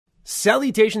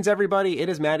Salutations, everybody. It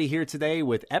is Maddie here today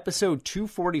with episode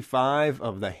 245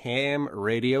 of the Ham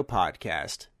Radio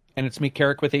Podcast. And it's me,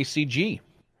 Carrick, with ACG.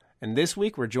 And this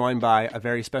week, we're joined by a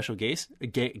very special guest.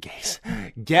 Gage,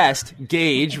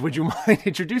 would you mind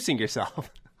introducing yourself?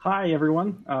 Hi,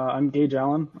 everyone. I'm Gage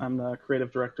Allen. I'm the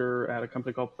creative director at a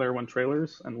company called Player One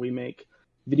Trailers, and we make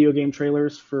video game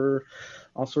trailers for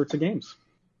all sorts of games.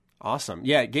 Awesome.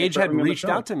 Yeah, Gage had reached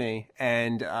out to me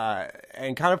and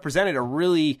kind of presented a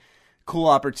really cool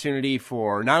opportunity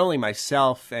for not only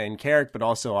myself and Carrick, but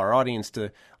also our audience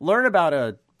to learn about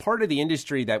a part of the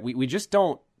industry that we just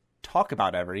don't talk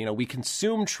about ever. You know, we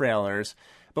consume trailers,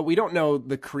 but we don't know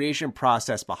the creation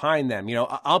process behind them. You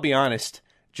know, I'll be honest,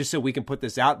 just so we can put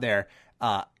this out there,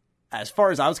 as far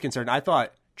as I was concerned, I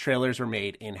thought trailers were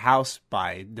made in-house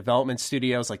by development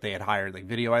studios, like they had hired like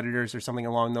video editors or something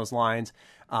along those lines.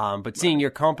 But seeing your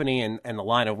company and the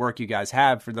line of work you guys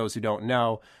have, for those who don't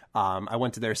know, I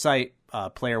went to their site,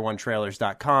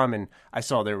 playeronetrailers.com, and I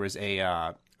saw there was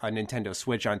a Nintendo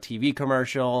Switch on TV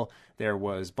commercial. There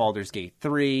was Baldur's Gate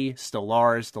 3,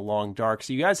 Stellaris, The Long Dark.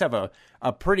 So you guys have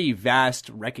a pretty vast,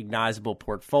 recognizable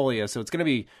portfolio. So it's going to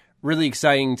be really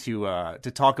exciting to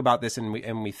talk about this,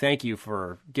 and we thank you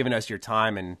for giving us your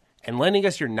time and lending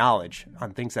us your knowledge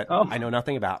on things that I know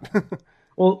nothing about.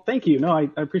 Well, thank you. No, I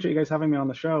appreciate you guys having me on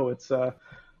the show. It's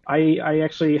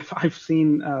I've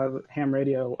seen Ham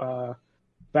Radio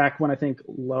back when I think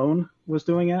Lone was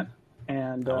doing it,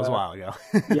 and that was a while ago.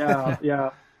 yeah,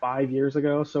 5 years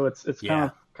ago. So it's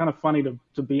kind of funny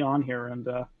to be on here and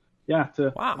to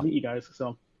meet you guys.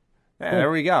 So yeah,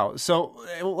 there we go. So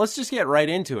let's just get right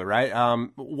into it, right?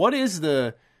 What is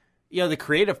the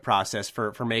creative process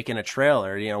for making a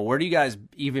trailer? You know, where do you guys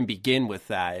even begin with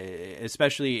that?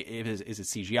 Especially if is it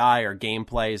CGI or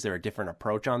gameplay? Is there a different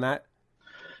approach on that?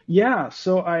 Yeah,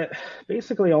 so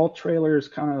basically all trailers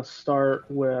kind of start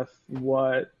with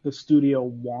what the studio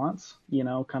wants, you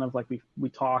know, kind of like we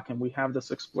talk and we have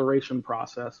this exploration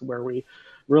process where we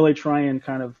really try and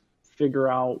kind of figure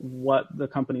out what the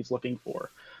company's looking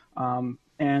for.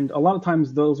 And a lot of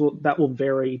times that will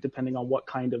vary depending on what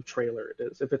kind of trailer it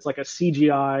is. If it's like a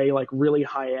CGI, like really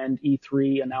high-end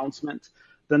E3 announcement,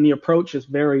 then the approach is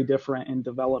very different in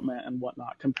development and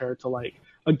whatnot compared to like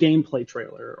a gameplay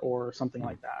trailer or something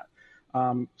like that.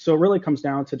 So it really comes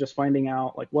down to just finding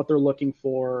out like what they're looking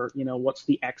for, you know, what's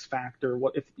the X factor.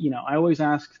 I always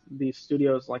ask these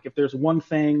studios, like, if there's one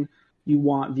thing you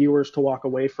want viewers to walk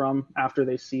away from after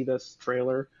they see this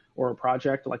trailer or a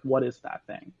project, like, what is that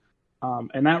thing?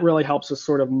 And that really helps us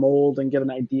sort of mold and get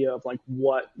an idea of like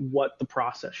what the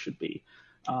process should be.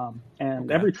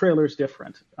 Every trailer is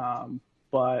different.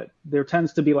 But there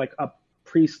tends to be like a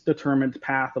predetermined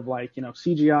path of like, you know,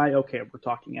 CGI, okay, we're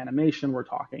talking animation, we're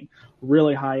talking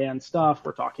really high-end stuff,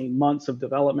 we're talking months of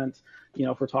development. You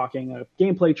know, if we're talking a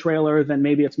gameplay trailer, then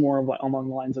maybe it's more of like along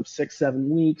the lines of 6-7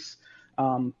 weeks.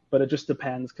 But it just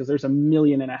depends because there's 1.5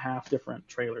 million different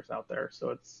trailers out there.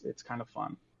 So it's kind of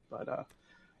fun. But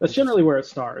that's generally where it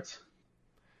starts.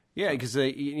 Yeah, because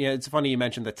it's funny you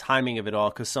mentioned the timing of it all,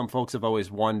 because some folks have always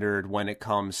wondered when it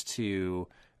comes to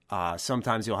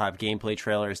sometimes you'll have gameplay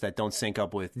trailers that don't sync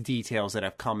up with details that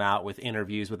have come out with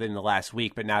interviews within the last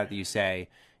week. But now that you say,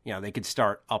 you know, they could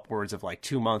start upwards of like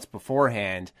 2 months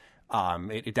beforehand,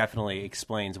 it definitely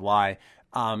explains why.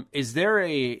 Is there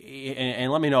and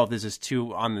let me know if this is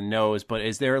too on the nose, but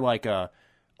is there like a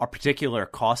particular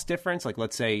cost difference? Like,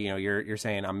 let's say, you know, you're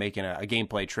saying I'm making a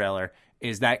gameplay trailer.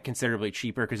 Is that considerably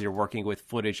cheaper because you're working with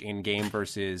footage in game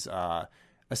versus a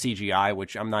CGI,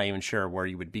 which I'm not even sure where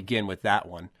you would begin with that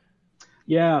one.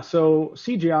 Yeah, so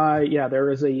CGI, there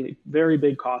is a very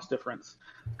big cost difference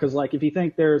because, like, if you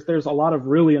think there's a lot of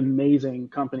really amazing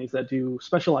companies that do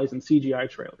specialize in CGI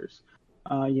trailers,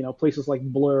 you know, places like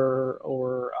Blur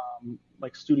or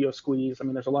like Studio Squeeze. I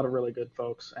mean, there's a lot of really good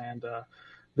folks, and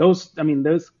those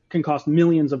can cost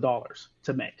millions of dollars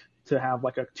to make, to have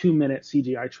like a 2-minute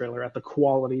CGI trailer at the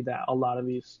quality that a lot of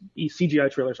these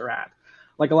CGI trailers are at.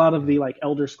 Like a lot of the like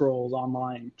Elder Scrolls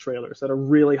Online trailers that are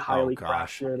really highly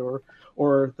crafted,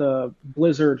 or the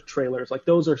Blizzard trailers, like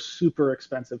those are super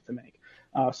expensive to make.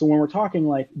 So when we're talking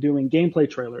like doing gameplay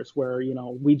trailers where, you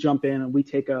know, we jump in and we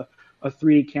take a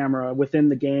 3D camera within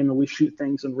the game and we shoot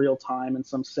things in real time in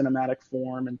some cinematic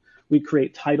form, and we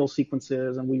create title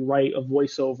sequences and we write a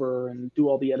voiceover and do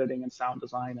all the editing and sound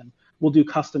design, and we'll do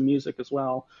custom music as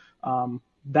well.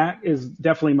 That is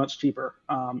definitely much cheaper.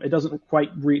 It doesn't quite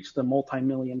reach the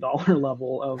multi-million-dollar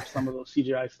level of some of those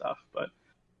CGI stuff, but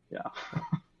yeah.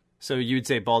 So you'd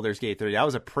say Baldur's Gate 3, that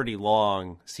was a pretty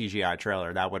long CGI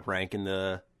trailer. That would rank in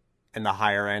the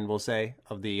higher end, we'll say,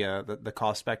 of the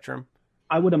cost spectrum?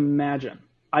 I would imagine.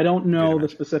 I don't know the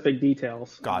specific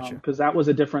details. Gotcha. Because that was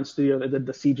a different studio that did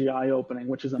the CGI opening,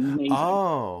 which is amazing.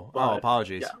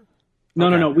 Apologies. Yeah.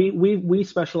 No. We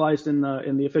specialized in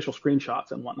the official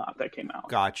screenshots and whatnot that came out.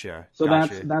 Gotcha. So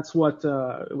that's what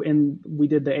and we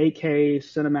did the 8K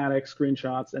cinematic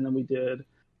screenshots, and then we did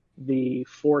the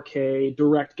 4K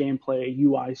direct gameplay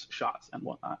UI shots and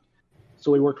whatnot.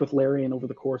 So we worked with Larian over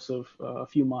the course of a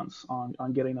few months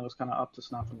on getting those kind of up to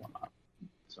snuff and whatnot.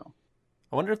 So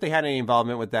I wonder if they had any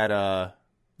involvement with that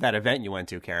event you went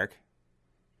to, Carrick.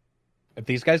 If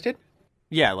these guys did?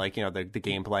 Yeah, like, you know, the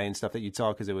gameplay and stuff that you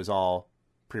saw, because it was all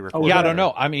pre-recorded. Yeah, I don't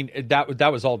know. I mean,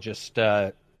 that was all just...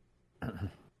 yeah,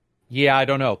 I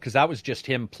don't know, because that was just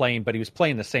him playing, but he was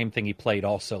playing the same thing he played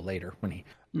also later when he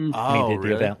did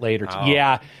the event later. Oh.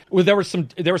 Yeah, well, there were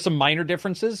some minor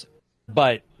differences,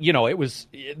 but, you know, it was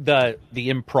the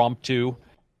impromptu...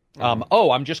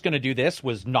 I'm just going to do this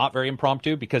was not very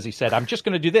impromptu, because he said, I'm just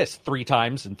going to do this 3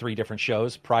 times in 3 different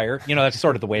shows prior. You know, that's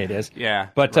sort of the way it is. Yeah.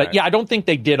 But right. I don't think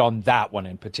they did on that one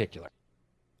in particular.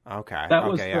 Okay. That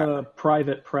was the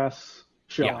private press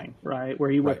showing, right? Where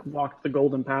he walked the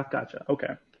golden path. Gotcha.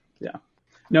 Okay. Yeah.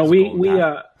 No, we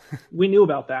knew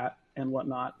about that and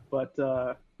whatnot, but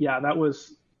that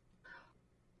was,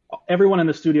 everyone in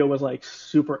the studio was like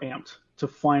super amped to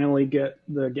finally get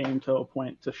the game to a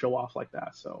point to show off like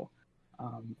that. So,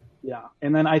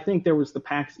 and then I think there was the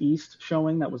PAX East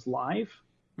showing that was live.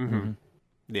 Mm-hmm.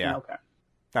 Yeah. Okay.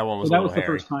 That one was. So that was the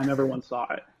first time everyone saw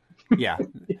it. Yeah.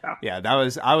 That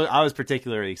was. I was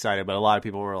particularly excited, but a lot of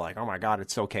people were like, "Oh my god,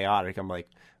 it's so chaotic." I'm like,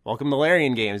 "Welcome to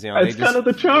Larian Games." You know, it's kind of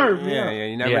the charm. Yeah.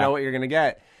 You never know what you're gonna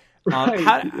get. Right.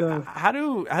 How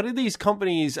do these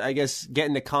companies, I guess, get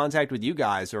into contact with you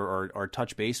guys or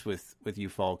touch base with you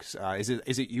folks? Is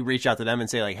it you reach out to them and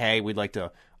say like, hey, we'd like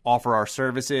to offer our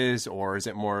services, or is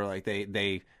it more like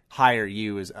they hire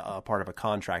you as a part of a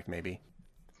contract maybe?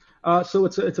 So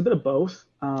it's a bit of both.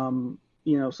 You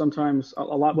know, sometimes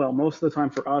most of the time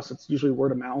for us, it's usually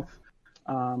word of mouth.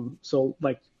 So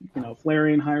like, you know, if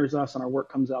Larian hires us and our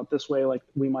work comes out this way, like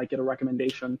we might get a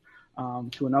recommendation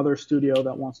to another studio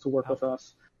that wants to work with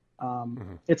us.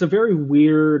 It's a very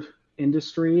weird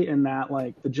industry in that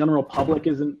like the general public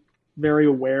isn't very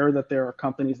aware that there are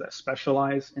companies that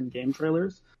specialize in game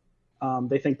trailers.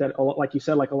 They think that, like you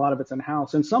said, like a lot of it's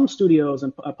in-house, and some studios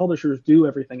and publishers do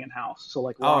everything in-house. So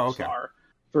like Rockstar,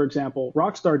 for example,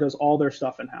 Rockstar does all their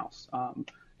stuff in-house.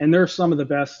 And they're some of the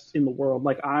best in the world.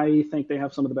 Like I think they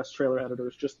have some of the best trailer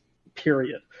editors, just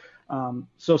period.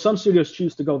 So some studios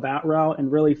choose to go that route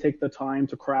and really take the time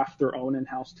to craft their own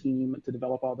in-house team to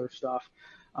develop all their stuff.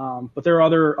 But there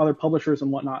are other publishers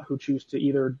and whatnot who choose to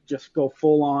either just go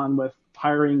full on with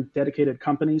hiring dedicated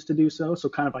companies to do so. So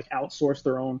kind of like outsource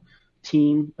their own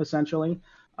team essentially.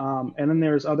 And then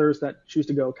there's others that choose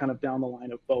to go kind of down the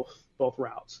line of both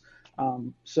routes.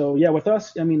 So yeah, with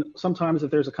us, I mean, sometimes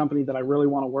if there's a company that I really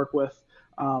want to work with,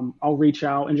 I'll reach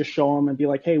out and just show them and be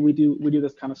like, hey, we do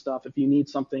this kind of stuff. If you need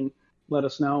something, let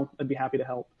us know. I'd be happy to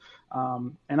help.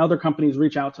 And other companies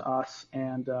reach out to us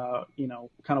and, you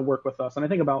know, kind of work with us. And I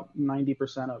think about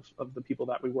 90% of the people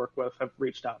that we work with have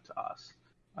reached out to us.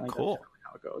 I think cool. That's really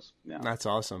how it goes. Yeah. That's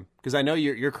awesome. Because I know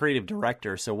you're creative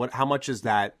director. So how much is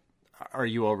that are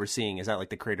you overseeing? Is that like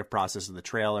the creative process of the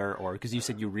trailer, or because you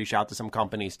said you reach out to some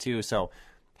companies too? So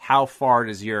how far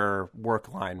does your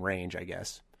work line range, I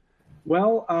guess?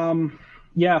 Well,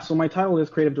 yeah, so my title is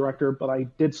creative director, but I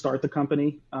did start the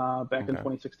company back in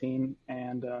 2016.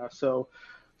 And so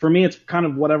for me, it's kind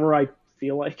of whatever I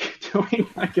feel like doing,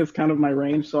 like is kind of my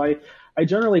range. So I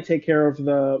generally take care of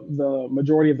the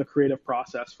majority of the creative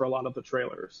process for a lot of the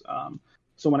trailers.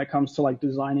 So when it comes to like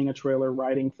designing a trailer,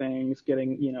 writing things,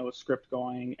 getting, you know, a script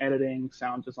going, editing,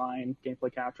 sound design,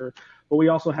 gameplay capture. But we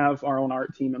also have our own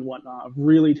art team and whatnot of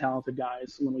really talented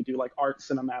guys when we do like art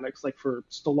cinematics, like for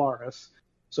Stellaris.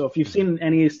 So if you've seen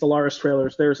any Stellaris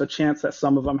trailers, there's a chance that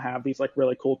some of them have these like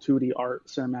really cool 2D art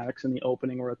cinematics in the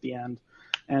opening or at the end.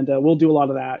 And we'll do a lot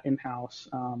of that in-house.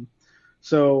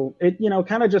 So it, you know,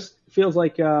 kind of just feels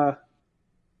like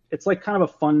it's like kind of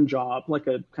a fun job, like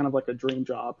a kind of like a dream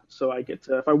job. So I get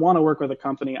to, if I want to work with a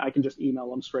company, I can just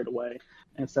email them straight away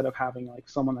instead of having like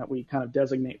someone that we kind of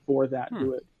designate for that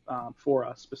do it for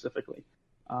us specifically.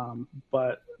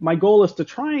 But my goal is to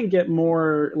try and get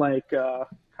more like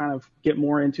kind of get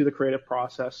more into the creative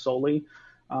process solely.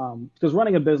 Because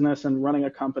running a business and running a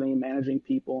company, managing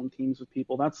people and teams of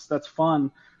people, that's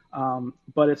fun.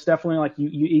 But it's definitely like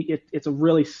it's a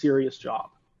really serious job.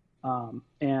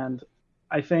 And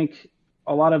I think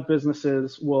a lot of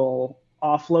businesses will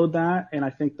offload that. And I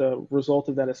think the result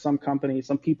of that is some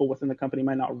people within the company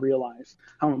might not realize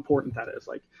how important that is.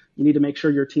 Like, you need to make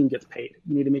sure your team gets paid.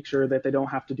 You need to make sure that they don't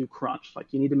have to do crunch.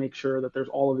 Like, you need to make sure that there's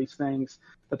all of these things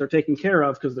that they're taking care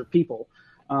of because they're people.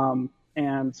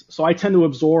 And so I tend to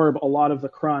absorb a lot of the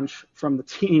crunch from the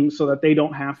team so that they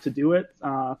don't have to do it.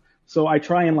 So I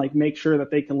try and like make sure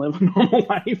that they can live a normal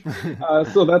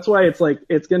life. So that's why it's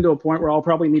getting to a point where I'll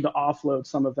probably need to offload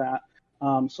some of that.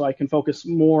 So I can focus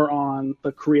more on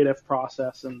the creative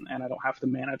process and I don't have to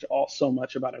manage so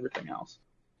much about everything else.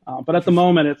 But at the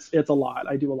moment it's a lot.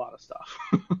 I do a lot of stuff.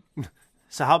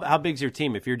 So how big's your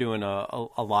team if you're doing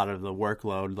a lot of the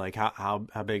workload? Like how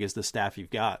big is the staff you've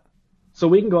got? So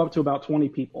we can go up to about 20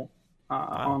 people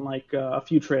on like a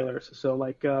few trailers. So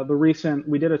like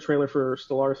we did a trailer for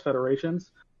Stellaris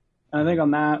Federations. And I think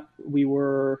on that we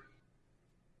were,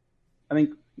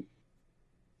 10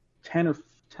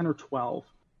 or 12.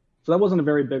 So that wasn't a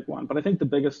very big one, but I think the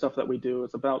biggest stuff that we do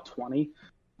is about 20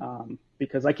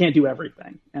 because I can't do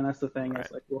everything. And that's the thing. Right.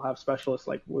 Is like we'll have specialists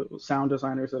like sound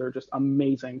designers that are just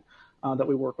amazing that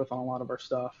we work with on a lot of our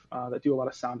stuff that do a lot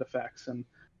of sound effects. And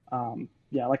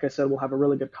like I said, we'll have a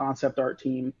really good concept art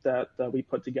team that we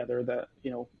put together that,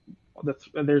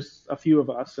 there's a few of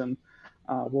us and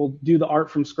we'll do the art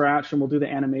from scratch and we'll do the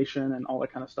animation and all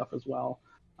that kind of stuff as well.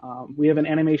 We have an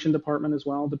animation department as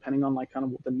well, depending on like kind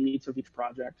of the needs of each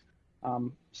project.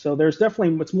 So there's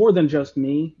definitely, it's more than just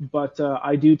me, but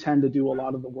I do tend to do a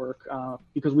lot of the work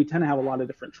because we tend to have a lot of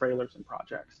different trailers and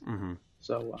projects. Mm-hmm.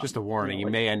 So just a warning, you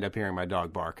may end up hearing my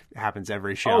dog bark. It happens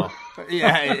every show. Oh.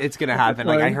 Yeah, it's going to happen.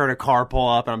 Like I heard a car pull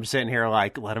up and I'm sitting here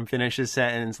like, let him finish his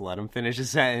sentence.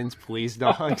 Please,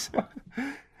 dogs.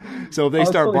 So if they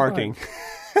start barking,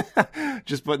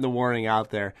 just putting the warning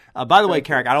out there. By the way,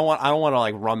 Carrick, I don't want to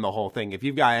like run the whole thing. If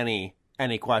you've got any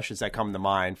questions that come to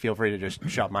mind, feel free to just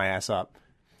shut my ass up.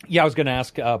 Yeah, I was going to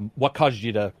ask, what caused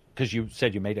you to, because you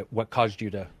said you made it, what caused you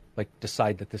to like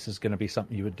decide that this is going to be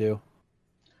something you would do?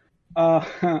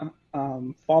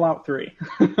 Fallout 3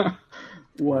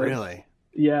 was, really?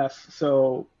 Yes.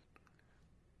 So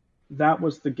that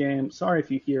was the game. Sorry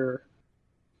if you hear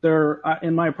they're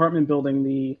in my apartment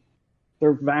building,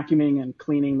 they're vacuuming and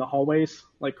cleaning the hallways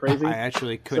like crazy. I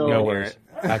actually couldn't hear it.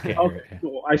 I can't hear it.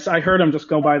 Cool. I heard them just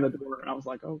go by the door and I was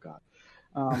like, oh God.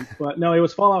 But no, it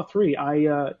was Fallout 3.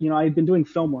 I'd been doing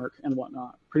film work and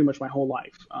whatnot pretty much my whole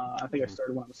life. I think I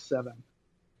started when I was 7.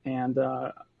 And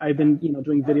I've been,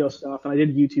 doing video stuff, and I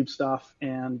did YouTube stuff.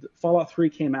 And Fallout 3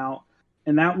 came out,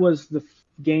 and that was the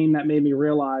game that made me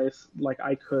realize, like,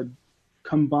 I could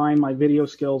combine my video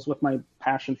skills with my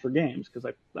passion for games because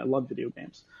I love video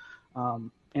games.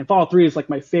 And Fallout 3 is like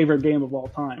my favorite game of all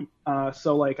time.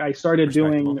 So like I started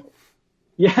doing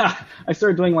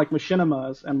like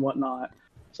machinimas and whatnot.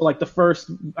 So like the first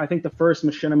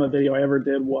machinima video I ever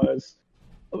did was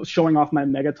showing off my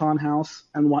Megaton house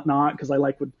and whatnot because I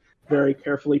would very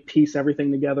carefully piece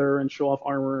everything together and show off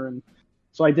armor. And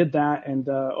so I did that. And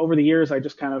over the years, I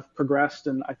just kind of progressed.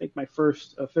 And I think my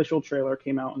first official trailer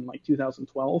came out in like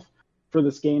 2012 for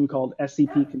this game called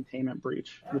SCP Containment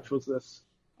Breach, which was this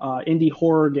indie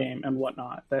horror game and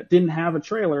whatnot that didn't have a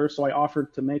trailer. So I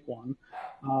offered to make one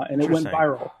and it went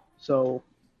viral. So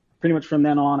pretty much from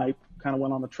then on, I kind of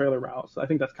went on the trailer route. So I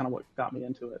think that's kind of what got me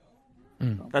into it.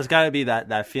 That's got to be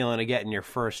that feeling of getting your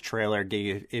first trailer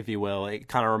gig, if you will. It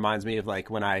kind of reminds me of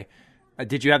like when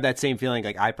did you have that same feeling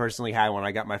like I personally had when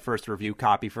I got my first review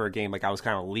copy for a game? Like I was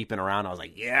kind of leaping around. I was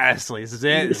like, yes, this is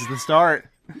it. This is the start.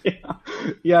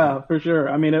 Yeah, for sure.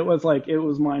 I mean, it was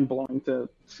mind blowing to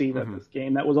see that this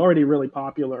game that was already really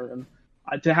popular and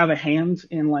to have a hand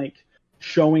in like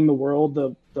showing the world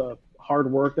the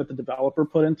hard work that the developer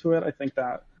put into it. I think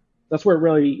that's where it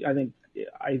really,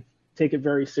 I take it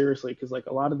very seriously because like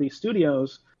a lot of these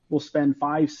studios will spend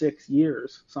 5-6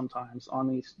 years sometimes on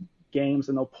these games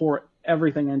and they'll pour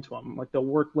everything into them. Like they'll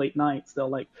work late nights.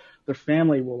 Their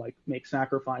family will like make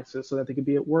sacrifices so that they could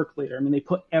be at work later. I mean, they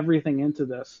put everything into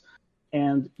this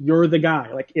and you're the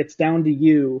guy. Like it's down to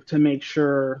you to make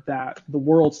sure that the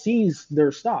world sees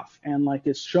their stuff and like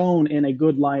is shown in a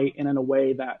good light and in a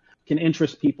way that can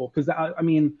interest people. Because I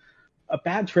mean, a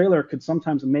bad trailer could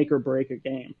sometimes make or break a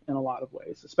game in a lot of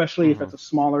ways, especially if it's a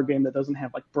smaller game that doesn't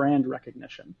have like brand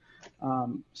recognition.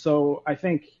 So I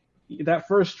think that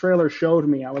first trailer showed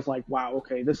me, I was like, wow,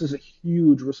 okay, this is a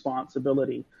huge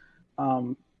responsibility.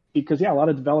 Because a lot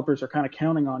of developers are kind of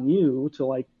counting on you to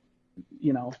like,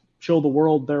 show the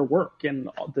world their work and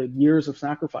the years of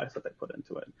sacrifice that they put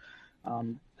into it.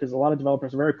 because a lot of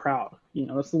developers are very proud.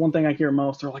 That's the one thing I hear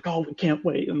most. They're like, "Oh, we can't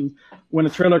wait!" And when a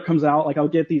trailer comes out, like I'll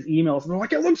get these emails, and they're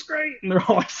like, "It looks great," and they're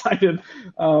all excited.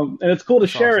 And it's cool to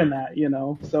share in that,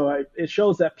 So it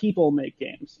shows that people make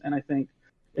games, and I think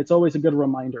it's always a good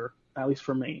reminder, at least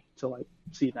for me, to like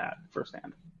see that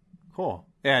firsthand. Cool.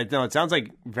 Yeah. No, it sounds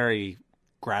like very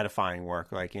gratifying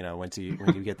work. Like when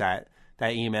you get that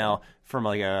email from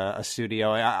like a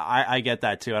studio. I get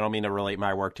that too. I don't mean to relate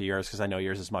my work to yours because I know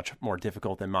yours is much more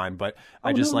difficult than mine, but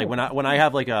like when I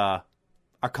have like a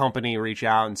company reach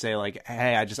out and say like,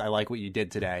 "Hey, I like what you did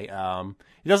today."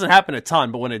 It doesn't happen a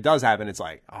ton, but when it does happen, it's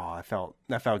like, "Oh,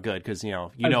 that felt good." Cause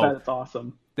that's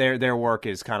awesome. Their work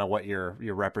is kind of what you're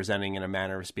representing in a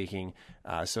manner of speaking.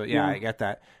 So yeah, I get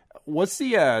that. What's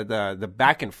the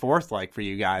back and forth like for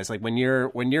you guys? Like when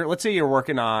you're let's say you're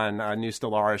working on a new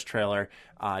Stellaris trailer,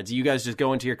 do you guys just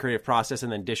go into your creative process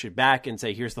and then dish it back and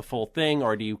say, here's the full thing?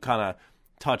 Or do you kind of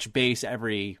touch base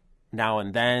every now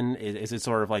and then? Is it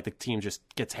sort of like the team just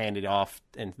gets handed off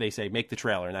and they say, make the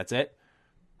trailer and that's it?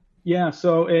 Yeah.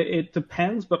 So it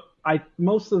depends, but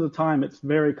most of the time it's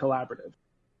very collaborative.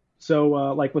 So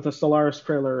like with the Stellaris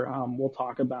trailer, we'll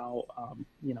talk about,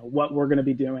 what we're going to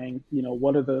be doing,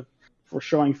 what are if we're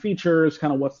showing features,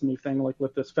 kind of what's the new thing. Like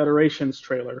with this Federations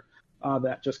trailer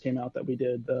that just came out that we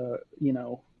did, the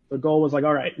goal was like,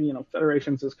 all right,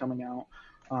 Federations is coming out.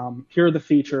 Here are the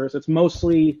features. It's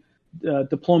mostly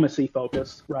diplomacy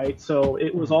focused, right? So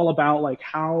it was all about like,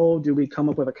 how do we come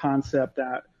up with a concept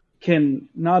that can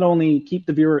not only keep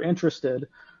the viewer interested,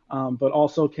 but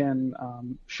also can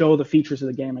show the features of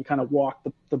the game and kind of walk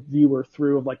the viewer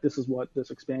through of like, this is what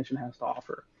this expansion has to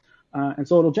offer. And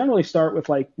so it'll generally start with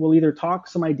like, we'll either talk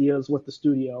some ideas with the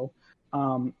studio,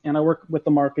 and I work with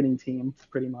the marketing team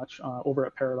pretty much over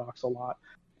at Paradox a lot.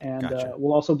 And Gotcha.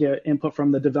 We'll also get input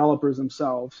from the developers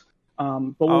themselves.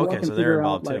 But we'll okay, so they're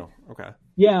involved too. Okay.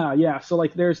 Yeah. So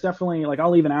like, there's definitely like,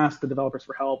 I'll even ask the developers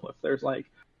for help if there's like,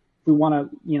 if we want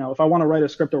to, if I want to write a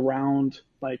script around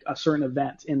like a certain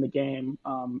event in the game,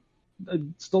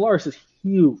 Stellaris is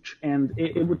huge, and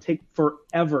it would take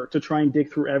forever to try and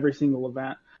dig through every single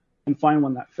event and find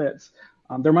one that fits.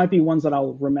 There might be ones that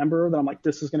I'll remember that I'm like,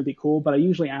 this is going to be cool, but I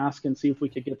usually ask and see if we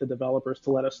could get the developers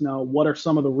to let us know what are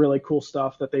some of the really cool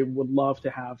stuff that they would love to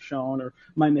have shown or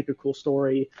might make a cool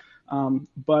story.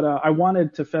 But I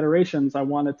wanted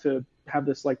to have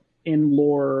this like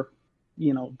in-lore,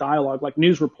 dialogue, like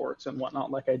news reports and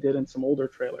whatnot, like I did in some older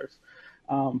trailers.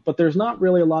 But there's not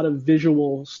really a lot of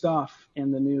visual stuff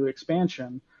in the new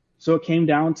expansion. So it came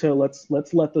down to let's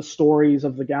let the stories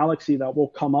of the galaxy that we'll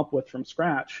come up with from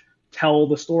scratch tell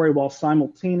the story while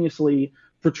simultaneously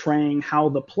portraying how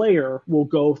the player will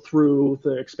go through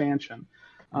the expansion.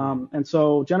 And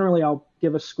so generally I'll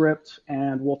give a script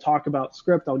and we'll talk about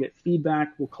script. I'll get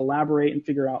feedback. We'll collaborate and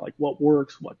figure out like what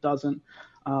works, what doesn't.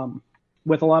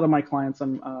 With a lot of my clients,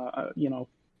 I'm,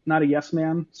 not a yes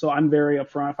man. So I'm very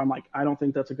upfront. If I'm like, I don't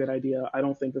think that's a good idea. I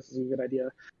don't think this is a good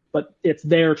idea, but it's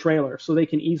their trailer. So they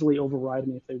can easily override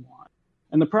me if they want.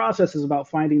 And the process is about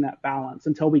finding that balance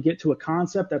until we get to a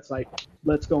concept that's like,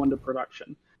 let's go into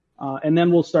production. And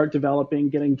then we'll start developing,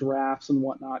 getting drafts and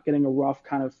whatnot, getting a rough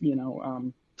kind of,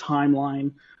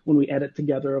 timeline when we edit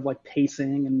together of like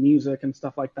pacing and music and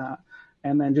stuff like that.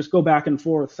 And then just go back and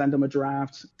forth, send them a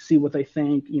draft, see what they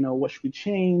think, what should we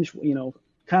change,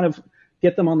 kind of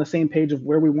get them on the same page of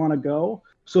where we want to go.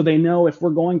 So they know if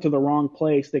we're going to the wrong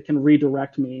place, they can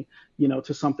redirect me,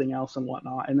 to something else and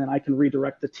whatnot. And then I can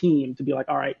redirect the team to be like,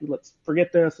 all right, let's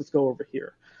forget this. Let's go over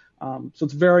here. So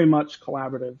it's very much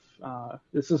collaborative.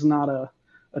 This is not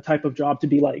a type of job to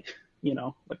be like,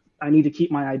 like I need to keep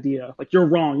my idea. Like, you're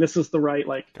wrong. This is the right,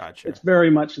 like, Gotcha. It's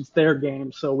very much, it's their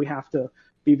game. So we have to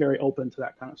be very open to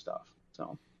that kind of stuff.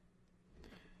 So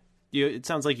it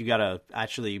sounds like you got to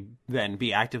actually then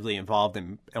be actively involved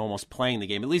in almost playing the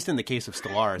game, at least in the case of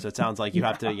Stellaris. It sounds like you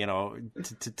have to,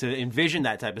 to envision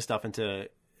that type of stuff and to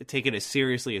take it as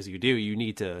seriously as you do, you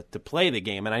need to play the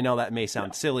game. And I know that may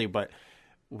sound silly, but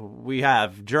we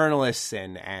have journalists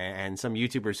and some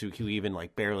YouTubers who even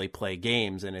like barely play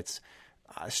games, and it's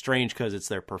strange because it's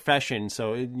their profession.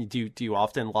 So do you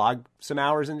often log some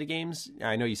hours into games?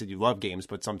 I know you said you love games,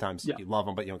 but sometimes you love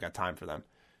them, but you don't got time for them.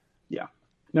 Yeah.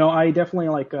 No, I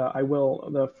definitely I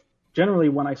will. Generally,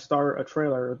 when I start a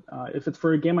trailer, if it's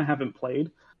for a game I haven't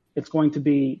played, it's going to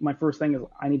be, my first thing is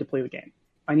I need to play the game.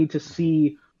 I need to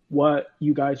see what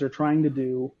you guys are trying to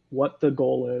do, what the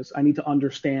goal is. I need to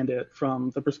understand it from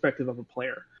the perspective of a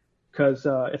player. Because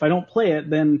if I don't play it,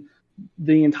 then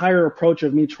the entire approach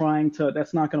of me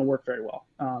that's not going to work very well,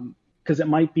 because it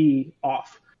might be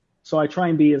off. So I try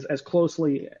and be as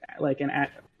closely like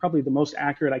probably the most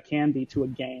accurate I can be to a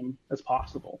game as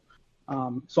possible.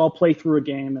 So I'll play through a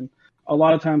game, and a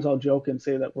lot of times I'll joke and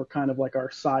say that we're kind of like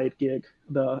our side gig.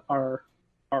 Our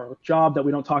job that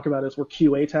we don't talk about is we're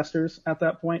QA testers at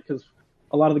that point, because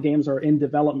a lot of the games are in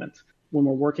development when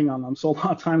we're working on them. So a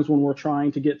lot of times when we're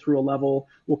trying to get through a level,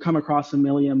 we'll come across a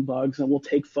million bugs and we'll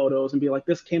take photos and be like,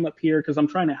 this came up here, because I'm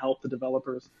trying to help the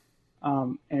developers.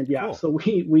 Cool. So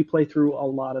we play through a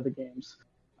lot of the games.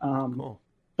 Cool.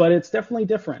 But it's definitely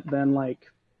different than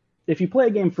like, if you play a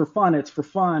game for fun, it's for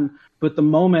fun. But the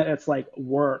moment it's like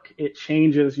work, it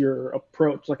changes your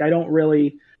approach. Like, I don't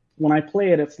really, when I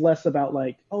play it, it's less about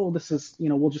like, oh, this is,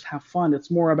 we'll just have fun.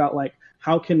 It's more about like,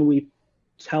 how can we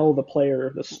tell the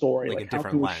player the story? Like how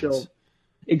can we lens. show?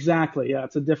 Exactly. Yeah.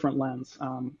 It's a different lens.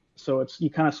 So you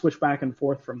kind of switch back and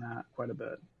forth from that quite a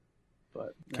bit.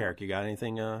 But Carrick, you got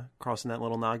anything crossing that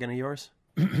little noggin of yours?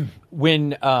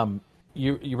 When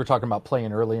you were talking about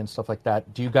playing early and stuff like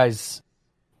that, do you guys?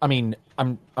 I mean,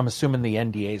 I'm assuming the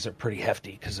NDAs are pretty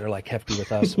hefty, because they're like hefty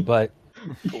with us, but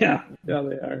yeah, they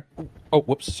are. Oh,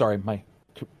 whoops, sorry,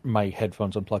 my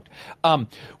headphones unplugged.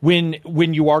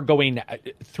 When you are going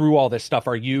through all this stuff,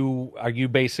 are you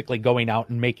basically going out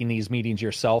and making these meetings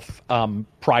yourself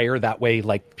prior? That way,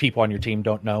 like, people on your team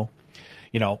don't know,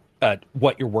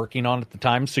 what you're working on at the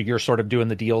time. So you're sort of doing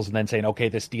the deals and then saying, okay,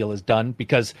 this deal is done,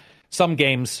 because some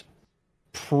games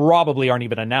probably aren't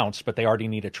even announced, but they already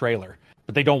need a trailer.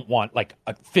 But they don't want like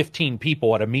 15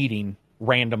 people at a meeting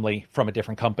randomly from a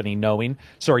different company knowing.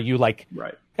 So are you like,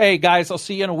 right, hey guys, I'll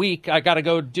see you in a week, I got to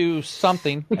go do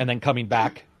something, and then coming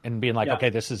back and being like,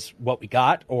 okay, this is what we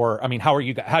got? Or, I mean, how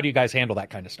do you guys handle that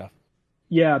kind of stuff?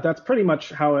 Yeah, that's pretty much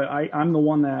how I'm the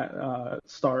one that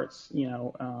starts,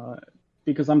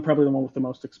 because I'm probably the one with the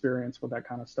most experience with that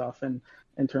kind of stuff, and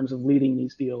in terms of leading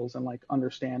these deals and like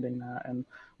understanding that. And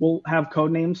we'll have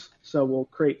code names, so we'll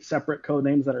create separate code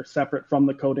names that are separate from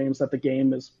the code names that the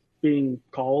game is being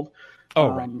called. Oh,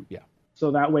 right, yeah.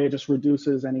 So that way it just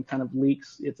reduces any kind of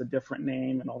leaks. It's a different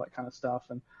name and all that kind of stuff.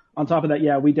 And on top of that,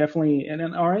 yeah, we definitely, and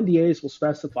then our NDAs will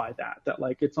specify that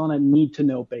like it's on a need to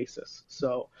know basis.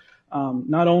 So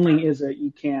not only is it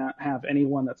you can't have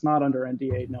anyone that's not under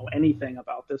NDA know anything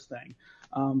about this thing,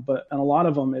 but in a lot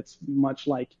of them, it's much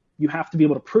like you have to be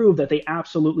able to prove that they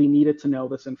absolutely needed to know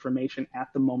this information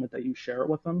at the moment that you share it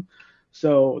with them.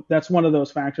 So that's one of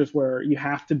those factors where you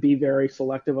have to be very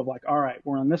selective of like, all right,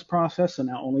 we're on this process, so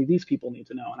now only these people need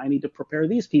to know, and I need to prepare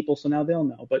these people, so now they'll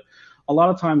know. But a lot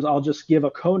of times I'll just give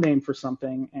a code name for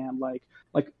something, and like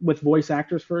with voice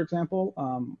actors, for example,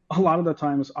 a lot of the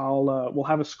times we'll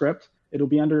have a script, it'll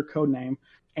be under a code name,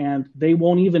 and they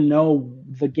won't even know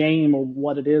the game or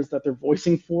what it is that they're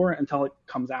voicing for until it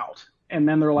comes out. And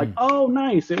then they're like, oh,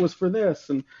 nice, it was for this.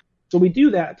 And so we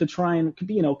do that to try and,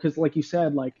 because like you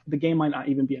said, like the game might not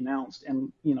even be announced,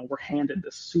 and, we're handed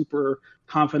this super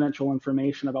confidential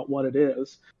information about what it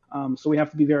is. So we have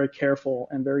to be very careful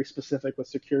and very specific with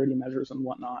security measures and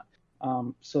whatnot.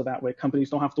 So that way companies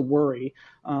don't have to worry.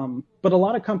 But a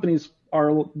lot of companies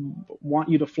want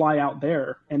you to fly out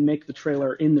there and make the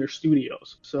trailer in their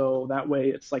studios. So that way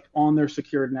it's like on their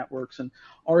secured networks, and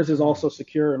ours is also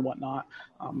secure and whatnot.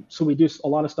 So we do a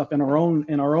lot of stuff in our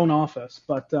own office,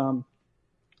 but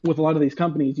with a lot of these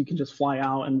companies, you can just fly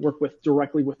out and work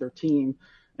directly with their team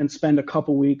and spend a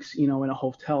couple weeks, in a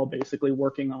hotel, basically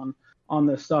working on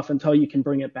this stuff until you can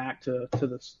bring it back to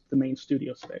the main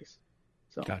studio space.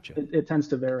 So gotcha. It tends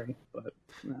to vary, but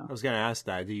I was going to ask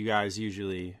that. Do you guys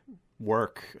usually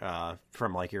work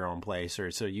from like your own place,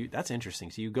 or that's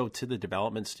interesting. So you go to the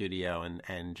development studio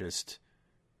and just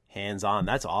hands on.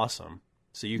 That's awesome.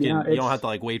 So you don't have to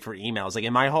like wait for emails. Like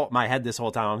in my head this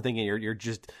whole time, I'm thinking you're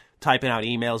just typing out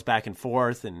emails back and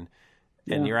forth, and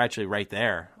you're actually right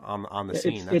there on the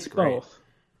scene. That's great. Both.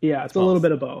 Yeah, it's a little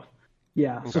bit of both.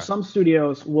 Yeah. Okay. So some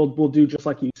studios will do just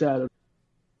like you said,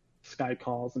 Skype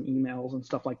calls and emails and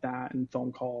stuff like that, and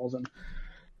phone calls, and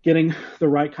getting the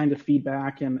right kind of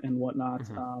feedback and whatnot.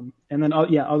 Mm-hmm. And then,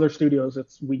 other studios,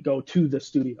 we go to the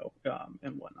studio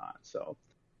and whatnot. So,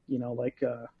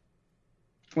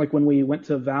 like when we went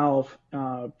to Valve,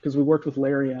 because we worked with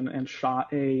Larian and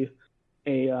shot a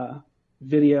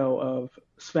video of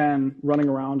Sven running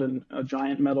around in a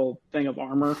giant metal thing of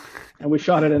armor, and we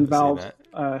shot it in Valve's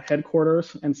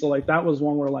headquarters. And so like that was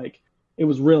one where like it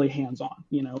was really hands-on,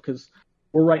 because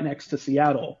we're right next to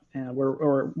Seattle, and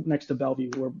we're next to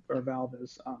Bellevue where Valve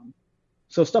is.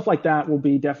 So stuff like that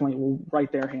we'll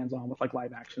right there hands-on with like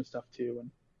live action stuff too.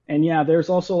 And yeah, there's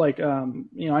also like, I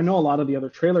know a lot of the other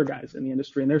trailer guys in the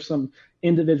industry, and there's some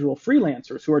individual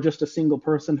freelancers who are just a single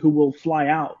person who will fly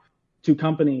out to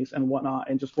companies and whatnot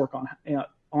and just work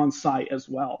on site as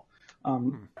well.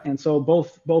 And so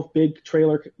both big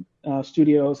trailer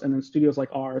studios and then studios like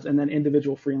ours and then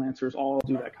individual freelancers all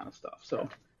do that kind of stuff. So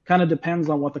kind of depends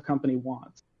on what the company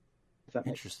wants.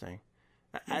 Interesting.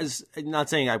 As not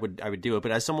saying I would do it,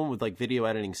 but as someone with like video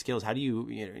editing skills, how do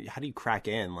you crack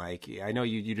in? Like, I know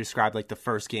you described like the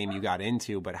first game you got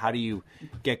into, but how do you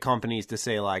get companies to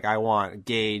say like, I want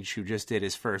Gage, who just did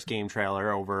his first game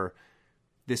trailer, over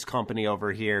this company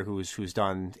over here who's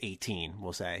done 18,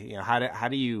 we'll say. You know, how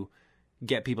do you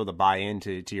get people to buy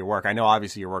into your work? I know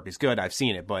obviously your work is good. I've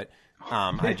seen it, but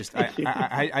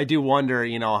I do wonder,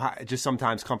 you know, just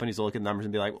sometimes companies will look at numbers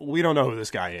and be like, we don't know who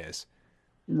this guy is.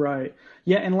 Right.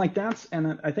 Yeah. And like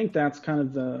I think that's kind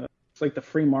of it's like the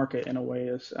free market in a way,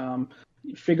 is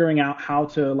figuring out how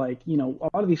to, like, you know,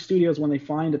 a lot of these studios, when they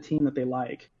find a team that they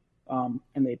like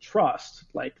and they trust,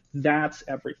 like, that's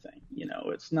everything. You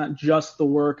know, it's not just the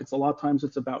work. It's a lot of times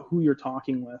it's about who you're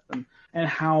talking with and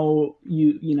how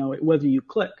you know, whether you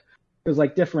click. There's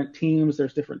like different teams,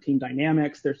 there's different team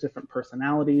dynamics, there's different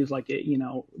personalities, like, you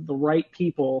know, the right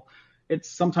people.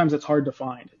 Sometimes it's hard to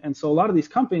find. And so a lot of these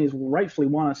companies will rightfully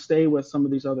want to stay with some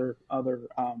of these other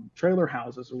trailer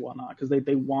houses or whatnot, because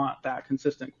they want that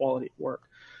consistent quality work.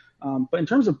 But in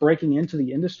terms of breaking into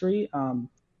the industry,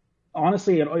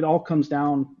 honestly, it all comes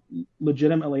down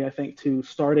legitimately, I think, to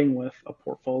starting with a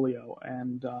portfolio.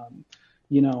 And,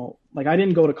 you know, like, I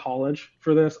didn't go to college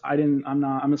for this.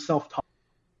 I'm a self-taught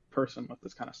person with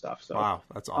this kind of stuff. So wow,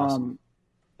 that's awesome.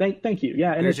 Thank you.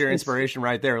 Yeah. And there's your inspiration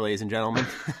right there, ladies and gentlemen.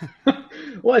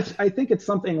 Well, I think it's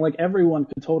something like everyone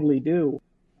could totally do,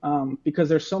 because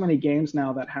there's so many games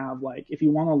now that have, like, if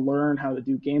you want to learn how to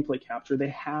do gameplay capture, they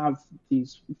have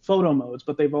these photo modes,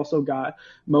 but they've also got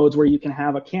modes where you can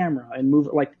have a camera and move,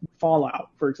 like Fallout,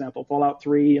 for example, Fallout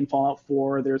 3 and Fallout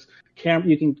 4. There's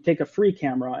you can take a free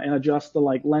camera and adjust the,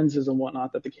 like, lenses and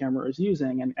whatnot that the camera is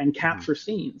using and capture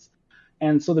scenes.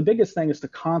 And so the biggest thing is to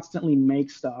constantly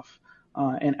make stuff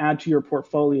and add to your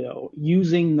portfolio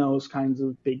using those kinds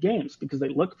of big games, because they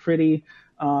look pretty,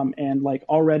 and, like,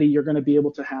 already you're going to be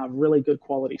able to have really good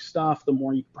quality stuff the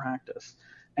more you practice.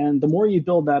 And the more you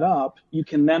build that up, you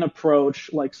can then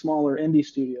approach, like, smaller indie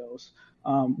studios,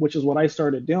 which is what I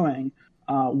started doing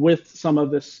with some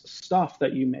of this stuff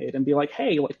that you made, and be like,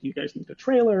 hey, like, you guys need a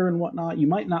trailer and whatnot. You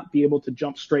might not be able to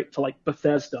jump straight to, like,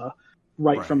 Bethesda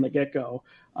right from the get-go.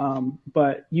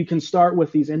 But you can start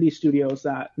with these indie studios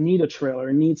that need a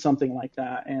trailer, need something like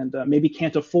that, and maybe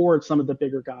can't afford some of the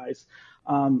bigger guys,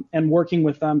 and working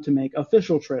with them to make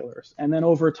official trailers. And then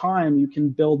over time, you can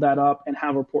build that up and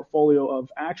have a portfolio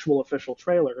of actual official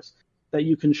trailers that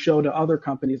you can show to other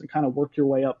companies and kind of work your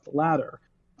way up the ladder.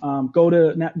 Go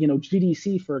to, you know,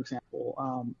 GDC, for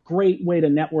example. Great way to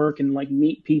network and, like,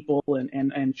 meet people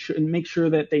and make sure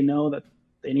that they know that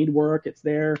they need work. It's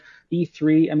there.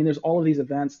 E3. I mean, there's all of these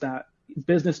events that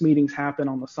business meetings happen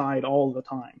on the side all the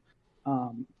time.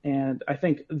 And I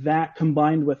think that,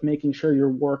 combined with making sure your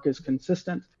work is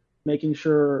consistent, making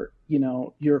sure, you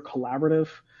know, you're collaborative,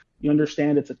 you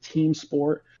understand it's a team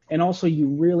sport, and also you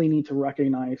really need to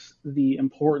recognize the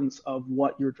importance of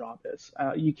what your job is.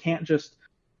 You can't just,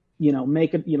 you know,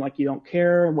 make it, you know, like, you don't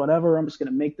care, whatever, I'm just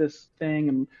going to make this thing.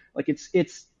 And, like,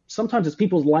 it's sometimes it's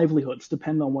people's livelihoods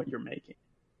depend on what you're making.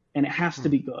 And it has to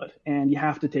be good, and you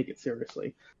have to take it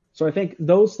seriously. So I think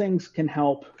those things can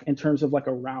help in terms of, like,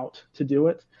 a route to do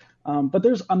it. But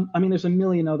there's a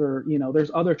million other, you know,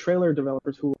 there's other trailer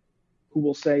developers who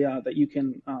will say that you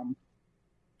can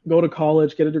go to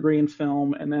college, get a degree in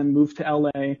film, and then move to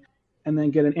LA, and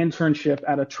then get an internship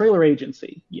at a trailer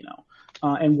agency, you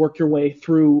know, and work your way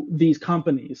through these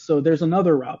companies. So there's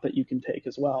another route that you can take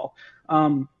as well.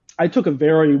 I took a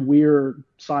very weird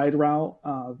side route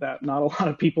that not a lot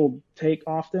of people take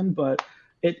often, but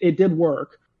it did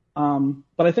work.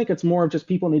 But I think it's more of just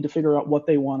people need to figure out what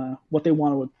they want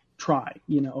to try.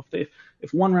 You know,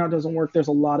 if one route doesn't work, there's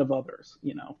a lot of others.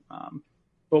 You know,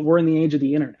 but we're in the age of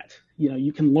the internet. You know,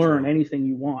 you can learn anything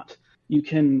you want. You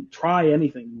can try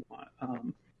anything you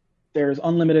want. There's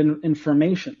unlimited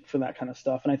information for that kind of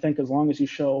stuff, and I think as long as you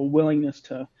show a willingness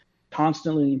to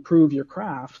constantly improve your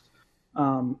craft,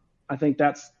 I think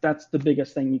that's the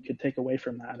biggest thing you could take away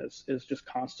from that is just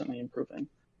constantly improving.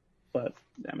 But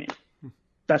I mean,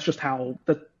 that's just how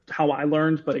I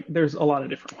learned, but there's a lot of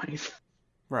different ways.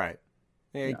 Right.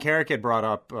 Yeah. Carrick had brought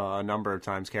up a number of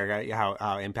times, Carrick, how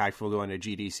impactful going to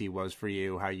GDC was for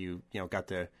you, how you got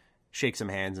to shake some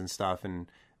hands and stuff. And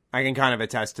I can kind of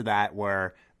attest to that,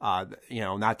 where,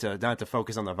 not to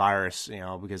focus on the virus,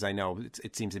 because I know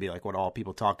it seems to be like what all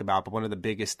people talk about. But one of the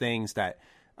biggest things that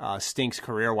stinks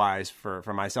career-wise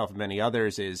for myself and many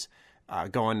others is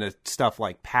going to stuff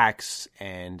like PAX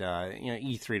and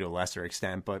E3 to a lesser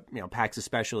extent, but PAX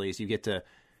especially, is you get to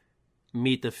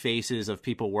meet the faces of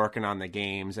people working on the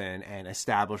games and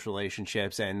establish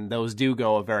relationships, and those do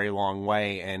go a very long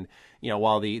way. And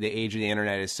while the age of the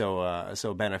internet is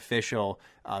so beneficial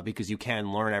because you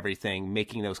can learn everything,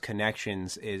 making those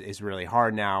connections is really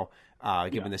hard now.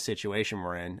 Given the situation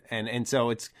we're in. And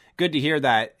so it's good to hear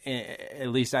that, at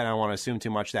least I don't want to assume too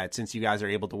much, that since you guys are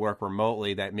able to work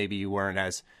remotely, that maybe you weren't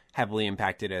as heavily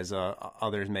impacted as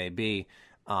others may be.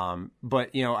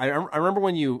 But, I remember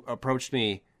when you approached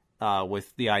me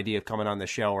with the idea of coming on the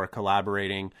show or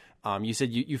collaborating, you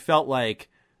said you felt like,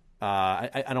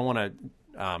 I don't want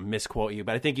to misquote you,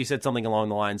 but I think you said something along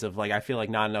the lines of like, I feel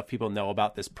like not enough people know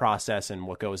about this process and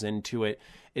what goes into it.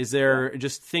 Is there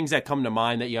just things that come to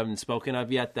mind that you haven't spoken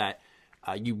of yet that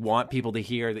you want people to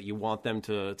hear, that you want them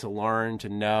to learn, to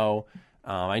know?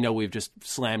 I know we've just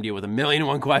slammed you with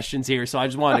 1,000,001 questions here, so I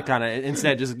just wanted to kind of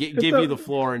instead just give you the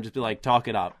floor and just be like, talk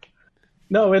it up.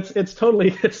 No, it's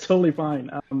totally fine.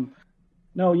 I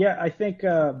think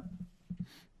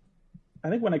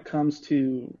when it comes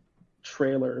to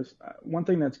trailers, one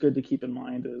thing that's good to keep in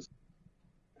mind is,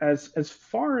 as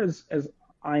far as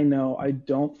I know, I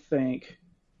don't think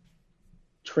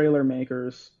trailer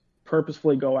makers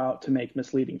purposefully go out to make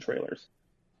misleading trailers.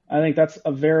 I think that's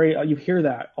you hear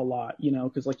that a lot,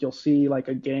 because like you'll see like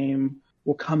a game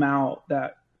will come out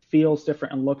that feels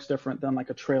different and looks different than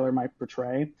like a trailer might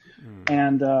portray.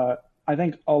 And I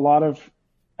think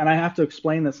and I have to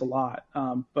explain this a lot,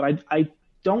 but I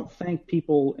don't think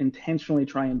people intentionally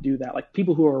try and do that. Like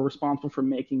people who are responsible for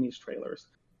making these trailers.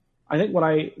 I think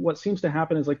what seems to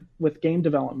happen is like with game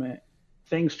development,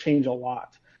 things change a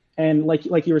lot. And like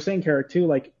you were saying, Carrick, too,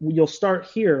 like you'll start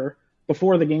here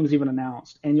before the game's even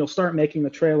announced, and you'll start making the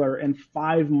trailer, and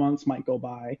 5 months might go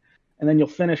by, and then you'll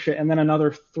finish it, and then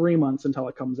another 3 months until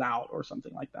it comes out or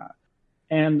something like that.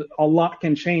 And a lot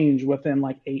can change within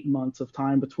like 8 months of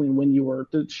time between when you were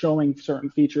showing certain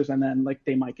features and then like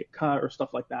they might get cut or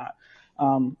stuff like that.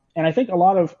 And I think a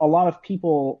lot of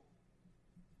people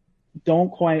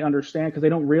don't quite understand, because they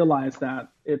don't realize that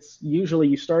it's usually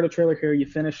you start a trailer here, you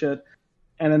finish it,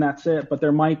 and then that's it. But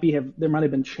there might have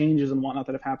been changes and whatnot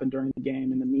that have happened during the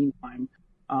game in the meantime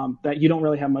that you don't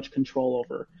really have much control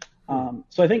over.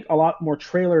 So I think a lot more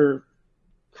trailer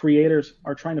creators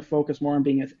are trying to focus more on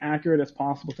being as accurate as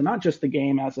possible to not just the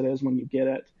game as it is when you get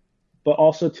it, but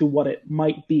also to what it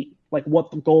might be, like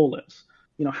what the goal is.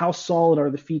 How solid are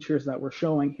the features that we're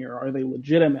showing here? Are they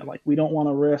legitimate? Like, we don't want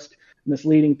to risk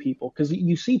misleading people, because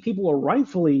you see people are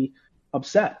rightfully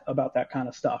upset about that kind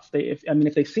of stuff. If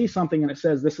they see something and it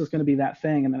says this is going to be that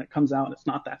thing, and then it comes out and it's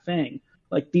not that thing,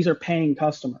 like these are paying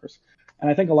customers. And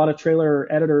I think a lot of trailer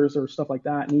editors or stuff like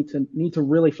that need to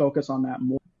really focus on that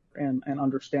more and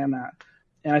understand that.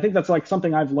 And I think that's like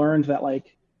something I've learned, that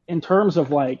like in terms of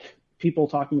like people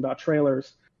talking about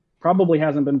trailers probably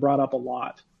hasn't been brought up a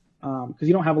lot, because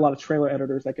you don't have a lot of trailer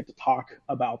editors that get to talk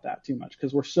about that too much,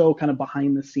 because we're so kind of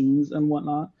behind the scenes and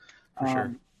whatnot. For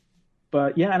sure.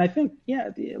 But yeah, and I think,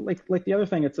 like the other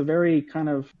thing, it's a very kind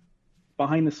of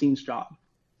behind the scenes job.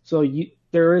 So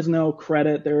there is no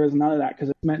credit, there is none of that, because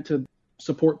it's meant to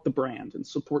support the brand and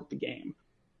support the game.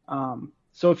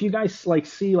 So if you guys like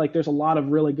see, like there's a lot of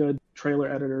really good trailer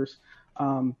editors,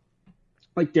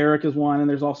 like Derek is one, and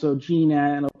there's also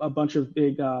GNet and a bunch of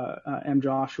big M.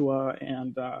 Joshua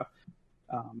and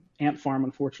Ant Farm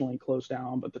unfortunately closed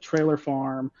down, but the Trailer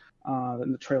Farm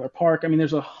and the Trailer Park. I mean,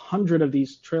 there's 100 of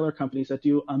these trailer companies that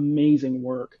do amazing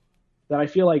work that I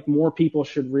feel like more people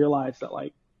should realize, that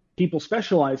like people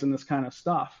specialize in this kind of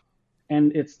stuff,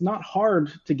 and it's not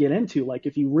hard to get into. Like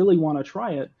if you really want to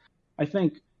try it, I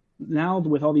think now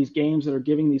with all these games that are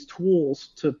giving these tools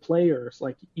to players,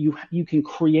 like you can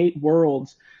create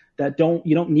worlds that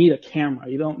you don't need a camera,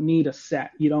 you don't need a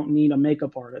set, you don't need a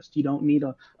makeup artist, you don't need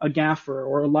a gaffer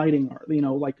or a lighting art,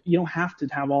 like you don't have to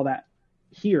have all that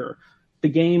here. The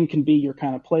game can be your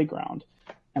kind of playground.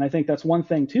 And I think that's one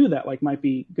thing too that like might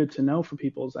be good to know for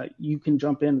people, is that you can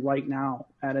jump in right now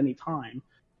at any time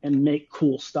and make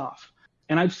cool stuff.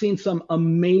 And I've seen some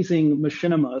amazing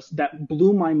machinimas that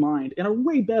blew my mind and are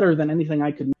way better than anything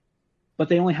I could make, but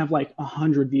they only have like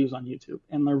 100 views on YouTube,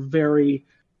 and they're very,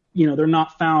 they're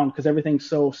not found because everything's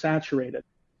so saturated.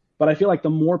 But I feel like the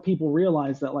more people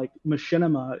realize that like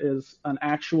machinima is an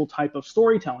actual type of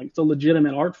storytelling, it's a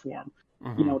legitimate art form,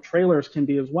 trailers can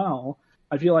be as well.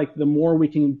 I feel like the more we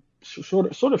can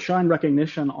sort of shine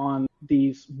recognition on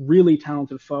these really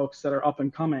talented folks that are up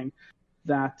and coming,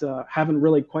 that haven't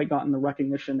really quite gotten the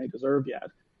recognition they deserve yet.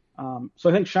 So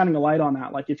I think shining a light on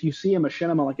that, like if you see a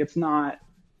machinima, like it's not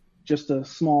just a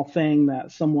small thing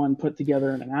that someone put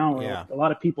together in an hour. Yeah. A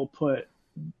lot of people put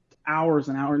hours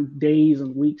and hours, days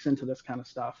and weeks into this kind of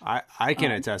stuff. I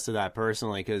can attest to that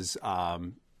personally because,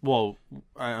 well,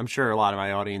 I'm sure a lot of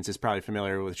my audience is probably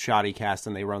familiar with Shoddycast,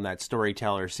 and they run that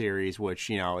Storyteller series, which,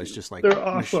 you know, is just like... They're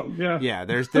awesome, yeah. Yeah,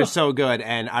 they're so good.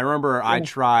 And I remember I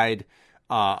tried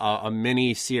a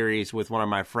mini series with one of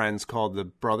my friends called the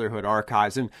Brotherhood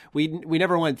Archives, and we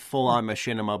never went full on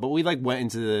machinima, but we like went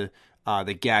into the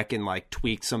GEC and like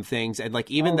tweaked some things, and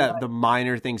like even the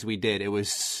minor things we did, it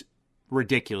was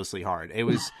ridiculously hard. It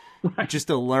was just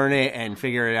to learn it and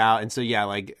figure it out. And so yeah,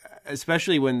 like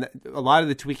especially when a lot of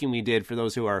the tweaking we did, for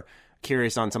those who are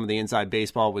curious on some of the inside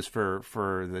baseball, was for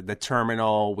the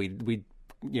terminal. We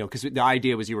you know, because the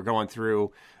idea was you were going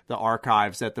through the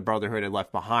archives that the Brotherhood had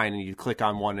left behind, and you'd click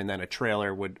on one, and then a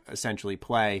trailer would essentially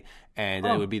play, and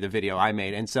it would be the video I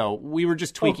made. And so we were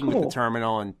just tweaking with the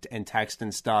terminal and text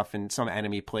and stuff, and some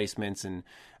enemy placements and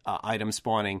item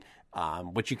spawning,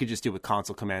 which you could just do with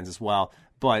console commands as well.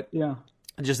 But yeah,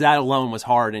 just that alone was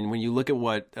hard. And when you look at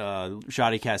what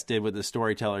Shoddycast did with the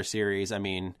Storyteller series, I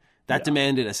mean, that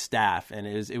demanded a staff, and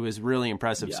it was really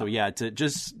impressive. Yeah. So yeah, to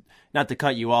just not to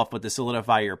cut you off, but to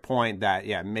solidify your point that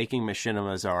making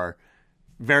machinimas are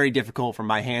very difficult from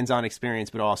my hands-on experience,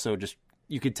 but also just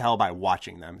you could tell by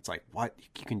watching them. It's like, what,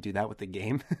 you can do that with the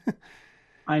game?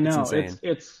 I know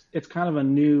it's kind of a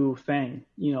new thing.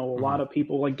 You know, a lot of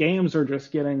people, like, games are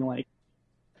just getting like,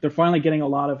 they're finally getting a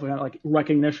lot of like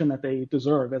recognition that they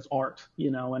deserve as art,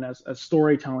 you know, and as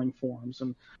storytelling forms.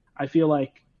 And I feel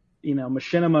like, you know,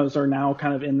 machinimas are now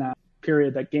kind of in that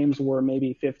period that games were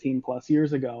maybe 15 plus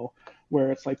years ago,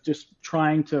 where it's like just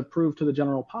trying to prove to the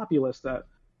general populace that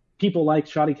people like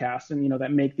Shoddycast and, you know,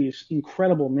 that make these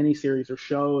incredible miniseries or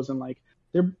shows, and like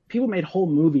people made whole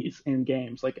movies in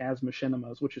games like as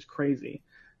machinimas, which is crazy.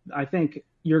 I think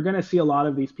you're going to see a lot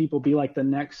of these people be like the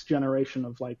next generation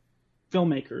of like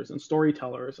filmmakers and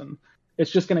storytellers, and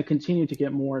it's just going to continue to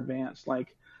get more advanced.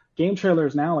 Like, game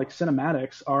trailers now, like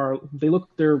cinematics,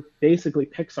 they're basically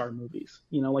Pixar movies,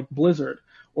 you know, like Blizzard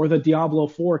or the Diablo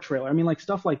 4 trailer. I mean, like,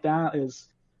 stuff like that is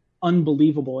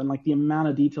unbelievable, and like the amount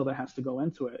of detail that has to go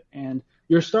into it. And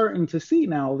you're starting to see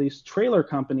now these trailer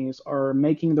companies are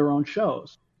making their own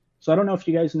shows. So I don't know if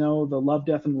you guys know the Love,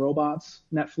 Death, and Robots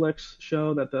Netflix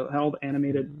show that held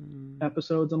animated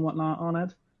episodes and whatnot on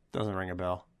it. Doesn't ring a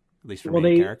bell, at least for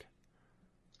me, Carrick.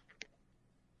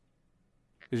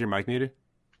 Is your mic muted?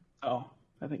 Oh,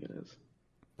 I think it is.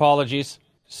 Apologies.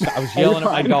 I was yelling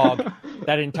at my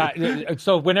dog.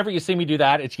 So whenever you see me do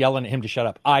that, it's yelling at him to shut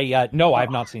up. No, I have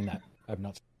not seen that. I've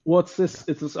not. Well, it's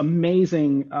this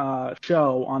amazing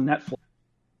show on Netflix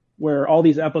where all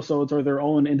these episodes are their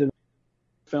own individual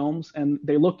films, and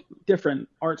they look different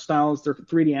art styles. They're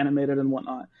 3D animated and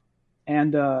whatnot.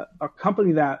 And a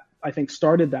company that I think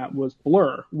started that was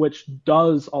Blur, which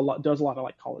does a lot of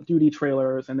like Call of Duty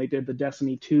trailers, and they did the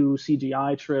Destiny 2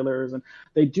 CGI trailers, and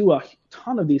they do a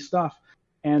ton of these stuff.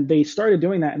 And they started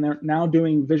doing that, and they're now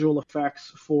doing visual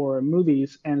effects for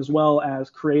movies, and as well as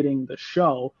creating the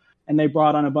show. And they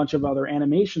brought on a bunch of other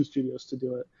animation studios to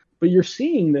do it. But you're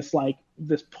seeing this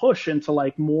push into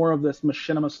like more of this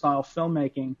machinima style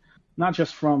filmmaking, not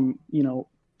just from, you know,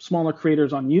 smaller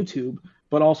creators on YouTube,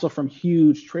 but also from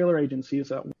huge trailer agencies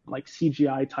that want like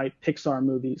CGI type Pixar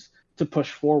movies to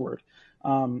push forward.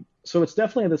 So it's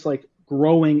definitely this like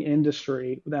growing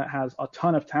industry that has a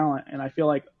ton of talent. And I feel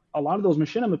like a lot of those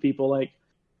machinima people, like,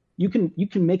 you can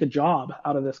make a job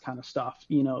out of this kind of stuff.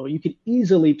 You know, you could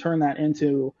easily turn that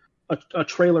into a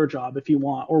trailer job if you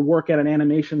want, or work at an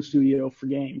animation studio for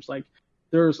games. Like,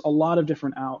 there's a lot of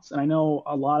different outs. And I know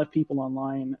a lot of people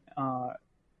online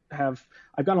I've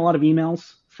gotten a lot of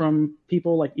emails from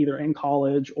people like either in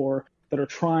college or that are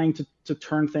trying to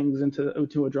turn things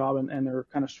into a job, and they're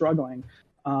kind of struggling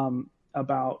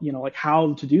about, you know, like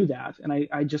how to do that. And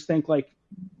I just think like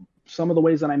some of the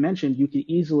ways that I mentioned, you could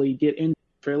easily get into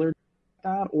trailer like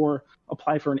that, or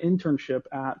apply for an internship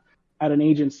at an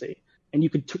agency, and you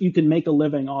could make a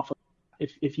living off of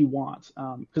it if you want,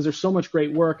 because there's so much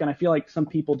great work. And I feel like some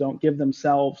people don't give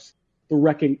themselves the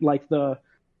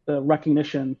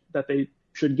recognition that they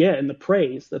should get and the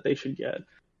praise that they should get,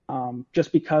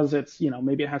 just because it's, you know,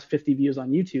 maybe it has 50 views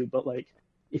on YouTube, but like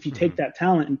if you take that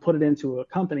talent and put it into a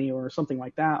company or something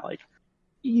like that, like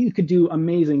you could do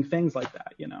amazing things like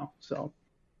that, you know. So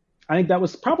I think that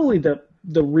was probably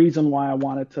the reason why I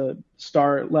wanted to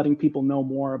start letting people know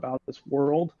more about this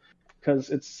world, because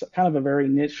it's kind of a very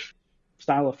niche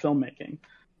style of filmmaking,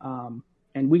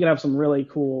 and we could have some really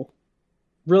cool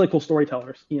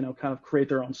storytellers, you know, kind of create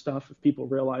their own stuff if people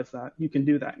realize that you can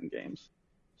do that in games.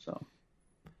 So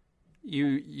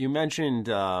You mentioned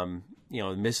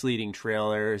misleading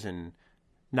trailers and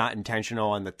not intentional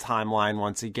on the timeline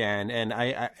once again, and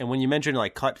and when you mentioned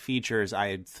like cut features, I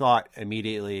had thought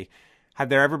immediately, had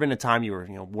there ever been a time you were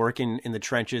working in the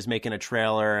trenches making a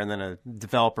trailer, and then a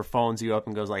developer phones you up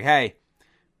and goes like, "Hey,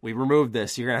 we removed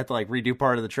this. You're gonna have to like redo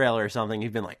part of the trailer or something."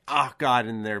 You've been like, "Oh God,"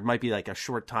 and there might be like a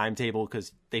short timetable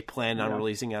because they planned on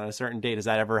releasing it on a certain date. Has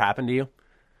that ever happened to you?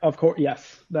 Of course,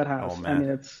 yes, that has. Oh, man. I mean,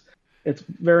 it's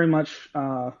very much.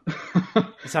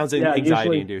 It sounds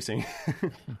anxiety inducing.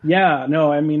 Yeah,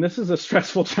 no, I mean, this is a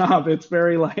stressful job. It's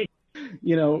very like,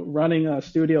 running a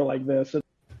studio like this.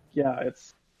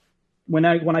 It's when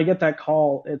I get that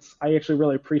call, I actually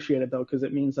really appreciate it though, because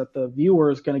it means that the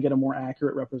viewer is going to get a more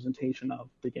accurate representation of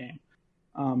the game.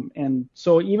 And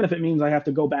so even if it means I have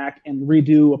to go back and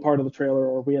redo a part of the trailer,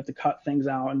 or we have to cut things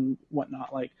out and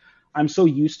whatnot, like I'm so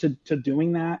used to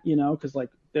doing that, because like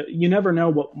you never know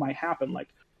what might happen. Like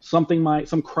some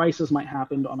crisis might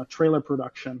happen on a trailer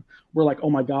production. We're like, oh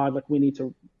my God, like we need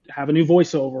to have a new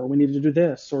voiceover. We need to do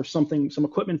this, or some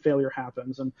equipment failure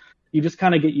happens. And you just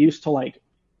kind of get used to like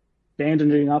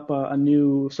bandaging up a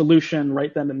new solution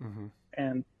right then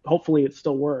and hopefully it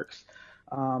still works.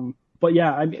 But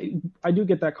yeah, I do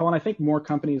get that call, and I think more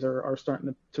companies are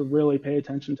starting to really pay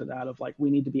attention to that, of like, we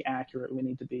need to be accurate, we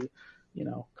need to be,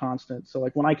 constant. So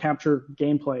like when I capture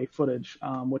gameplay footage,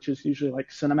 which is usually like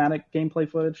cinematic gameplay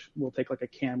footage, we'll take like a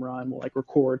camera and we'll like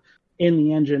record in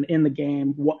the engine, in the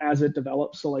game, as it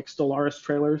develops. So like Stellaris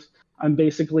trailers, I'm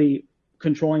basically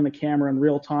controlling the camera in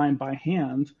real time by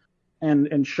hand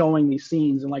and showing these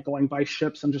scenes and like going by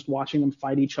ships and just watching them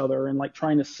fight each other and like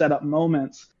trying to set up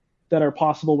moments that are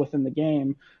possible within the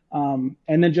game, and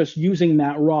then just using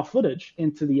that raw footage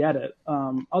into the edit.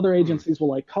 Other agencies will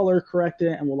like color correct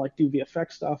it and will like do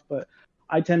VFX stuff, but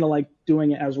I tend to like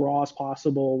doing it as raw as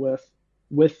possible with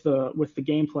the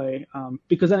gameplay,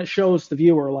 because then it shows the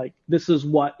viewer like this is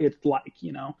what it's like,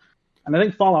 And I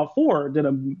think Fallout 4 did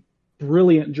a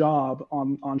brilliant job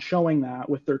on showing that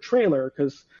with their trailer,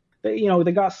 because they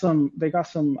got some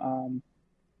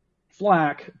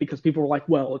flack because people were like,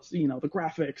 well, it's the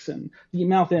graphics and the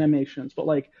mouth animations, but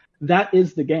like that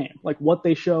is the game. Like what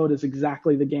they showed is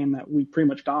exactly the game that we pretty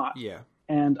much got. Yeah.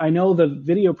 And I know the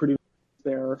video producer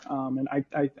there, and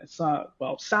I saw,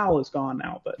 well, Sal is gone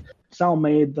now, but Sal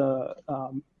made the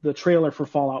trailer for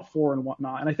Fallout 4 and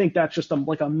whatnot, and I think that's just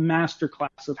like a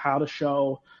masterclass of how to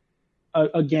show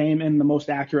a game in the most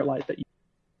accurate light that you,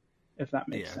 if that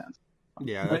makes sense.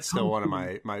 Yeah, that's still one of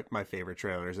my favorite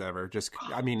trailers ever. Just,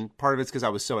 I mean, part of it's because I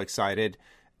was so excited,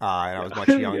 and I was much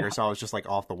younger, so I was just like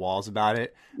off the walls about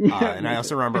it. And I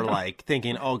also remember like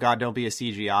thinking, "Oh God, don't be a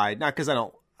CGI." Not because I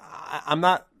don't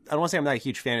want to say I'm not a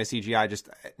huge fan of CGI. Just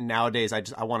nowadays,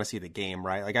 I want to see the game,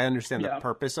 right? Like I understand the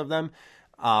purpose of them,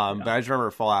 but I just remember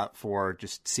Fallout 4,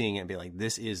 just seeing it and be like,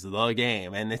 "This is the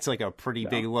game," and it's like a pretty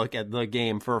big look at the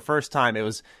game for a first time. It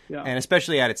was, and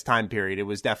especially at its time period, it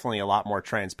was definitely a lot more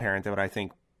transparent than what I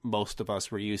think most of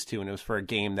us were used to, and it was for a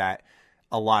game that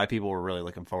a lot of people were really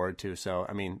looking forward to. So,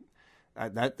 I mean,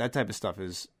 that type of stuff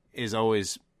is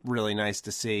always really nice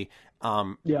to see.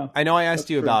 I know I asked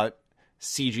you about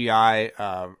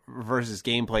CGI versus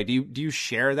gameplay. Do you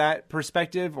share that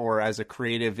perspective, or as a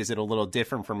creative, is it a little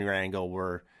different from your angle?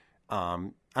 Where I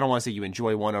don't want to say you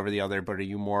enjoy one over the other, but are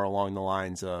you more along the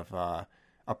lines of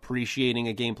appreciating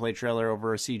a gameplay trailer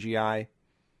over a CGI?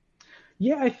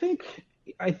 Yeah, I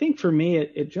think for me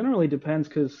it generally depends,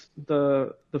 because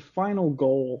the final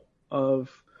goal of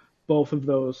both of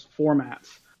those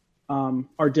formats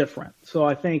are different. So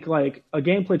I think like a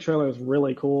gameplay trailer is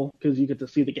really cool because you get to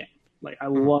see the game. Like I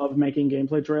love making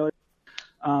gameplay trailers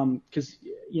because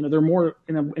they're more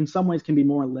in some ways can be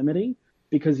more limiting,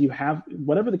 because you have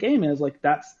whatever the game is, like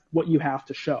that's what you have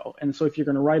to show. And so if you're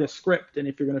going to write a script and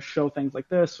if you're going to show things like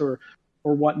this or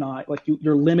whatnot, like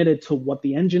you're limited to what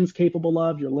the engine's capable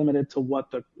of. You're limited to what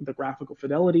the graphical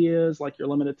fidelity is. Like you're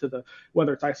limited to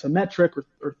whether it's isometric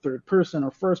or third person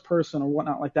or first person or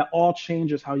whatnot. Like that all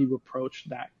changes how you approach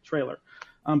that trailer.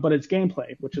 But it's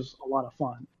gameplay, which is a lot of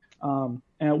fun.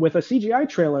 And with a CGI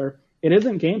trailer, it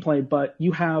isn't gameplay, but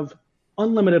you have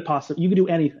unlimited possibility. You can do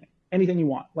anything you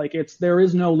want. Like there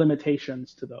is no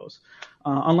limitations to those,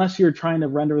 unless you're trying to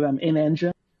render them in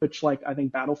engine, which like I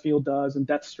think Battlefield does and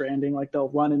Death Stranding, like they'll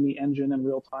run in the engine in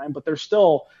real time, but they're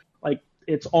still like,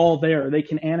 it's all there. They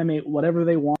can animate whatever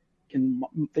they want.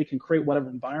 They can create whatever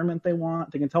environment they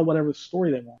want. They can tell whatever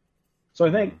story they want. So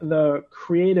I think the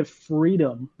creative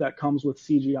freedom that comes with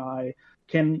CGI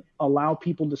can allow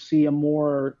people to see a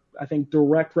more, I think,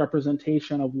 direct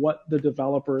representation of what the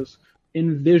developers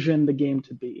envision the game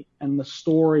to be and the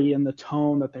story and the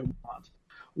tone that they want.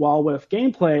 while with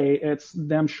gameplay, it's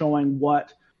them showing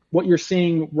what you're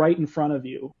seeing right in front of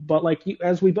you. But like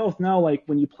as we both know, like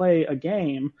when you play a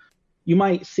game, you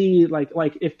might see like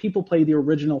if people play the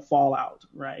original Fallout,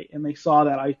 right, and they saw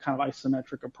that kind of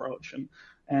isometric approach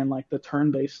and like the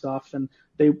turn-based stuff, and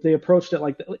they approached it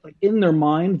like in their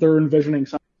mind they're envisioning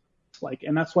something like,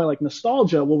 and that's why like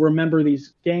nostalgia will remember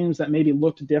these games that maybe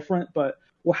looked different, but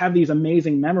we'll have these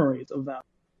amazing memories of them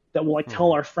that will like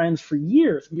tell our friends for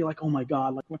years and be like, oh my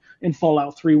God, like in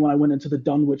Fallout 3 when I went into the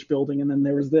Dunwich building and then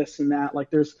there was this and that, like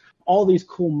there's all these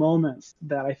cool moments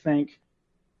that I think,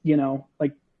 you know,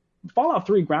 like Fallout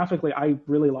 3 graphically I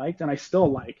really liked and I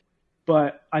still like,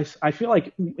 but I feel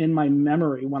like in my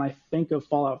memory when I think of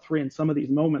Fallout 3 and some of these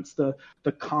moments, the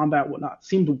combat whatnot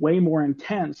seemed way more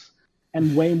intense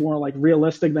and way more like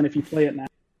realistic than if you play it now.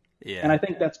 Yeah. And I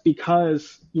think that's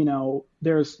because, you know,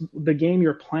 there's the game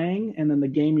you're playing and then the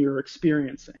game you're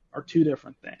experiencing are two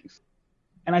different things.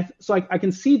 And I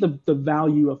can see the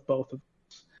value of both of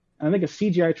those. And I think a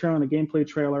CGI trailer and a gameplay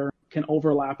trailer can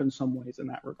overlap in some ways in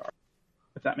that regard,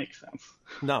 if that makes sense.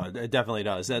 No, it definitely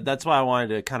does. That's why I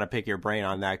wanted to kind of pick your brain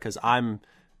on that, because I'm,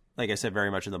 like I said,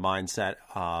 very much in the mindset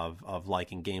of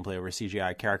liking gameplay over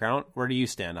CGI character. Where do you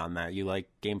stand on that? You like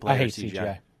gameplay I over hate CGI?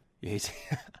 CGI. You hate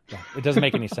Yeah, it doesn't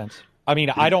make any sense. I mean,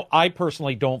 I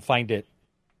personally don't find it.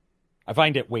 I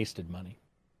find it wasted money.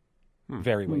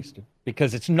 Very wasted,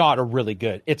 because it's not a really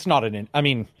good. It's not I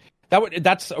mean,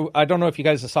 that's. I don't know if you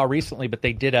guys saw recently, but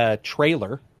they did a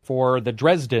trailer for the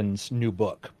Dresden's new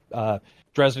book,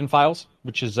 Dresden Files,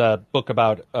 which is a book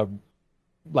about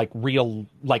like real,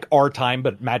 like our time,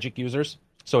 but magic users.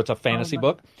 So it's a fantasy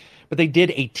book. But they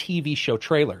did a TV show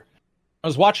trailer. I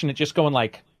was watching it, just going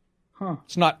like,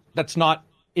 it's not. That's not.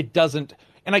 It doesn't.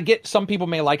 And I get some people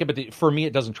may like it, but for me,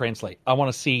 it doesn't translate. I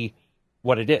want to see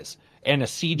what it is. And a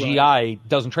CGI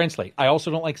doesn't translate. I also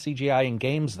don't like CGI in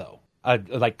games, though.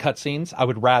 Like cutscenes, I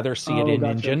would rather see it in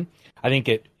engine. I think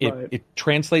it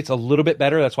translates a little bit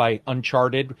better. That's why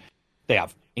Uncharted, they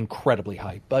have incredibly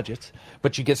high budgets,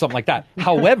 but you get something like that.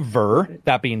 However,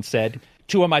 that being said,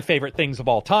 two of my favorite things of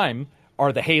all time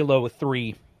are the Halo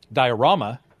 3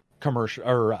 diorama commercial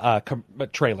or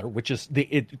trailer, which is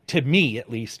to me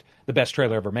at least the best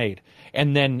trailer ever made.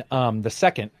 And then the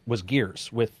second was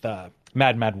Gears with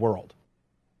Mad World,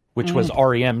 which was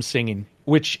REM singing,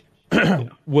 which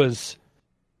was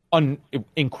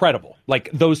incredible.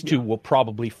 Like those two will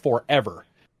probably forever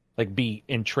like be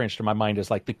entrenched in my mind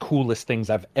as like the coolest things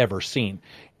I've ever seen.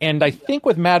 And I think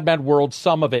with Mad World,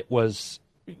 some of it was,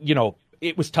 you know,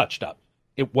 it was touched up.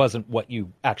 It wasn't what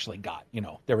you actually got. You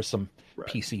know, there was some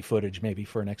PC footage maybe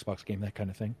for an Xbox game, that kind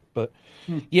of thing. But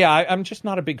yeah, I'm just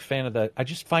not a big fan of that. I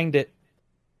just find it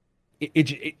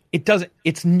doesn't,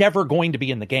 it's never going to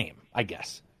be in the game, I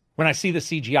guess. When I see the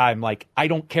CGI, I'm like, I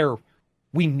don't care.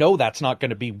 We know that's not going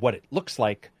to be what it looks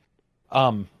like.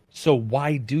 So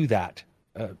why do that?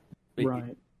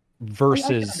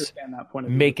 Versus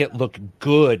make it look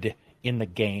good in the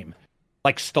game.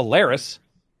 Like Stellaris,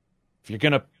 if you're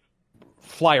going to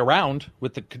fly around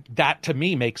with that to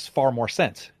me makes far more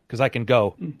sense, because I can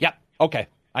go, yeah, okay,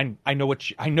 I know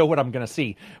what I'm going to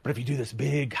see. But if you do this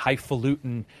big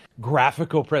highfalutin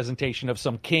graphical presentation of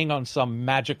some king on some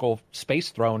magical space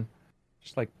throne,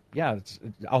 just like, yeah,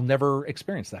 I'll never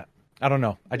experience that. I don't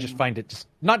know. I just find it just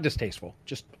not distasteful,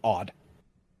 just odd.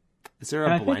 Is there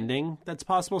a blending that's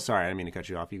possible? Sorry, I didn't mean to cut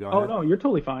you off. You go ahead. Oh, no, you're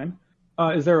totally fine.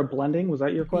 Is there a blending? Was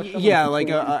that your question? Yeah, like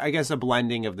I guess a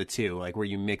blending of the two, like where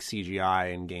you mix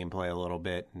CGI and gameplay a little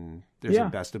bit, and there's a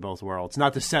best of both worlds.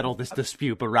 Not to settle this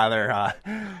dispute, but rather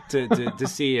to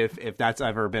see if that's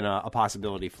ever been a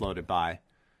possibility floated by.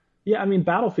 Yeah, I mean,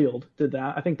 Battlefield did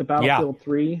that. I think the Battlefield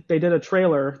 3, they did a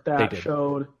trailer that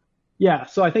showed. Yeah,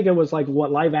 so I think it was like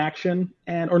live action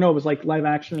it was like live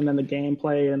action and then the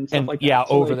gameplay and stuff like that. Yeah,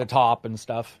 so over the top and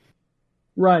stuff.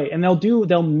 Right, and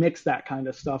they'll mix that kind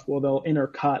of stuff where they'll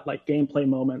intercut like gameplay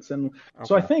moments, and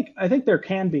so I think there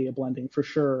can be a blending for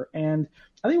sure. And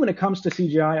I think when it comes to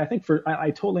CGI, I think I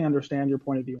totally understand your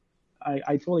point of view.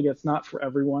 I totally get it's not for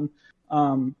everyone,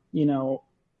 you know,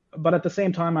 but at the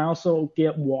same time, I also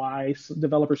get why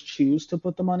developers choose to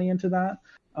put the money into that.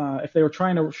 If they were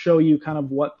trying to show you kind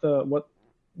of what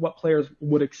players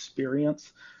would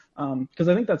experience, because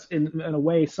I think that's in a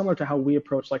way similar to how we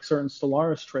approach like certain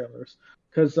Stellaris trailers.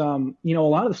 Because you know, a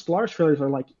lot of the Stellaris trailers are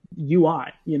like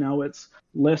UI, you know, it's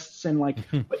lists and like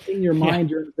in your mind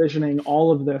you're envisioning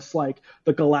all of this, like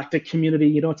the galactic community,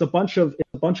 you know, it's a bunch of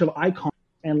icons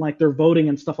and like they're voting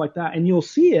and stuff like that, and you'll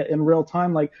see it in real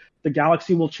time, like the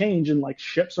galaxy will change and like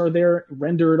ships are there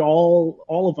rendered all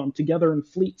of them together in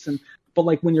fleets, but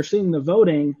like when you're seeing the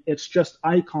voting, it's just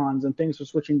icons and things are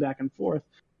switching back and forth.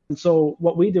 And so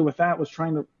what we did with that was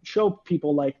trying to show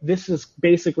people like this is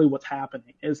basically what's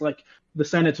happening is like the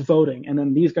Senate's voting and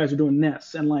then these guys are doing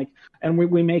this and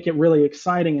we make it really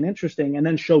exciting and interesting and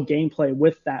then show gameplay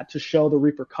with that to show the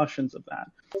repercussions of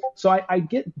that. So I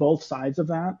get both sides of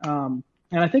that. And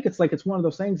I think it's one of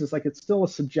those things, it's like it's still a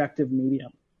subjective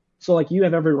medium. So like you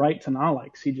have every right to not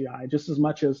like CGI just as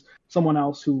much as someone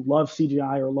else who loves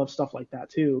CGI or loves stuff like that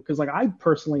too. Because like I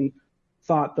personally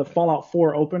thought the Fallout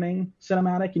 4 opening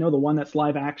cinematic, the one that's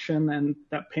live action and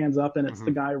that pans up and it's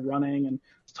the guy running and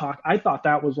talk. I thought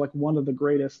that was like one of the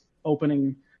greatest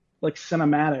opening like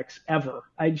cinematics ever.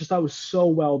 I just thought it was so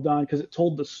well done because it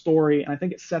told the story and I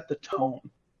think it set the tone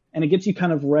and it gets you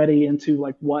kind of ready into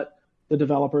like what the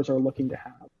developers are looking to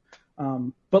have.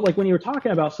 But like when you were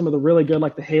talking about some of the really good,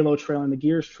 like the Halo trailer and the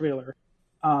Gears trailer,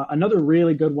 another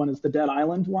really good one is the Dead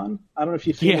Island one. I don't know if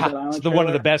you've seen the Dead Island it's one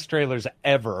of the best trailers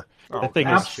ever. The thing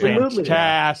is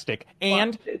fantastic.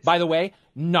 And, by the way,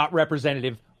 not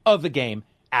representative of the game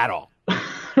at all.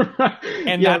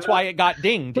 And that's why it got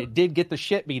dinged. It did get the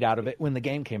shit beat out of it when the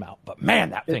game came out. But,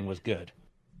 man, that thing was good.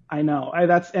 I know.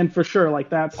 And for sure, like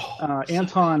that's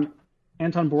Anton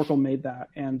Borkel made that.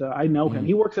 And I know him.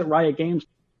 He works at Riot Games.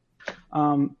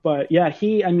 But, yeah,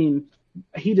 he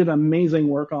did amazing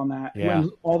work on that. Yeah.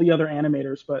 All the other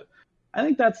animators, but I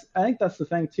think that's the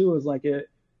thing too. Is like it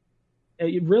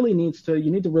really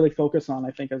you need to really focus on.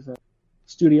 I think as a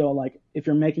studio, like if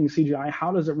you're making CGI,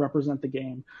 how does it represent the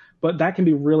game? But that can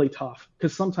be really tough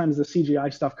because sometimes the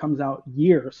CGI stuff comes out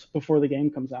years before the game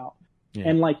comes out,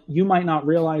 and like you might not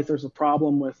realize there's a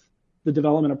problem with the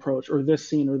development approach or this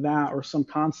scene or that or some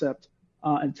concept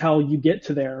until you get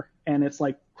to there, and it's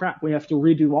like crap. We have to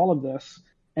redo all of this.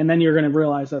 And then you're going to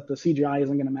realize that the CGI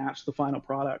isn't going to match the final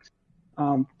product.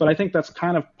 But I think that's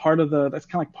kind of part of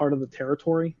the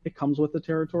territory. It comes with the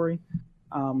territory.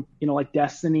 Like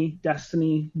Destiny.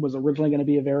 Destiny was originally going to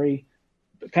be a very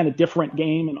kind of different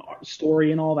game and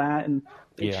story and all that, and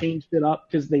they changed it up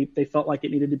because they felt like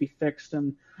it needed to be fixed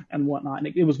and whatnot.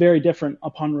 And it was very different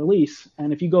upon release.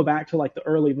 And if you go back to like the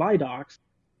early Vidocs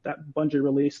that Bungie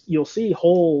released, you'll see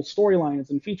whole storylines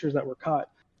and features that were cut.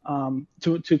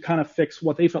 To kind of fix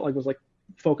what they felt like was like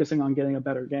focusing on getting a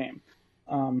better game.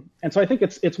 And so I think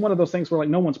it's one of those things where like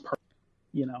no one's perfect.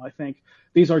 I think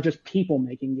these are just people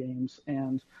making games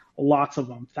and lots of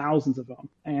them, thousands of them.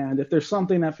 And if there's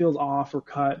something that feels off or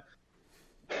cut,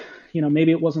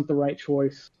 maybe it wasn't the right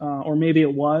choice, or maybe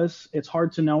it was. It's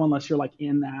hard to know unless you're like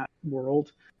in that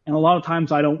world. And a lot of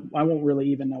times I won't really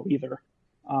even know either.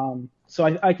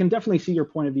 So I can definitely see your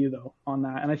point of view though on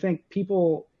that. And I think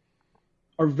people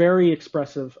are very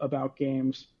expressive about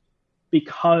games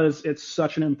because it's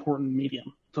such an important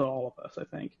medium to all of us. I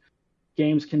think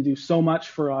games can do so much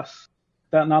for us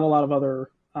that not a lot of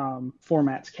other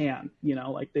formats can.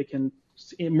 Like they can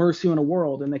immerse you in a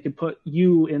world and they can put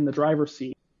you in the driver's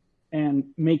seat and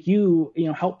make you,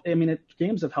 help. I mean,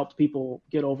 games have helped people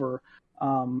get over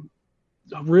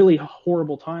really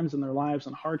horrible times in their lives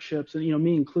and hardships, and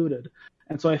me included.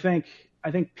 And so I think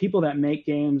people that make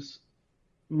games,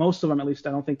 most of them, at least,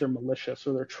 I don't think they're malicious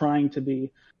or they're trying to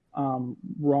be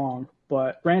wrong.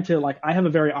 But granted, like I have a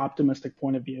very optimistic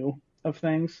point of view of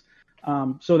things,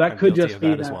 so that could just be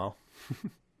that. As well.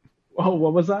 Oh,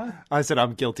 what was that? I said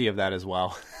I'm guilty of that as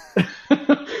well.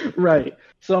 Right.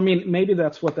 So I mean, maybe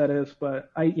that's what that is, but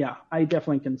I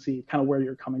definitely can see kind of where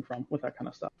you're coming from with that kind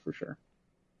of stuff for sure.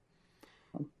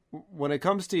 When it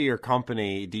comes to your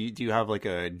company, do you have like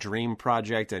a dream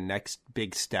project, a next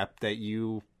big step that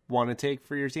you want to take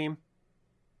for your team?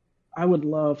 I would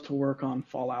love to work on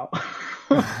Fallout.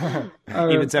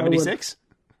 Even 76?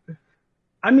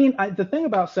 I mean, the thing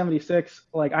about 76,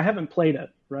 like I haven't played it,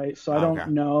 right? So I don't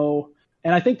know.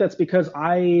 And I think that's because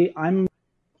I'm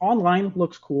online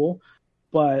looks cool,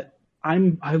 but I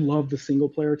love the single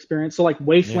player experience. So like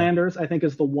Wastelanders, I think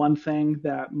is the one thing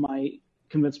that might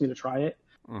convince me to try it.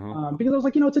 Because I was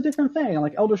like, it's a different thing.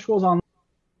 Like Elder Scrolls Online,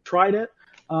 tried it.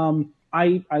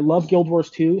 I love Guild Wars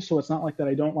 2, so it's not like that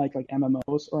I don't like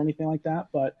MMOs or anything like that,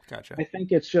 but Gotcha. I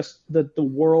think it's just the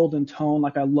world and tone.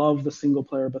 Like I love the single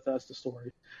player Bethesda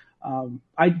story.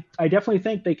 I definitely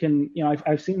think they can,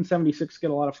 I've seen 76 get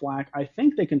a lot of flack. I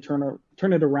think they can turn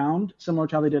it around similar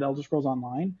to how they did Elder Scrolls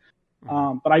Online.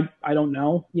 But I don't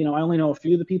know, I only know a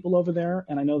few of the people over there,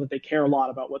 and I know that they care a lot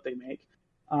about what they make.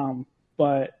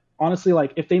 But honestly,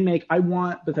 like if I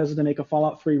want Bethesda to make a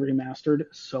Fallout 3 remastered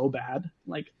so bad.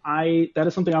 Like that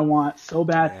is something I want so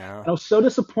bad. Yeah. And I was so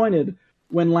disappointed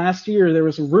when last year there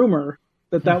was a rumor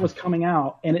that was coming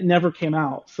out and it never came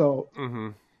out. So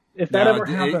if that ever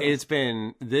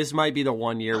happens, this might be the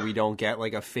one year we don't get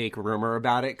like a fake rumor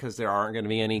about it because there aren't going to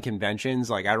be any conventions.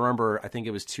 Like I remember, I think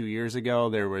it was 2 years ago,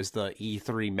 there was the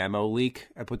E3 memo leak.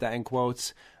 I put that in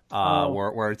quotes,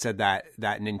 where it said that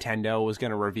Nintendo was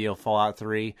going to reveal Fallout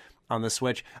 3 on the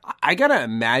Switch. I gotta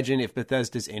imagine if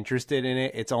Bethesda's interested in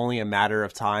it, it's only a matter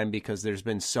of time because there's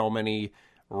been so many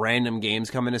random games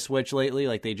coming to Switch lately.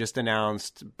 Like they just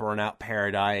announced Burnout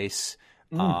Paradise.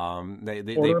 They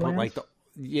put like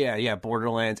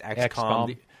Borderlands,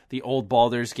 XCOM. The old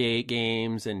Baldur's Gate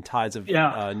games and Tides of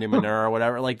Numenera or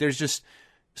whatever. Like there's just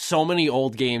so many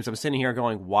old games. I'm sitting here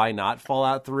going, why not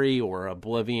Fallout 3 or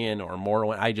Oblivion or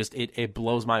Morrowind? It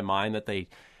blows my mind that they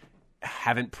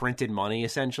haven't printed money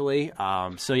essentially.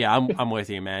 So yeah, I'm with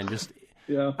you, man. Just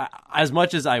as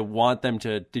much as I want them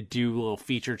to do little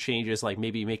feature changes, like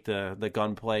maybe make the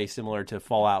gunplay similar to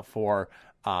Fallout 4.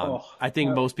 I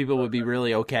think most people would be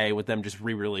really okay with them just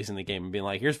re-releasing the game and being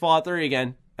like, here's Fallout 3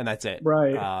 again, and that's it.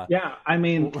 Right. I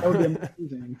mean, that would be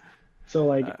amazing. So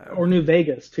like, or New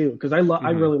Vegas too, because I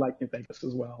really like New Vegas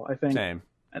as well. I think. Same.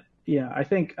 Yeah, I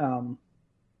think.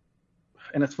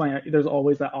 And it's funny. There's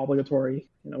always that obligatory,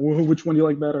 which one do you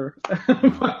like better?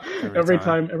 every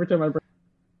time I bring.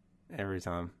 Every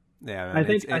time. Yeah, man, I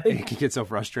think it can get so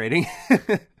frustrating.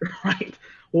 Right.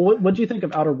 Well, what do you think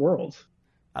of Outer Worlds?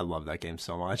 I love that game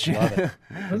so much. Love it.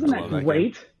 Wasn't that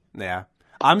great? Yeah.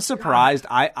 I'm surprised.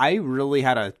 I really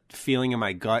had a feeling in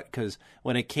my gut because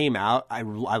when it came out, I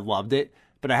loved it,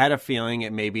 but I had a feeling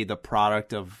it may be the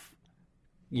product of,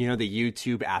 the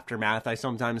YouTube aftermath, I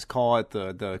sometimes call it,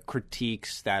 the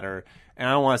critiques that are, and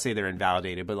I don't want to say they're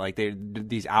invalidated, but like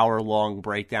these hour-long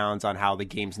breakdowns on how the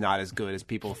game's not as good as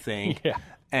people think. Yeah.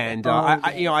 And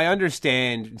I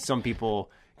understand some people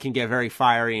can get very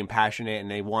fiery and passionate and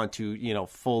they want to,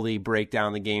 fully break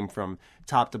down the game from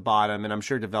top to bottom. And I'm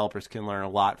sure developers can learn a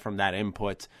lot from that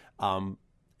input.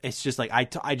 It's just like,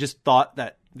 I just thought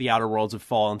that the Outer Worlds would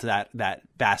fall into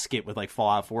that basket with like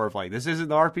Fallout 4 of like, this isn't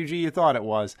the RPG you thought it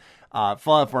was.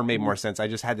 Fallout 4 made more sense. I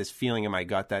just had this feeling in my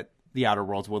gut that the Outer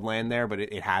Worlds would land there, but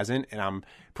it hasn't. And I'm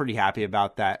pretty happy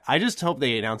about that. I just hope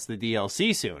they announce the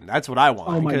DLC soon. That's what I want.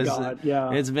 Oh my God.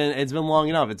 Yeah. It's been long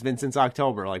enough. It's been since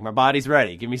October. Like my body's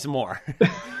ready. Give me some more.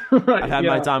 Right, I've had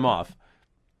my time off.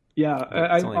 Yeah.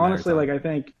 I honestly, like, I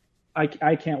think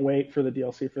I can't wait for the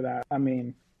DLC for that. I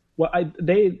mean,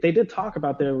 they did talk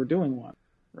about they were doing one.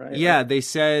 Right. Yeah, they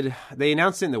said they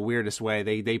announced it in the weirdest way.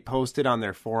 They posted on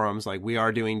their forums like, we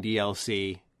are doing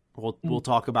DLC. We'll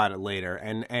talk about it later.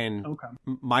 And okay.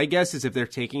 My guess is if they're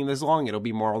taking this long, it'll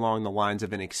be more along the lines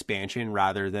of an expansion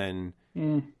rather than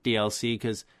DLC,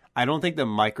 because I don't think the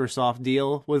Microsoft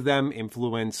deal with them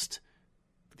influenced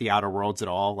the Outer Worlds at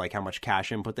all, like how much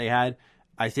cash input they had.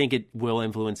 I think it will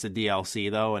influence the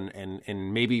DLC though,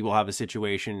 and maybe we'll have a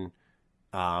situation.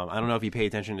 I don't know if you pay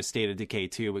attention to State of Decay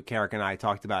 2, but Carrick and I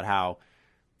talked about how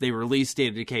they released State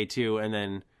of Decay 2, and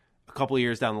then a couple of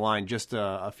years down the line, just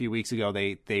a few weeks ago,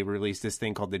 they released this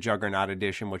thing called the Juggernaut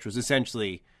Edition, which was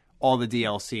essentially all the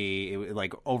DLC. It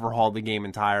like overhauled the game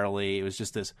entirely. It was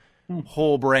just this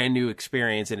whole brand new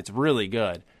experience, and it's really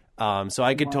good. So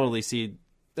I could totally see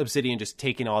Obsidian just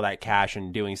taking all that cash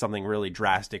and doing something really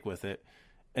drastic with it.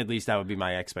 At least that would be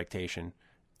my expectation.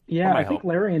 Yeah, I think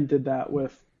Larian did that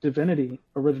with Divinity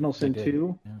Original Sin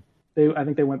 2. Yeah. I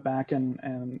think they went back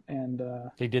and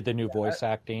they did the new voice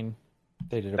acting.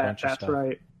 They did a bunch of stuff. That's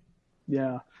right.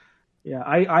 Yeah.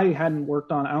 I hadn't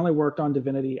worked on. I only worked on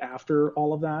Divinity after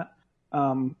all of that.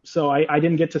 So I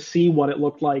didn't get to see what it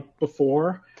looked like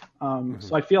before.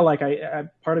 So I feel like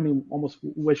part of me almost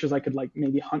wishes I could like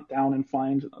maybe hunt down and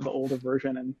find the older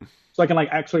version, and so I can like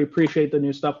actually appreciate the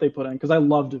new stuff they put in, because I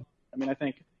loved it. I mean, I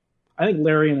think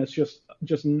Larian is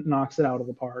just knocks it out of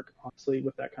the park, honestly,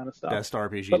 with that kind of stuff. Best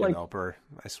RPG developer,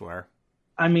 I swear.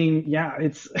 I mean, yeah,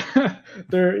 it's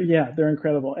they're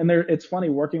incredible, and it's funny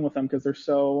working with them because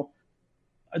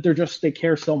they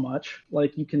care so much.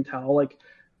 Like you can tell, like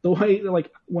the way,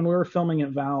 like when we were filming at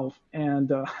Valve,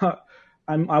 and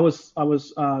I was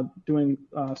doing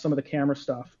some of the camera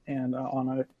stuff and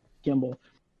on a gimbal,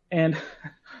 and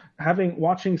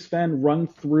watching Sven run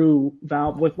through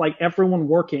Valve with like everyone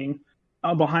working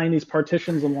behind these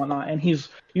partitions and whatnot, and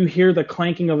you hear the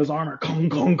clanking of his armor, gong,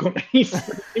 gong, gong. He's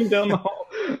running down the hall.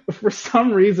 For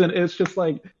some reason, it's just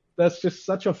like, that's just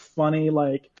such a funny,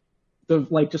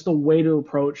 just a way to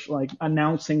approach like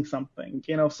announcing something.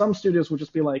 Some studios would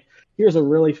just be like, here's a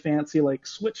really fancy like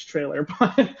Switch trailer,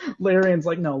 but Larian's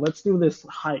like, no, let's do this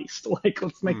heist. Like,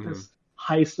 let's make this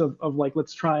heist of like,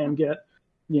 let's try and get,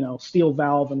 steal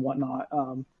Valve and whatnot.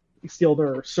 Steal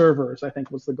their servers, I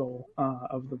think was the goal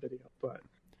of the video. But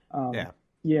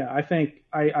Yeah, I think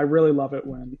I really love it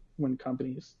when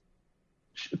companies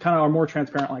kind of are more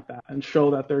transparent like that and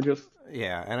show that they're just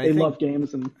and they love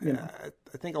games, and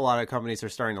I think a lot of companies are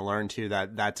starting to learn too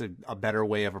that that's a better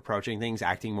way of approaching things,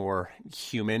 acting more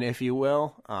human, if you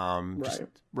will, just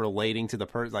relating to the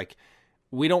person. Like,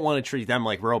 we don't want to treat them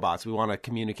like robots. We want to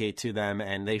communicate to them,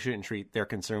 and they shouldn't treat their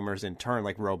consumers in turn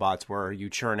like robots, where you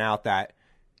churn out that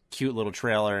cute little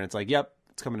trailer and it's like, yep,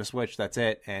 it's coming to Switch, that's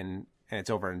it, and it's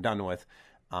over and done with.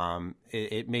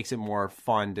 It makes it more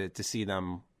fun to see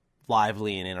them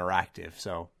lively and interactive.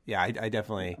 So yeah, I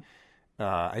definitely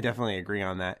agree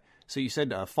on that. So you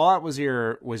said Fallout was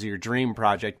your dream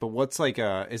project, but what's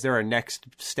is there a next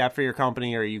step for your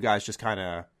company, or are you guys just kind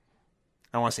of,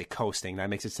 I don't want to say coasting, that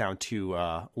makes it sound too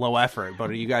low effort, but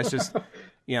are you guys just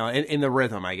in the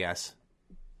rhythm, I guess?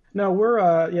 No,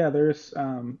 we're there's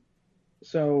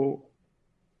so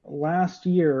last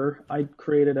year I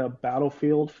created a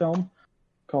Battlefield film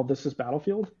called This Is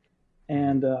Battlefield,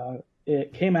 and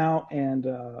it came out and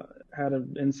had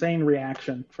an insane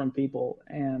reaction from people,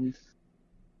 and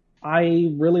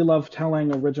I really love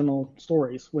telling original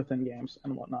stories within games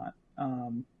and whatnot.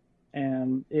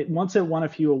 And once it won a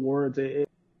few awards, it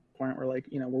point where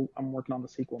I'm working on the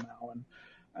sequel now,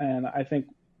 and I think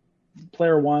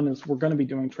Player One is, we're going to be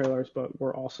doing trailers, but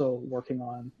we're also working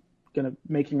on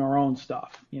making our own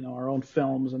stuff, our own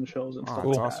films and shows and stuff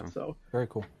like awesome. that. So very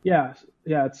cool. Yeah,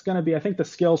 it's going to be, I think, the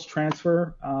skills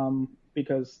transfer,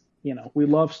 because we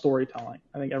love storytelling.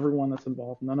 I think everyone that's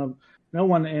involved, no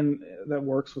one that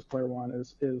works with Player One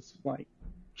is like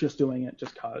just doing it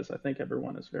just cause. I think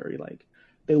everyone is very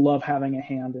they love having a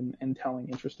hand in telling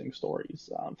interesting stories,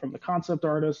 from the concept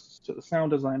artists to the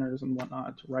sound designers and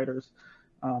whatnot to writers.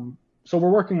 So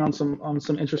we're working on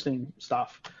some interesting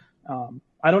stuff.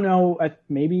 I don't know,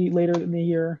 maybe later in the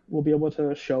year we'll be able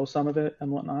to show some of it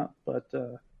and whatnot, but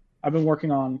I've been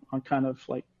working on kind of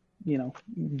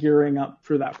gearing up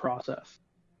through that process.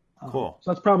 Cool.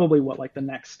 So that's probably what the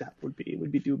next step would be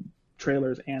do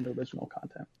trailers and original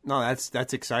content. No,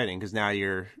 that's exciting, because now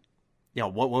you're,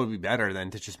 what would be better than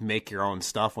to just make your own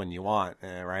stuff when you want,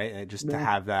 right? And just to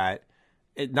have that,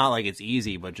 not like it's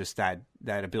easy, but just that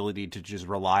ability to just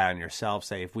rely on yourself.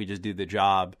 Say, if we just do the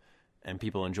job and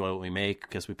people enjoy what we make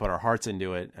because we put our hearts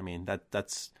into it, I mean,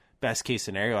 that's best case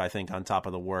scenario, I think, on top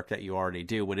of the work that you already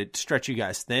do. Would it stretch you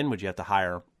guys thin? Would you have to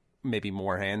hire maybe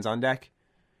more hands on deck?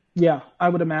 Yeah, I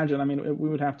would imagine. I mean, we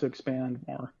would have to expand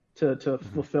more to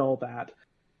fulfill that.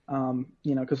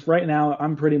 Because right now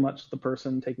I'm pretty much the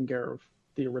person taking care of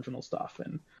the original stuff,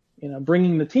 and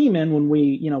bringing the team in when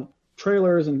we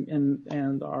trailers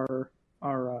and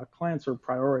our clients are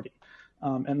priority,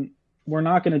 and we're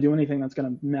not going to do anything that's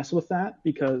going to mess with that,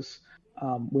 because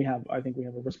I think we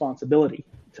have a responsibility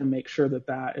to make sure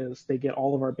that they get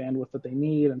all of our bandwidth that they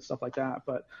need and stuff like that.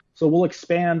 But so we'll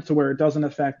expand to where it doesn't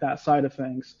affect that side of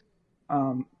things.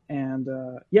 I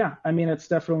mean, it's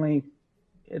definitely,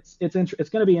 it's going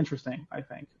to be interesting, I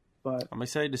think. But I'm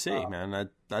excited to see, man.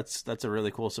 That's a really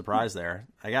cool surprise there.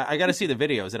 I got to see the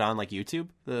video. Is it on YouTube?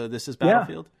 This Is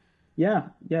Battlefield? Yeah.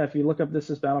 If you look up This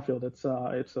Is Battlefield, it's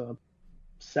a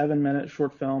 7-minute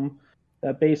short film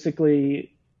that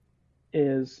basically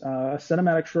is a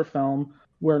cinematic short film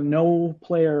where no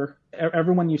player,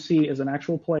 everyone you see is an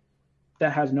actual player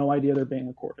that has no idea they're being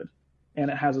recorded, and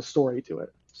it has a story to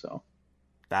it. So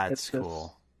that's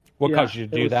cool. What caused you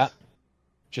to do that?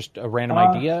 Just a random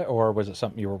idea, or was it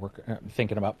something you were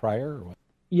thinking about prior? Or what?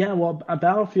 Yeah, well,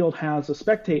 Battlefield has a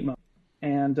spectate mode,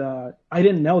 and I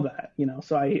didn't know that,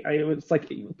 So it was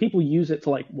people use it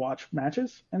to watch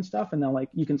matches and stuff, and they'll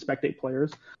you can spectate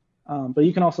players, but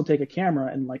you can also take a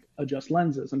camera and adjust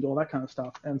lenses and do all that kind of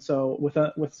stuff. And so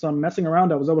with some messing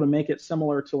around, I was able to make it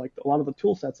similar to a lot of the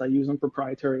tool sets I use in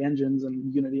proprietary engines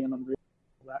and Unity and Unreal,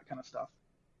 that kind of stuff.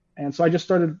 And so I just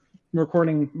started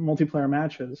recording multiplayer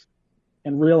matches,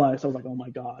 and realized, I was like, oh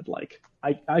my God,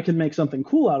 I could make something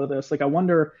cool out of this. I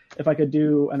wonder if I could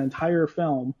do an entire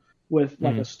film with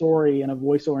a story and a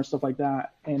voiceover and stuff like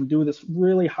that, and do this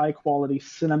really high quality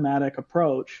cinematic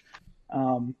approach,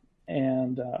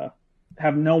 and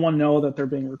have no one know that they're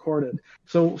being recorded.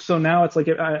 So now it's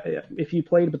if you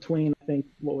played between, I think,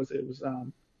 it was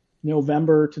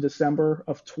November to December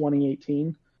of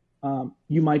 2018,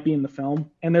 you might be in the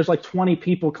film, and there's 20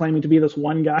 people claiming to be this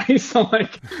one guy. So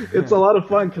it's a lot of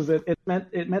fun, because it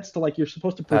meant to you're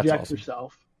supposed to project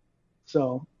yourself.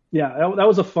 So yeah, that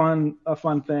was a fun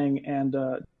thing. And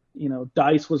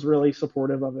DICE was really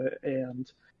supportive of it,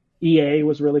 and EA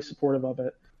was really supportive of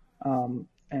it.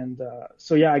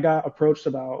 So yeah, I got approached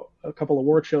about a couple of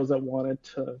award shows that wanted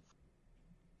to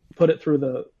put it through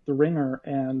the ringer,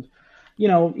 and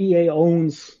EA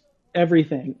owns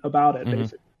everything about it,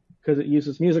 basically, because it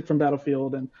uses music from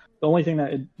Battlefield, and the only thing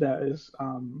that is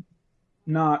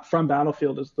not from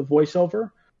Battlefield is the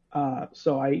voiceover.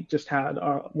 So I just had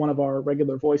one of our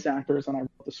regular voice actors, and I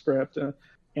wrote the script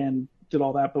and did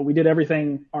all that. But we did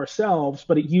everything ourselves.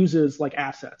 But it uses like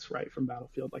assets, right, from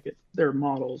Battlefield, like their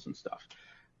models and stuff.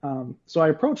 So I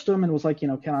approached them and was like, can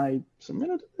I submit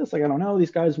it to this? Like, I don't know.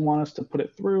 These guys want us to put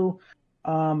it through.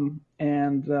 And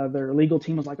their legal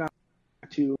team was like,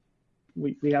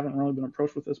 we haven't really been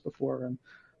approached with this before. And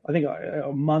I think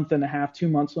a month and a half, 2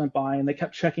 months went by, and they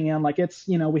kept checking in, like, it's,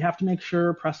 we have to make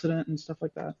sure precedent and stuff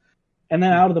like that. And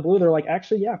then out of the blue, they're like,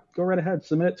 actually, yeah, go right ahead,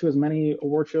 submit it to as many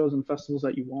award shows and festivals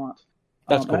that you want.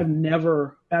 That's cool. I've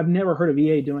never heard of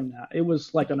EA doing that. It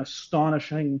was like an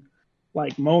astonishing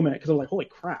moment, because I was like, holy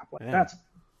crap,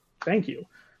 thank you.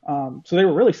 So they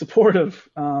were really supportive.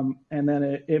 And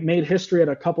then it made history at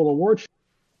a couple of award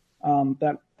shows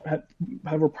that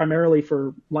were primarily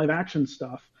for live action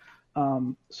stuff.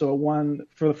 So it won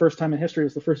for the first time in history. It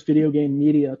was the first video game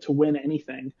media to win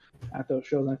anything at those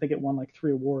shows. And I think it won like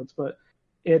 3 awards, but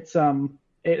it's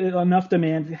enough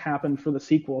demand happened for the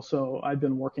sequel. So I've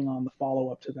been working on the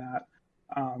follow up to that,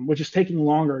 which is taking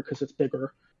longer because it's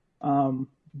bigger.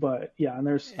 But yeah,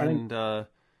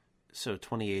 so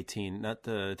 2018, not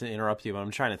to interrupt you, but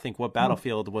I'm trying to think, what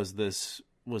Battlefield was this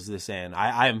in?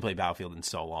 I haven't played Battlefield in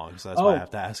so long, so that's why I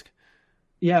have to ask.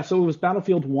 Yeah, so it was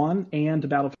Battlefield 1 and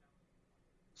Battlefield.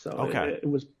 So okay. it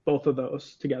was both of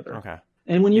those together. Okay.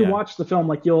 And when you watch the film,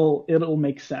 like it'll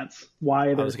make sense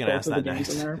why there's both of the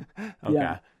games in there.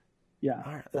 Okay. Yeah.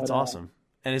 All right, that's awesome.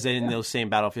 And is it in those same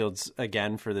Battlefields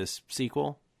again for this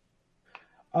sequel?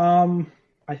 I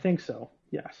think so.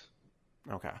 Yes.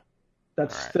 Okay.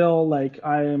 That's still like,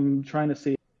 I am trying to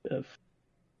see if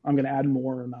I'm going to add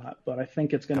more or not, but I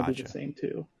think it's going to be the same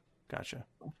too. Gotcha.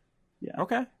 Yeah.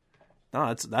 Okay.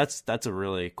 No, that's a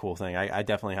really cool thing. I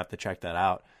definitely have to check that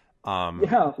out.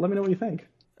 Yeah. Let me know what you think.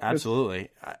 Absolutely.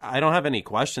 I don't have any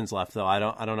questions left though. I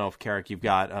don't know if Carrick, you've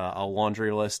got a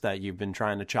laundry list that you've been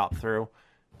trying to chop through.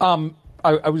 I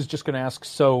was just going to ask,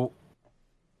 so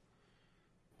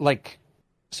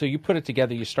you put it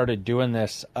together, you started doing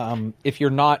this. If you're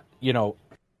not,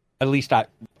 at least a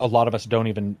lot of us don't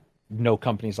even know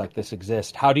companies like this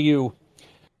exist. How do you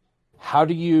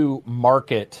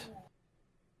market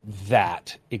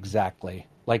that exactly?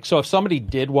 Like, so if somebody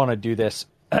did want to do this,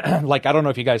 like, I don't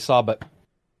know if you guys saw, but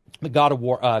the God of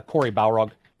War, Cory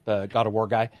Balrog, the God of War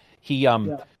guy, he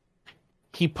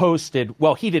posted,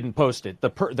 well, he didn't post it.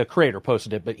 The creator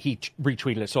posted it, but he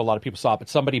retweeted it, so a lot of people saw it. But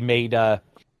somebody made all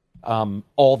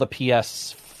the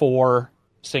PS4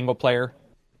 single player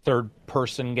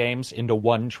third-person games into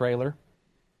one trailer.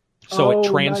 So it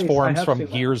transforms from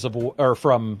Gears of War, or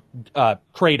from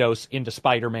Kratos into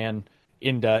Spider-Man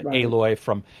into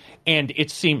Aloy, and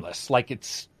it's seamless. Like,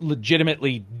 it's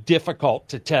legitimately difficult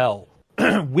to tell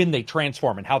when they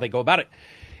transform and how they go about it.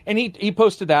 And he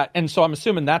posted that, and so I'm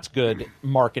assuming that's good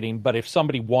marketing. But if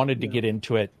somebody wanted to get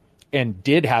into it and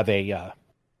did have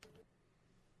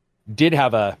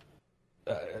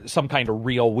some kind of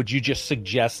reel, would you just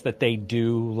suggest that they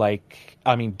do,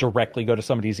 directly go to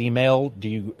somebody's email?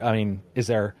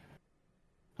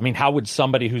 How would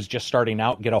somebody who's just starting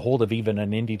out get a hold of even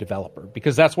an indie developer?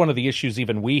 Because that's one of the issues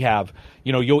even we have.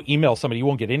 You'll email somebody, you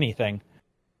won't get anything.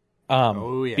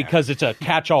 Because it's a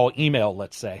catch-all email,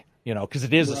 let's say, because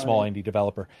it is a small indie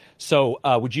developer. So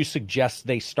would you suggest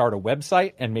they start a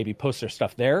website and maybe post their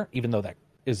stuff there, even though that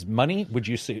is money? Would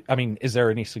you see? Is there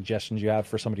any suggestions you have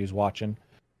for somebody who's watching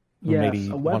who maybe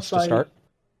wants to start?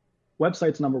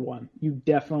 Website's number one. You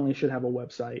definitely should have a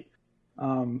website,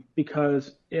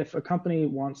 because if a company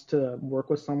wants to work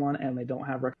with someone and they don't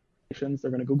have recommendations,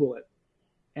 they're going to Google it,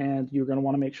 and you're going to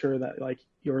want to make sure that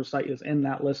your site is in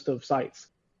that list of sites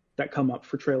that come up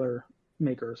for trailer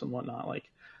makers and whatnot.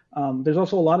 There's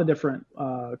also a lot of different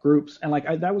groups, and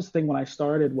that was the thing when I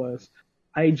started, was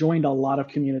I joined a lot of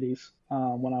communities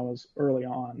when I was early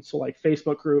on. So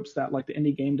Facebook groups, that the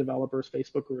Indie Game Developers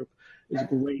Facebook group is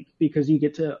great, because you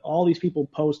get to all these people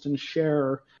post and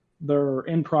share their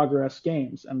in progress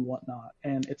games and whatnot.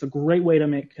 And it's a great way to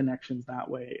make connections that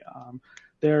way.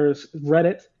 There's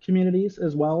Reddit communities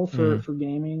as well for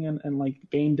gaming, and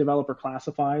game developer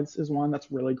classifieds is one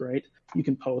that's really great. You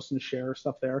can post and share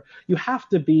stuff there. You have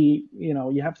to be,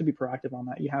 proactive on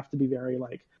that. You have to be very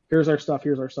here's our stuff,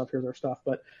 here's our stuff, here's our stuff.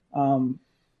 But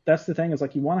that's the thing, is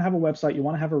you want to have a website, you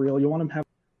want to have a reel, you want to have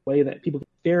a way that people can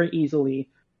very easily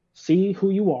see who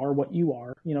you are, what you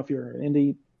are. If you're an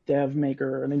indie dev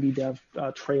maker, an indie dev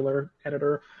trailer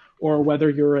editor, or whether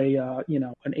you're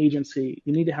an agency,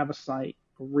 you need to have a site,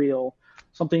 a reel,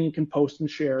 something you can post and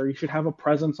share. You should have a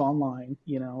presence online,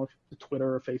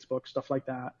 Twitter or Facebook, stuff like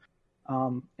that.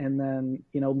 And then,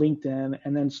 LinkedIn,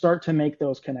 and then start to make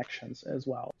those connections as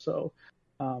well. So,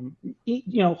 cold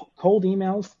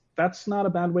emails, that's not a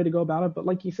bad way to go about it. But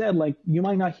like you said, like you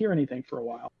might not hear anything for a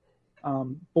while.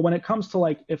 But when it comes to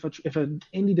like, if an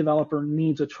indie developer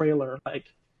needs a trailer, like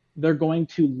they're going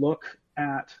to look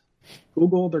at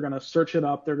Google, they're going to search it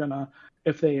up.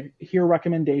 If they hear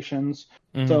recommendations.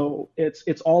 Mm-hmm. So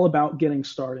it's all about getting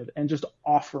started and just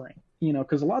offering,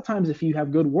 because a lot of times if you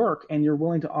have good work and you're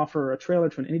willing to offer a trailer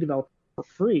to an indie developer for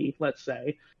free, let's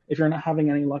say, if you're not having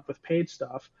any luck with paid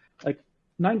stuff, like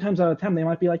 9 times out of 10, they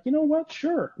might be like, you know what,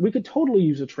 sure, we could totally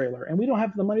use a trailer and we don't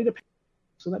have the money to pay.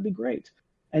 So that'd be great.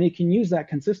 And you can use that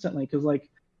consistently because like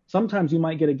sometimes you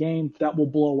might get a game that will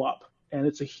blow up and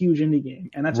it's a huge indie game.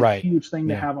 And that's a huge thing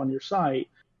to have on your site,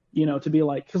 to be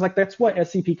like, because like that's what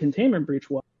SCP Containment Breach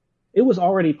was. It was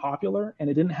already popular and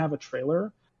it didn't have a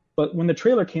trailer. But when the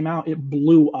trailer came out, it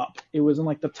blew up. It was in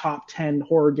like the top 10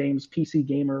 horror games, PC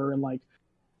Gamer, and like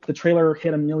the trailer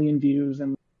hit 1 million views,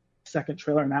 and the second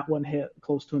trailer and that one hit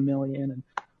close to 1 million. And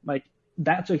like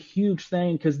that's a huge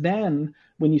thing because then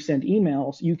when you send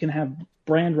emails, you can have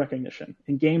brand recognition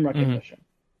and game recognition. Mm-hmm.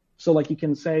 So like you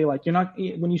can say like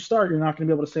when you start, you're not going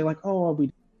to be able to say like, oh,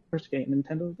 we first game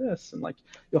Nintendo this, and like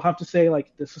you'll have to say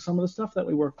like this is some of the stuff that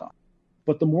we worked on.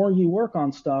 But the more you work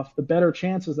on stuff, the better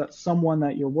chances that someone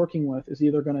that you're working with is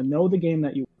either going to know the game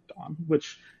that you worked on,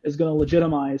 which is going to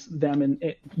legitimize them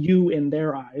and you in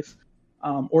their eyes,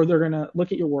 or they're going to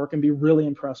look at your work and be really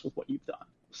impressed with what you've done.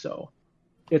 So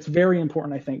it's very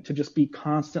important, I think, to just be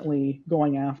constantly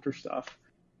going after stuff.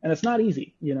 And it's not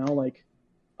easy, like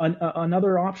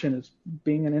another option is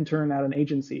being an intern at an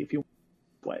agency if you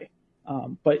play.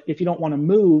 But if you don't want to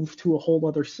move to a whole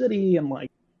other city and like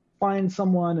find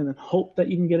someone and then hope that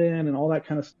you can get in and all that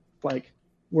kind of stuff, like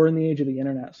we're in the age of the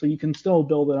internet, so you can still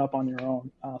build it up on your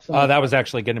own. That was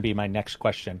actually going to be my next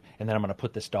question, and then I'm going to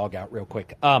put this dog out real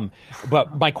quick.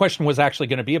 But my question was actually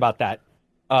going to be about that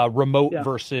remote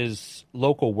versus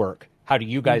local work. How do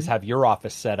you guys have your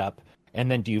office set up, and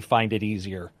then do you find it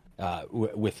easier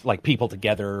with like people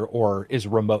together, or does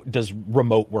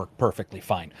remote work perfectly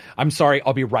fine? I'm sorry,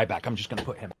 I'll be right back. I'm just going to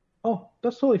put him. Oh,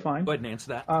 that's totally fine. Go ahead and answer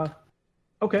that.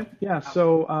 Okay, yeah.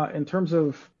 So in terms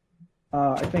of,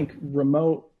 I think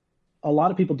remote, a lot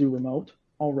of people do remote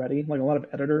already. Like a lot of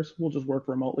editors will just work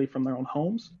remotely from their own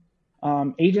homes.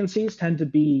 Agencies tend to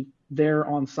be there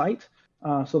on site,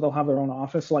 so they'll have their own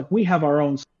office. Like we have our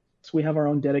own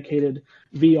dedicated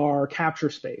VR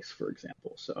capture space, for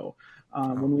example. So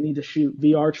when we need to shoot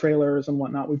VR trailers and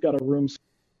whatnot, we've got a room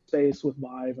space with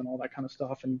Vive and all that kind of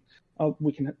stuff, and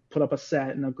we can put up a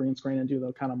set and a green screen and do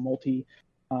the kind of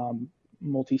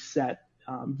multi-set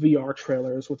VR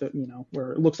trailers with it,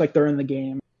 where it looks like they're in the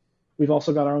game. We've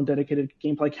also got our own dedicated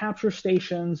gameplay capture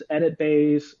stations, edit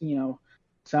bays,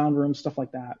 sound rooms, stuff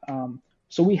like that.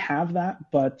 So we have that,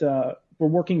 but we're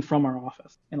working from our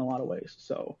office in a lot of ways.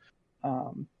 So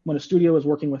when a studio is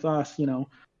working with us, a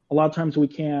lot of times we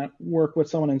can't work with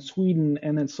someone in Sweden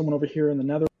and then someone over here in the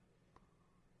Netherlands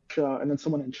and then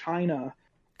someone in China.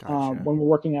 Gotcha. When we're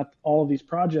working at all of these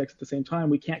projects at the same time,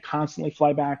 we can't constantly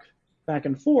fly back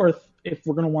and forth if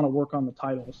we're going to want to work on the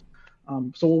titles.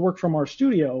 So we'll work from our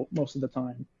studio most of the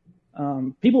time.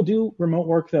 People do remote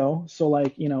work though. So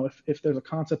like, if there's a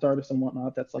concept artist and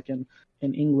whatnot, that's like in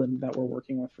England that we're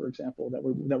working with, for example, that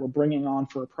we're bringing on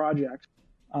for a project,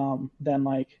 then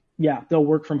like, yeah, they'll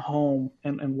work from home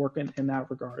and work in that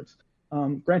regards.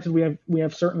 Granted, we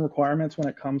have certain requirements when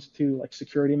it comes to like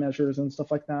security measures and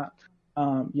stuff like that.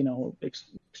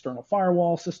 External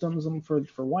firewall systems and for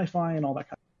Wi-Fi and all that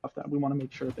kind of stuff that we want to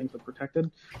make sure things are protected.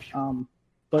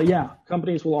 But yeah,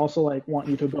 companies will also like want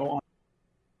you to go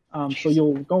on. So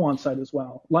you'll go on site as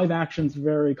well. Live action's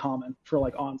very common for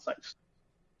like on sites.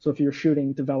 So if you're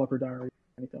shooting developer diary or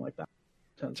anything like that.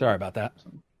 Sorry about that.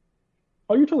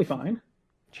 Oh, you're totally fine.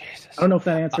 Jesus. I don't know if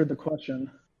that answered the question.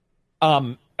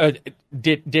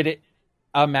 Did it,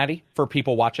 Maddie, for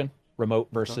people watching, remote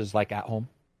versus like at home?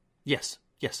 Yes.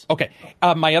 Okay.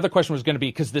 My other question was going to be,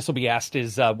 because this will be asked,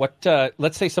 is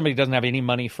let's say somebody doesn't have any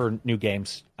money for new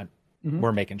games.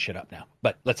 We're making shit up now,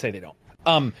 but let's say they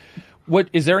don't. What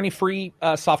is there any free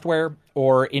software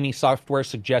or any software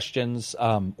suggestions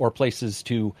or places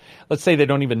to, let's say they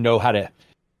don't even know how to,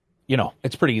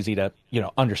 it's pretty easy to,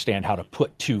 understand how to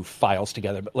put two files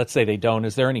together, but let's say they don't.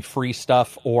 Is there any free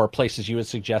stuff or places you would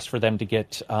suggest for them to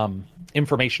get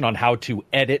information on how to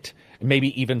edit,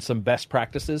 maybe even some best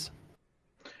practices?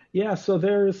 Yeah, so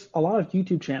there's a lot of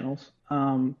YouTube channels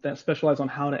that specialize on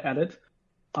how to edit.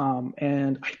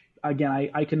 And again,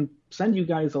 I can send you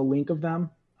guys a link of them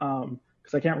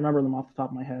because I can't remember them off the top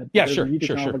of my head. Yeah, There's sure, a YouTube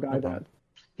sure, channel sure. of a guy that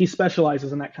he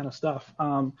specializes in that kind of stuff.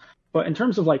 But in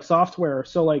terms of like software,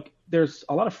 so like there's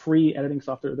a lot of free editing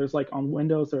software. There's like on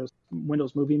Windows, there's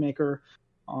Windows Movie Maker.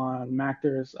 On Mac,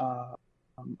 there's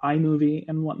iMovie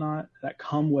and whatnot that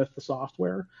come with the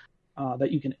software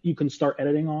that you can start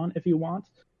editing on if you want.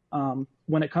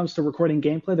 When it comes to recording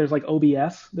gameplay, there's like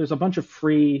OBS. There's a bunch of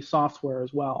free software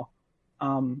as well.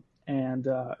 And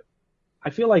I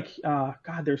feel like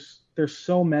God, there's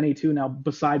so many too now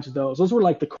besides those. Those were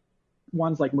like the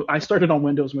ones. Like I started on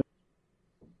Windows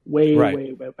way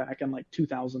back in like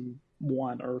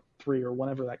 2001 or 3 or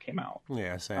whenever that came out.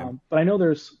 Yeah, same. But I know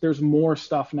there's more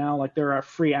stuff now. Like there are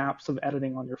free apps of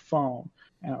editing on your phone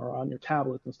or on your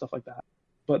tablet and stuff like that.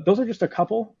 But those are just a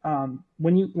couple.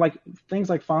 When you like things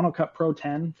like Final Cut Pro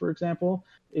 10, for example,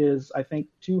 is I think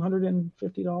 $250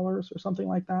 or something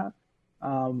like that.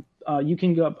 You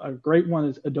can go. A great one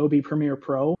is Adobe Premiere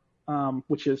Pro,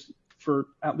 which is for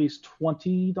at least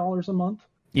 $20 a month.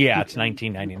 Yeah, it's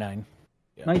 $19.99.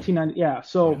 Yeah. $19.99. Yeah,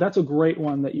 so that's a great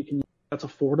one that you can. That's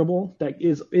affordable. That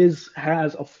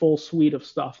has a full suite of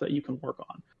stuff that you can work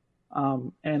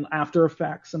on, and After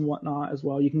Effects and whatnot as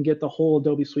well. You can get the whole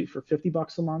Adobe suite for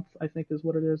 $50 a month, I think is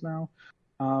what it is now.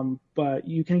 But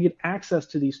you can get access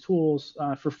to these tools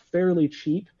for fairly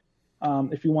cheap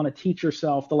if you want to teach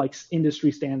yourself the like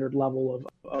industry standard level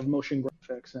of motion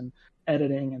graphics and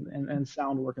editing and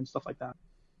sound work and stuff like that.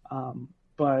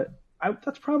 But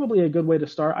that's probably a good way to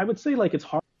start. I would say like it's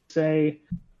hard to say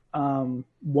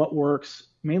what works,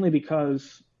 mainly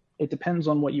because it depends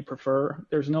on what you prefer.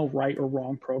 There's no right or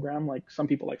wrong program. Like some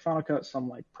people like Final Cut, some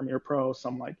like Premiere Pro,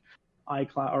 some like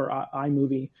iCloud or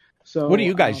iMovie. So what do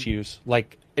you guys use?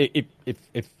 Like if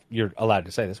you're allowed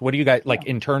to say this, what do you guys like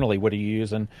internally? What do you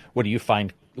use and what do you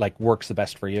find like works the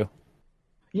best for you?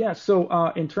 Yeah.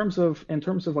 So in terms of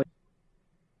like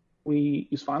we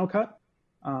use Final Cut,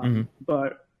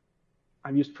 but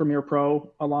I've used Premiere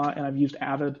Pro a lot and I've used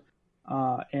Avid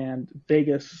and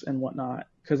Vegas and whatnot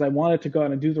because I wanted to go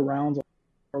out and do the rounds of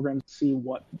programs to see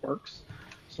what works.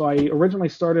 So I originally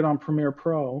started on Premiere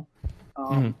Pro,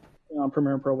 on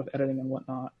Premiere Pro with editing and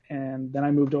whatnot, and then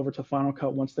I moved over to Final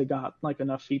Cut once they got like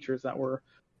enough features that were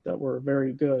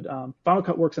very good. Final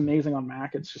Cut works amazing on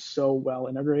Mac. It's just so well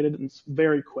integrated and it's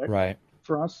very quick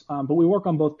for us. But we work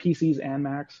on both PCs and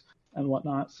Macs and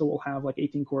whatnot. So we'll have like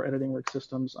 18-core editing rig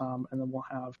systems, and then we'll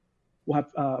have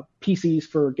PCs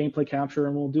for gameplay capture,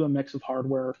 and we'll do a mix of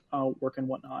hardware work and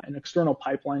whatnot, and external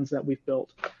pipelines that we've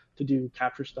built to do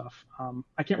capture stuff.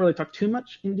 I can't really talk too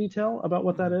much in detail about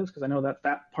what that is because I know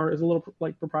that part is a little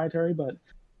like proprietary, but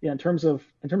yeah, in terms of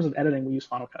editing, we use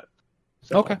Final Cut.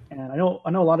 So, okay. And I know a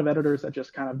lot of editors that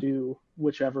just kind of do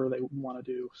whichever they want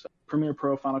to do. So Premiere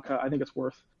Pro, Final Cut, I think it's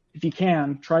worth, if you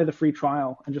can, try the free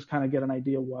trial and just kind of get an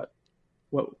idea what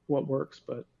works.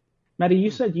 But Maddie,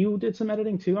 you said you did some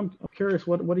editing too. I'm curious,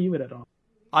 what do you edit on?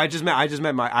 I do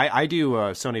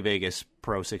Sony Vegas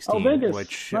Pro 16, Vegas.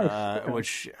 which Nice.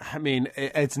 which I mean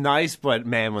it's nice, but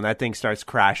man, when that thing starts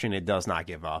crashing, it does not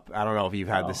give up. I don't know if you've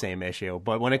had the same issue,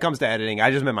 but when it comes to editing,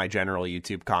 I just meant my general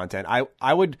YouTube content.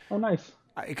 I would nice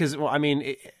because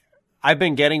I've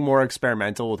been getting more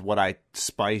experimental with what I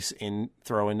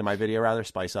throw into my video, rather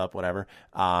spice up whatever.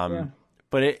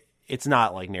 But it's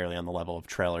not like nearly on the level of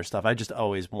trailer stuff. I just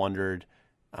always wondered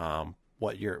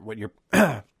what your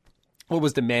what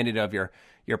was demanded of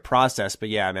your process. But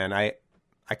yeah, man, I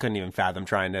couldn't even fathom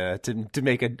trying to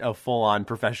make a full-on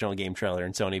professional game trailer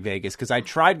in Sony Vegas because I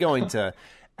tried going to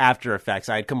After Effects.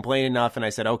 I had complained enough and I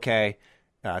said, okay,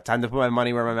 time to put my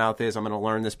money where my mouth is. I'm going to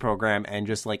learn this program. And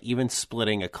just like even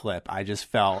splitting a clip, I just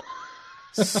felt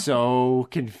so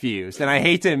confused. And I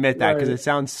hate to admit that because it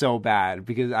sounds so bad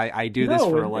because I do this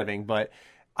for a living. But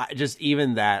just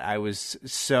even that, I was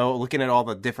so looking at all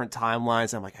the different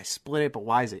timelines. I'm like, I split it, but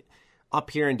why is it up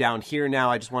here and down here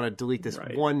now? I just want to delete this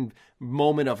one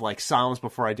moment of like silence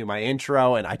before I do my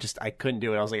intro, and I couldn't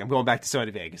do it. I was like, I'm going back to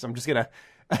Sony Vegas. I'm just gonna.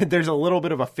 There's a little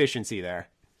bit of efficiency there.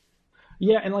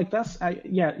 Yeah, and like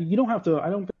you don't have to. I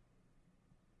don't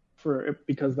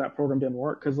because that program didn't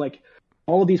work because like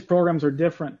all of these programs are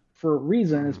different for a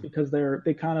reason. It's because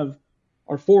they kind of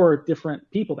are for different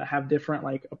people that have different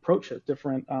like approaches,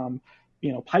 different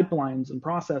pipelines and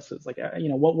processes. Like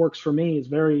what works for me is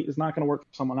not going to work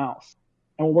for someone else.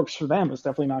 And what works for them is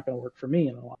definitely not going to work for me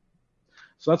in a lot.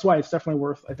 So that's why it's definitely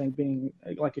worth, I think, being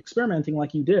like experimenting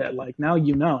like you did. Like now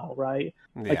right?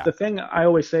 Yeah. Like the thing I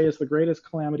always say is the greatest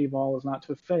calamity of all is not to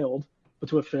have failed, but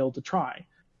to have failed to try.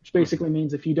 Which basically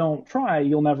means if you don't try,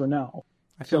 you'll never know.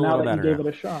 I feel so now that you gave it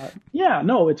a shot. Yeah,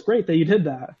 no, it's great that you did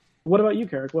that. What about you,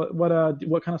 Carrick?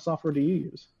 What kind of software do you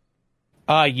use?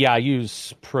 Yeah, I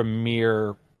use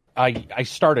Premiere. I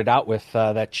started out with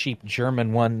that cheap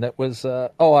German one that was. I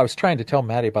was trying to tell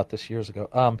Maddie about this years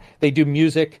ago. They do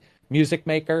Music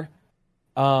Maker.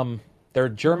 They're a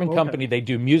German company. They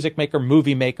do Music Maker,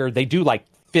 Movie Maker. They do like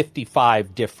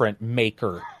 55 different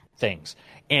maker things,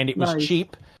 and it was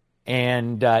cheap,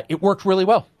 and it worked really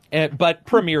well. But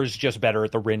Premiere is just better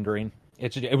at the rendering.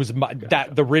 It was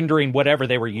that the rendering, whatever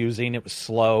they were using, it was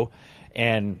slow,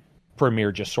 and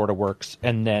Premiere just sort of works.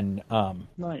 And then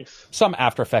some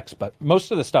After Effects, but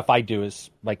most of the stuff I do is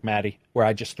like Maddie, where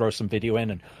I just throw some video in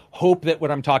and hope that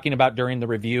what I'm talking about during the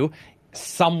review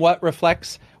somewhat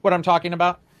reflects what I'm talking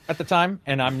about at the time.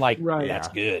 And I'm like, that's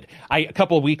good. A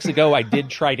couple of weeks ago, I did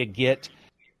try to get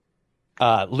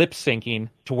lip syncing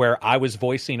to where I was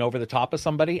voicing over the top of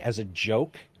somebody as a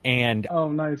joke, and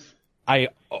I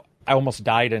almost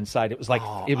died inside. It was like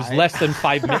it was less than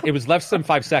 5 minutes. It was less than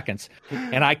 5 seconds,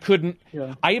 and I couldn't.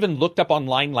 Yeah. I even looked up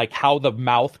online like how the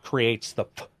mouth creates the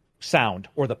p sound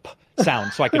or the p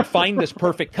sound, so I could find this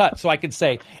perfect cut, so I could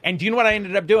say. And do you know what I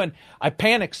ended up doing? I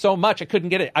panicked so much I couldn't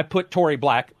get it. I put Tory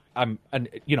Black. I'm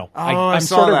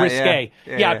sort of risque.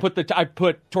 Yeah. I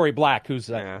put Tory Black, who's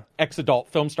an ex-adult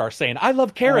film star, saying, "I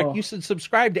love Carrick. You should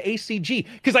subscribe to ACG,"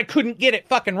 because I couldn't get it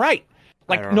fucking right.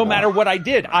 Like no matter what I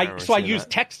did, I used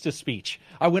text to speech.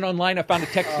 I went online, I found a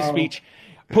text to speech,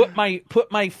 put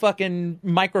my fucking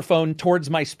microphone towards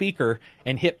my speaker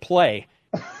and hit play,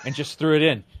 and just threw it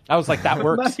in. I was like, that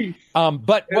works. Nice.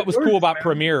 But what was cool about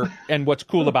Premiere and what's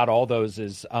cool about all those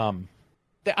is, I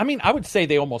mean, I would say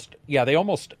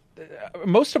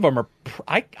most of them are.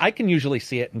 I can usually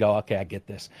see it and go, okay, I get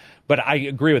this. But I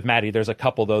agree with Maddie. There's a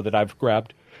couple though that I've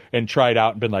grabbed and tried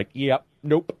out and been like, yep,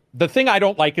 nope. The thing I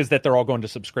don't like is that they're all going to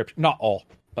subscription. Not all,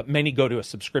 but many go to a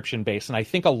subscription base. And I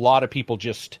think a lot of people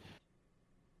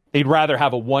they'd rather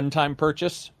have a one-time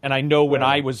purchase. And I know when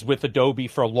I was with Adobe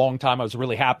for a long time, I was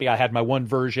really happy. I had my one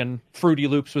version. Fruity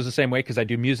Loops was the same way because I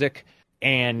do music,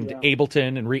 and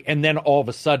Ableton and then all of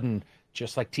a sudden,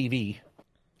 just like TV,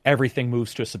 everything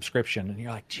moves to a subscription. And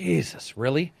you're like, Jesus,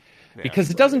 really? Yeah, because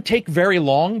it doesn't take very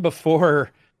long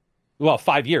before,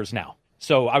 5 years now.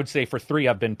 So I would say for 3,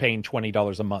 I've been paying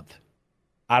 $20 a month.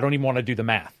 I don't even want to do the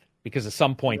math because at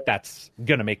some point that's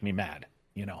going to make me mad.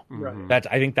 You know, I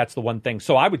think that's the one thing.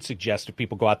 So I would suggest if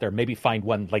people go out there, maybe find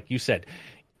one, like you said,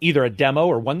 either a demo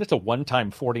or one that's a one-time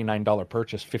 $49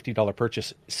 purchase, $50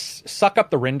 purchase. Suck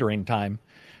up the rendering time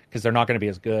because they're not going to be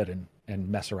as good and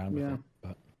mess around with it.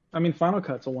 But. I mean, Final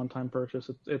Cut's a one-time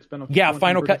purchase. It's been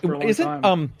Final Cut. Isn't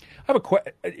I have a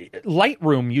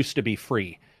Lightroom used to be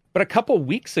free. But a couple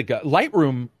weeks ago,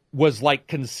 Lightroom was like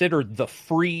considered the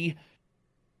free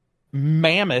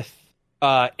mammoth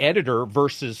editor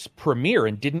versus Premiere,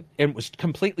 and it was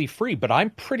completely free. But I'm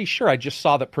pretty sure I just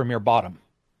saw that Premiere bought them,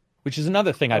 which is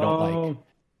another thing I don't like.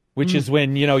 Which is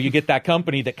when you get that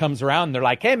company that comes around and they're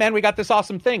like, "Hey man, we got this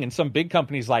awesome thing," and some big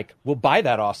company's like, "We'll buy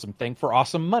that awesome thing for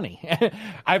awesome money."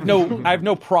 I have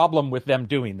no problem with them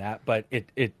doing that, but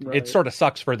it sort of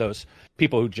sucks for those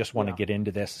people who just want to get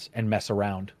into this and mess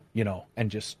around. And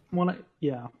just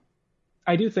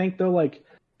I do think though, like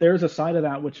there's a side of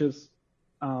that which is,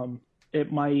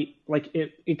 it might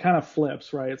it kind of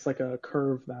flips, right? It's like a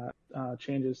curve that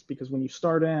changes because when you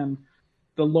start in,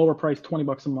 the lower price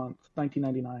 $20 a month,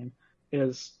 $19.99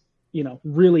 is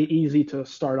really easy to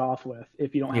start off with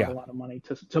if you don't have a lot of money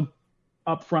to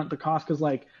upfront the cost, because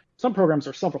like some programs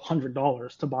are several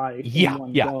 $100s to buy in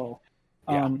one go.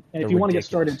 And if you want to get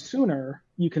started sooner,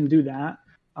 you can do that.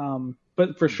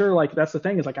 But for sure, like that's the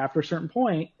thing is like after a certain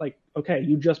point, like, okay,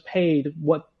 you just paid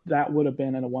what that would have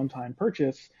been in a one-time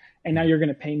purchase, and now you're going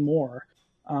to pay more.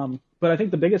 But I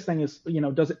think the biggest thing is,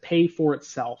 does it pay for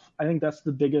itself? I think that's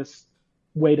the biggest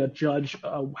way to judge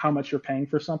how much you're paying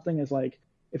for something is like,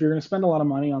 if you're going to spend a lot of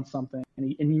money on something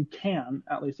and you can,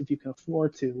 at least if you can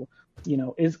afford to, are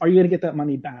you going to get that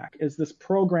money back? Is this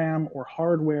program or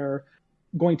hardware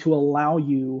going to allow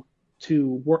you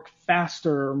to work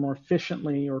faster or more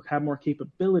efficiently or have more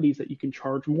capabilities that you can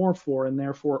charge more for and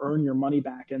therefore earn your money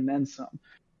back and then some?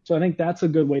 So I think that's a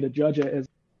good way to judge it, is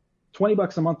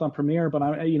 $20 a month on Premiere, but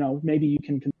maybe you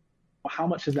can how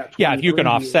much is that? Yeah, if you can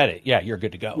offset it, you're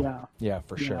good to go. Yeah,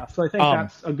 for sure. So I think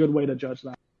that's a good way to judge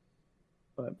that.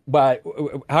 But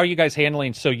how are you guys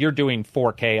handling? So you're doing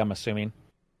 4K, I'm assuming.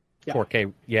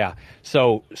 4K, yeah.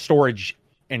 So storage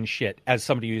and shit. As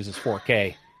somebody who uses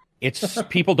 4K, it's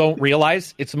people don't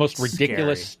realize it's the most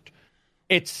ridiculous.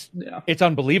 It's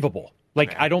unbelievable.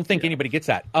 Like I don't think anybody gets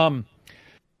that. Over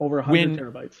 100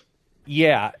 terabytes.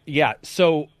 Yeah.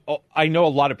 So I know a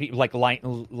lot of people like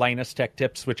Linus Tech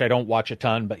Tips, which I don't watch a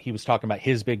ton, but he was talking about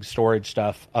his big storage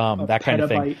stuff, that kind of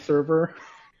thing. Petabyte server.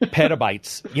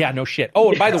 Petabytes. Yeah, no shit. Oh,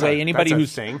 and by the way, anybody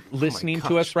who's listening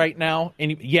to us right now,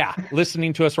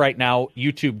 listening to us right now,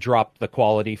 YouTube dropped the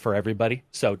quality for everybody.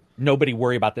 So nobody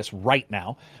worry about this right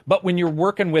now. But when you're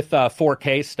working with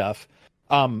 4K stuff,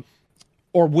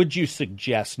 or would you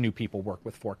suggest new people work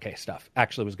with 4K stuff?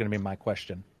 Actually, was going to be my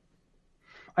question.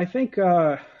 I think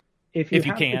if you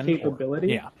have the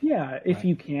capability, if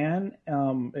you can,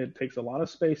 it takes a lot of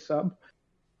space sub.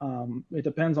 It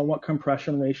depends on what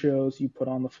compression ratios you put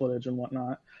on the footage and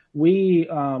whatnot. We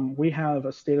have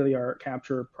a state-of-the-art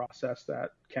capture process that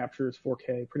captures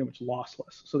 4K pretty much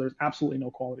lossless, so there's absolutely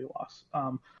no quality loss.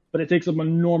 But it takes up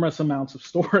enormous amounts of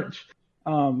storage,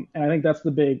 and I think that's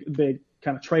the big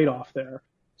kind of trade-off there.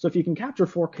 So if you can capture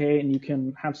 4K and you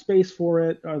can have space for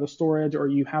it, or the storage, or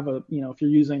you have if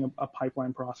you're using a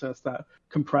pipeline process that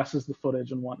compresses the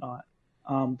footage and whatnot,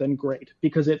 then great,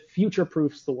 because it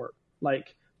future-proofs the work.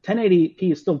 Like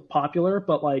 1080p is still popular,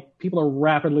 but like people are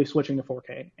rapidly switching to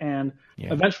 4K, and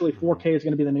eventually 4K is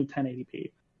going to be the new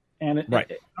 1080p. And I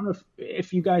don't know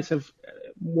if you guys have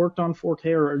worked on 4K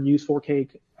or used 4K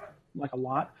like a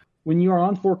lot. When you are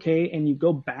on 4K and you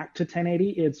go back to 1080,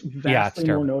 it's vastly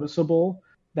more noticeable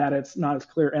that it's not as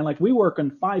clear. And like we work on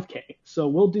 5K, so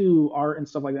we'll do art and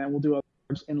stuff like that. And we'll do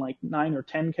others in like 9 or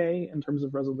 10K in terms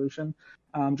of resolution,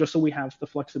 just so we have the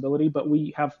flexibility. But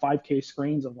we have 5K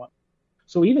screens and whatnot.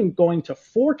 So even going to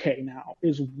 4K now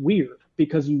is weird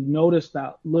because you notice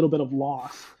that little bit of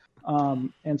loss.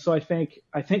 And so I think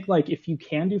like if you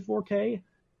can do 4K,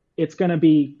 it's going to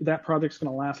be, that project's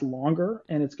going to last longer,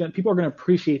 and people are going to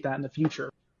appreciate that in the future.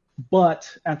 But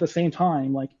at the same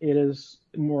time, like it is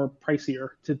more pricier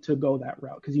to go that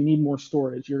route because you need more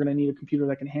storage. You're going to need a computer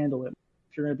that can handle it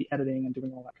if you're going to be editing and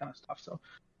doing all that kind of stuff. So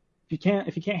if you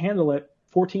can't handle it,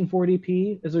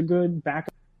 1440p is a good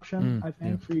backup option, I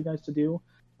think, for you guys to do.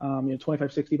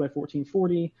 2560 by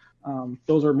 1440.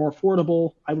 Those are more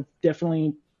affordable. I would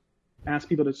definitely ask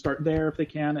people to start there if they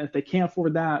can. If they can't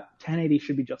afford that, 1080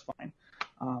 should be just fine.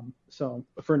 So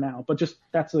for now, but just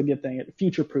that's a good thing. It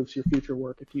future proofs your future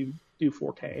work if you do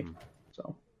 4K.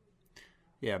 So.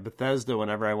 Yeah, Bethesda,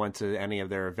 whenever I went to any of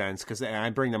their events, because I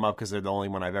bring them up because they're the only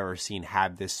one I've ever seen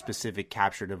have this specific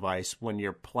capture device. When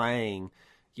you're playing,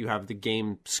 you have the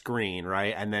game screen,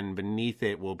 right? And then beneath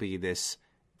it will be this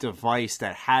device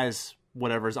that has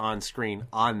whatever's on screen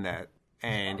on that,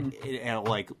 and it'll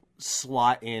like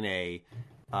slot in a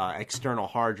external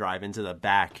hard drive into the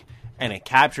back, and it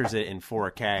captures it in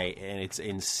 4K, and it's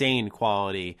insane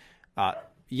quality.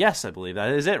 Yes, I believe that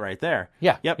is it right there.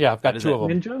 Yeah. I've got two of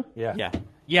them. Ninja?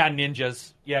 Yeah,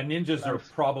 Ninjas. Yeah, Ninjas are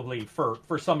probably for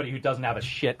somebody who doesn't have a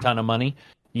shit ton of money.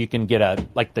 You can get the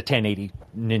 1080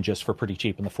 Ninjas for pretty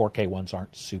cheap, and the 4K ones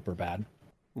aren't super bad.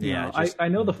 Yeah, I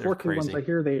know the 4K ones. I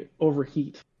hear they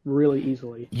overheat really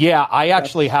easily. Yeah, I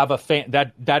actually have a fan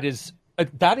that is.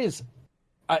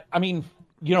 I mean,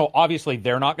 obviously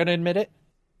they're not going to admit it,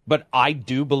 but I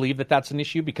do believe that that's an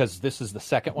issue because this is the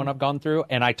second one I've gone through,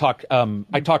 and I talked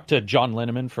to John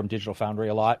Linneman from Digital Foundry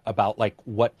a lot about like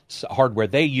what hardware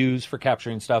they use for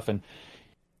capturing stuff, and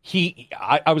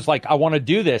I was like, I want to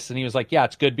do this, and he was like, yeah,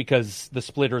 it's good because the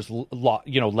splitter's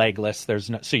legless. There's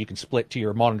no, so you can split to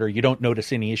your monitor. You don't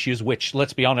notice any issues. Which,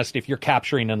 let's be honest, if you're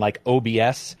capturing in like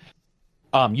OBS,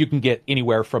 you can get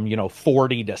anywhere from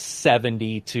 40 to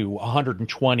 70 to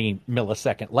 120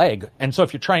 millisecond lag. And so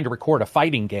if you're trying to record a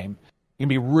fighting game, it can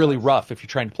be really rough if you're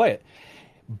trying to play it.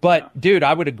 But dude,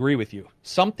 I would agree with you.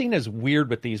 Something is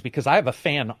weird with these because I have a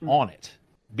fan on it.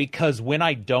 Because when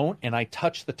I don't and I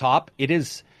touch the top,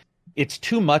 it's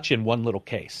too much in one little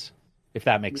case, if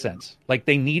that makes sense. Like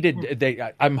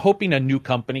I'm hoping a new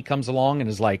company comes along and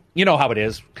is like, you know how it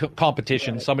is,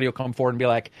 competition. Right. Somebody will come forward and be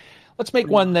like, let's make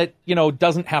one that,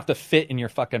 doesn't have to fit in your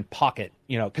fucking pocket,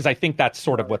 because I think that's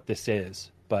sort of what this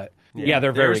is. But yeah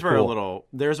they're very cool.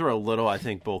 Theirs were a little, I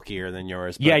think, bulkier than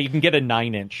yours. But yeah, you can get a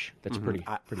 9-inch. That's pretty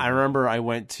I remember I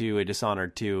went to a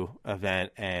Dishonored 2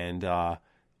 event, and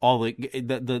all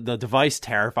the device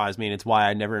terrifies me, and it's why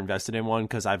I never invested in one,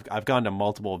 because I've gone to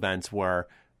multiple events where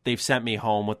they've sent me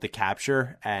home with the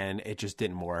capture and it just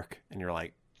didn't work, and you're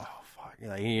like, oh fuck,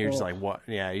 you're just like, what?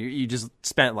 Yeah, you just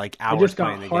spent like hours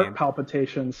playing the game. I just got heart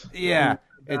palpitations. Yeah,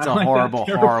 it's a horrible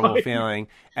feeling.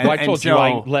 And, I told you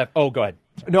I left. Oh, go ahead.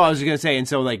 No, I was just gonna say, and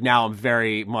so like now I'm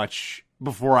very much,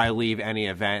 before I leave any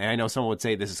event, and I know someone would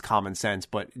say this is common sense,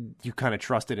 but you kind of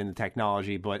trust it in the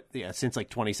technology. But yeah, since like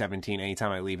 2017,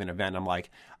 anytime I leave an event, I'm like,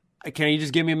 can you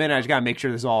just give me a minute? I just got to make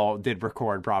sure this all did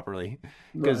record properly.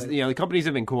 Because, the companies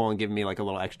have been cool and giving me like a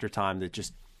little extra time to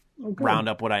just round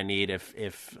up what I need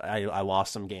if I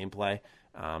lost some gameplay.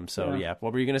 What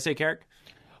were you going to say, Carrick?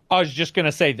 I was just going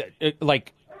to say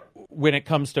that, when it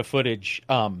comes to footage,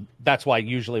 that's why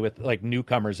usually with like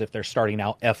newcomers, if they're starting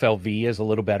out, FLV is a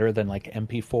little better than like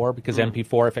MP4, because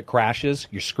MP4, if it crashes,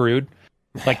 you're screwed.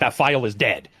 Like that file is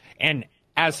dead. And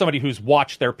as somebody who's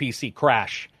watched their PC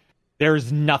crash,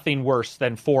 there's nothing worse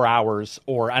than 4 hours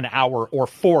or an hour or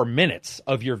 4 minutes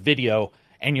of your video,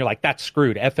 and you're like, that's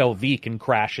screwed. FLV can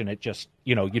crash, and it just,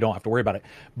 you don't have to worry about it.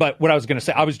 But what I was going to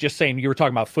say, I was just saying, you were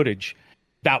talking about footage.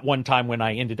 That one time when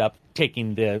I ended up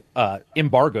taking the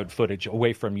embargoed footage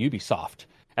away from Ubisoft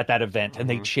at that event, and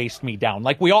they chased me down.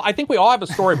 Like I think we all have a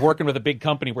story of working with a big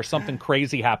company where something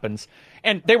crazy happens,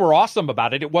 and they were awesome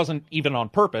about it. It wasn't even on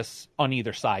purpose on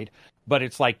either side, but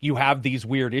it's like you have these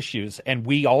weird issues, and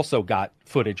we also got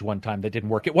footage one time that didn't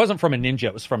work. It wasn't from a Ninja,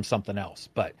 it was from something else.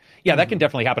 But yeah, that can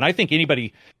definitely happen. I think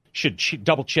anybody should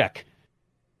double check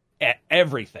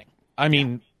everything. I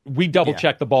mean, we double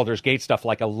checked the Baldur's Gate stuff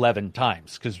like 11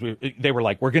 times because they were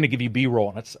like, we're going to give you B-roll.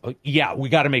 And it's, we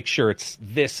got to make sure it's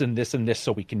this and this and this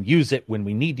so we can use it when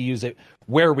we need to use it.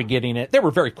 Where are we getting it? They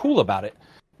were very cool about it.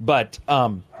 But,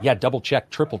 double check,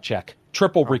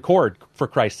 triple record, for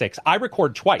Christ's sakes. I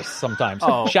record twice sometimes,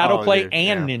 Shadowplay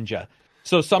and Ninja.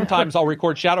 So sometimes I'll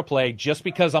record Shadowplay just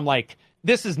because I'm like,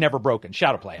 this is never broken.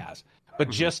 Shadowplay has.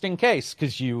 But just in case,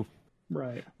 because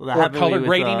Right. Well, or color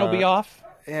grading will be off.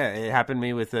 Yeah, it happened to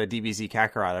me with DBZ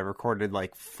Kakarot. I recorded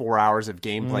like 4 hours of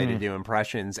gameplay to do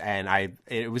impressions, and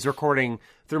it was recording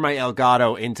through my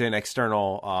Elgato into an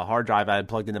external hard drive I had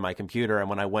plugged into my computer. And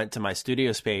when I went to my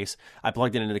studio space, I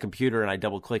plugged it into the computer and I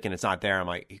double click and it's not there. I'm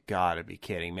like, you gotta be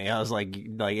kidding me! I was like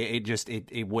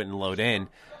it wouldn't load in,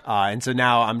 and so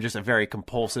now I'm just a very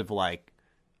compulsive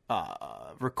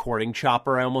recording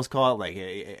chopper, I almost call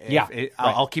it.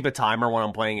 I'll keep a timer when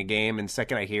I'm playing a game, and the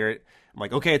second I hear it, I'm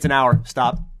like, okay, it's an hour.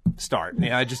 Stop. Start.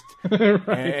 Yeah, I just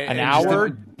an hour,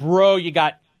 bro. You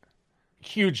got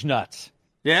huge nuts.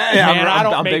 Yeah, man. I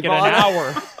don't make it an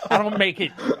hour. I don't make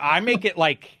it. I make it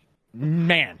like,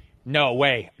 man, no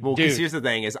way. Well, because here's the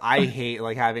thing: is I hate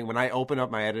having when I open up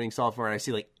my editing software and I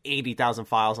see 80,000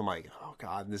 files. I'm like, oh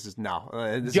god, this is no.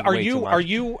 This is way too much. Are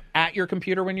you at your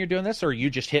computer when you're doing this, or are you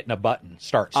just hitting a button?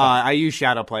 Start. I use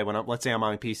Shadowplay when let's say I'm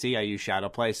on PC. I use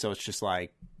Shadowplay, so it's just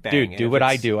like. Bang. Dude, do what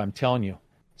I do. I'm telling you.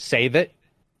 Save it.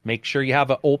 Make sure you have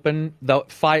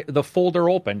the folder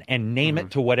open and name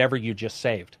it to whatever you just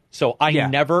saved. So I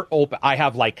never open. I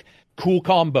have Cool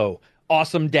Combo,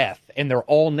 Awesome Death, and they're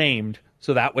all named.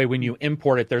 So that way when you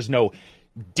import it, there's no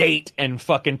date and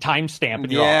fucking timestamp.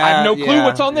 And I have no clue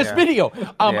what's on this video.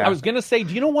 I was going to say,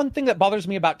 do you know one thing that bothers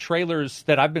me about trailers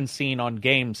that I've been seeing on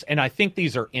games? And I think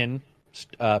these are in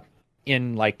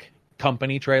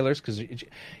company trailers because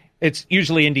it's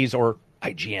usually indies or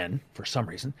IGN for some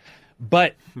reason,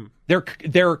 but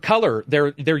their color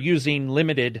they're using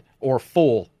limited or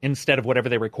full instead of whatever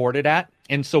they recorded at,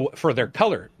 and so for their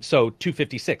color, so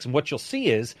 256. And what you'll see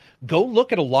is go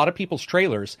look at a lot of people's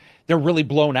trailers; they're really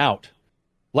blown out,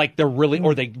 like they're really,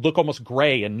 or they look almost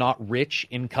gray and not rich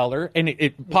in color. And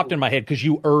it popped in my head because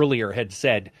you earlier had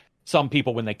said some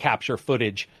people when they capture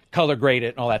footage color grade it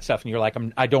and all that stuff, and you're like,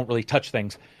 I don't really touch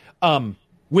things,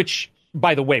 which.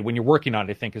 By the way, when you're working on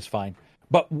it, I think is fine.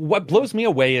 But what blows me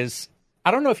away is,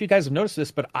 I don't know if you guys have noticed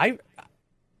this, but I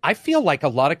feel like a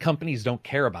lot of companies don't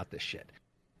care about this shit.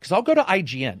 Because I'll go to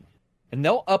IGN, and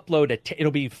they'll upload it'll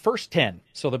be first 10.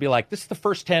 So they'll be like, this is the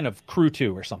first 10 of Crew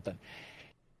 2 or something.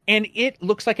 And it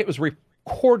looks like it was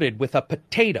recorded with a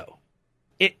potato.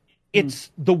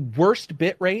 It's the worst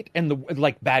bit rate and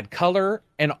the bad color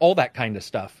and all that kind of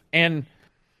stuff. And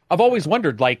I've always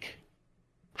wondered,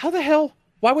 how the hell...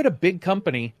 Why would a big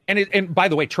company, and by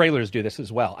the way, trailers do this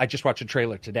as well. I just watched a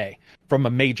trailer today from a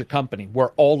major company where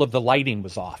all of the lighting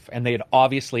was off, and they had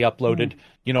obviously uploaded,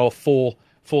 a full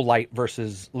light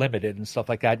versus limited and stuff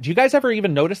like that. Do you guys ever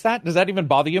even notice that? Does that even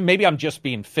bother you? Maybe I'm just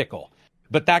being fickle,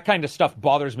 but that kind of stuff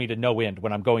bothers me to no end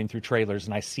when I'm going through trailers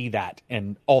and I see that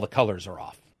and all the colors are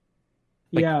off.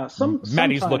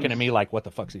 Maddie's looking at me like, what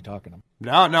the fuck's he talking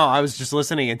about? No, I was just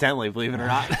listening intently, believe it or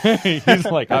not. He's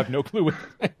like, I have no clue.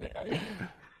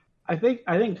 I think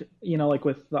with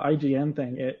the IGN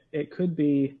thing, it could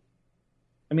be,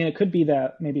 it could be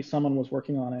that maybe someone was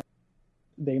working on it.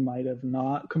 They might have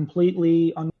not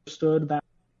completely understood that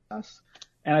process.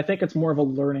 And I think it's more of a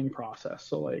learning process.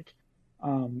 So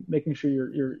making sure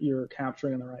you're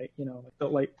capturing the right,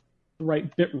 the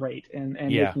right bit rate and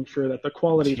making sure that the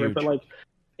quality is right. But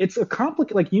it's a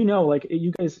complicated,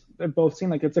 you guys have both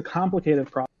seen, it's a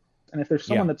complicated process. And if there's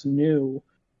someone that's new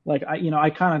Like I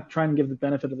kind of try and give the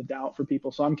benefit of the doubt for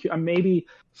people. So I'm maybe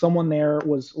someone there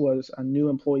was a new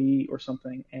employee or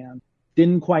something and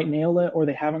didn't quite nail it, or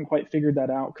they haven't quite figured that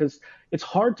out, because it's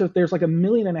hard to. There's like 1.5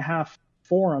 million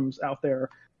forums out there,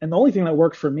 and the only thing that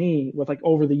worked for me with like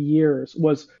over the years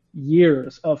was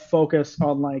years of focus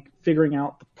on like figuring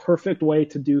out the perfect way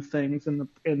to do things in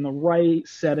the right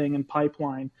setting and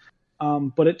pipeline.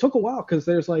 But it took a while, because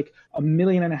there's like 1.5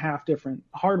 million different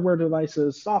hardware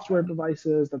devices, software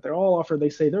devices that they're all offered. They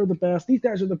say they're the best. These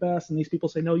guys are the best. And these people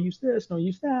say, no, use this, no,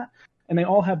 use that. And they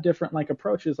all have different like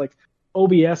approaches. Like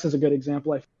OBS is a good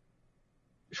example.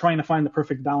 Trying to find the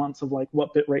perfect balance of like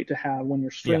what bit rate to have when you're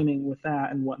streaming with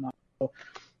that and whatnot. So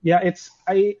yeah, it's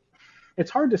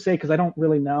hard to say, because I don't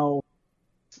really know.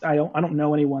 I don't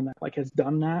know anyone that like has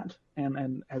done that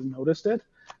and has noticed it.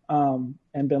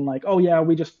 And been like, oh yeah,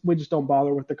 we just don't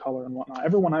bother with the color and whatnot.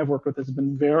 Everyone I've worked with has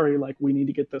been very like, we need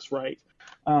to get this right.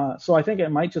 So I think it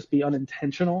might just be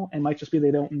unintentional, and might just be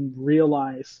they don't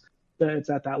realize that it's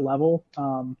at that level.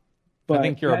 But I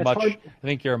think you're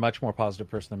a much more positive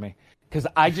person than me, because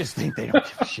I just think they don't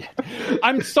give a shit.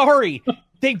 I'm sorry,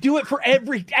 they do it for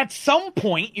at some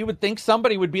point you would think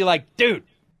somebody would be like, dude,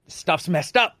 stuff's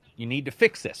messed up, you need to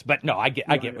fix this. But no, I get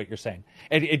what you're saying.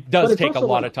 It does take a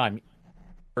lot of time.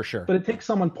 For sure. But it takes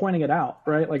someone pointing it out,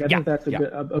 right? Like, I think that's a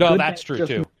good no, that's true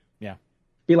too. Yeah.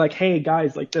 Be like, hey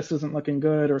guys, like this isn't looking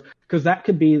good, or because that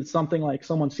could be something like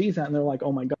someone sees that and they're like,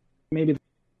 oh my God, maybe the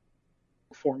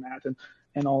format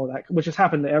and all of that, which has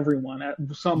happened to everyone at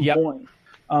some point.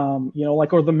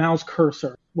 Like, or the mouse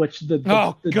cursor, which the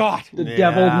deviled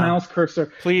mouse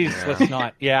cursor. Please, let's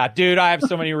not. Yeah, dude, I have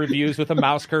so many reviews with a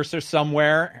mouse cursor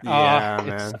somewhere.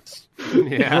 Man. It's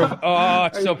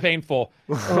so painful.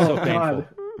 So painful. God.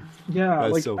 Yeah,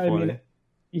 that's like so funny.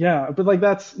 But like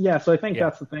so I think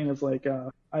that's the thing, is like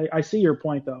I see your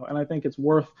point though, and I think it's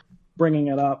worth bringing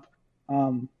it up,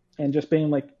 and just being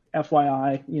like,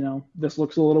 FYI, this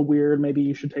looks a little weird, maybe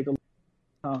you should take a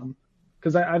look,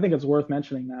 because I think it's worth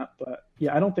mentioning that. But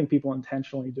yeah, I don't think people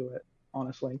intentionally do it,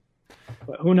 honestly,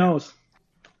 but who knows.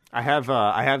 I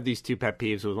have these two pet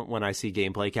peeves when I see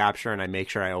gameplay capture, and I make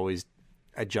sure I always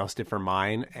adjust it for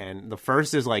mine. And the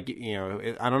first is like,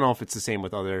 I don't know if it's the same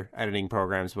with other editing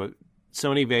programs, but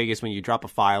Sony Vegas, when you drop a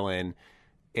file in,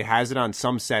 it has it on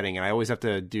some setting, and I always have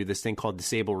to do this thing called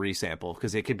disable resample,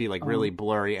 because it could be like really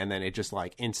blurry, and then it just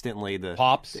like instantly the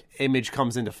image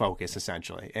comes into focus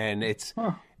essentially. And it's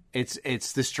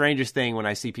the strangest thing when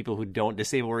I see people who don't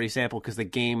disable resample, because the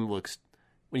game looks,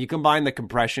 when you combine the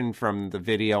compression from the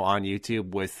video on YouTube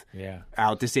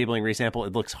without disabling resample,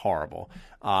 it looks horrible.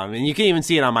 And you can even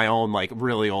see it on my own, like,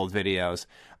 really old videos.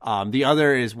 The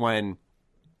other is when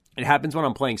it happens when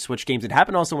I'm playing Switch games. It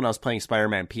happened also when I was playing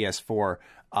Spider-Man PS4.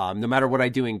 No matter what I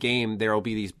do in game, there will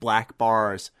be these black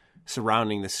bars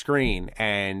surrounding the screen.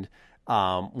 And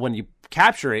when you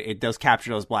capture it, it does capture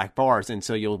those black bars. And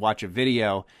so you'll watch a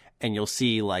video and you'll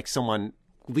see like someone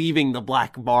leaving the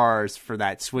black bars for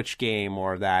that Switch game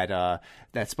or that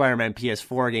Spider-Man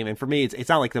PS4 game. And for me, it's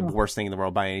not like the worst thing in the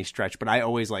world by any stretch, but I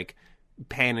always like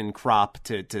pan and crop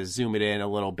to zoom it in a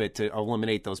little bit to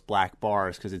eliminate those black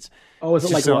bars, because it's is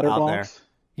it like so out there.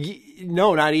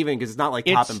 No, not even, because it's not like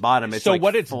top and bottom. It's so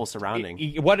like it's full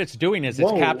surrounding. What it's doing is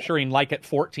it's capturing like at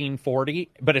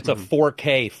 1440, but it's a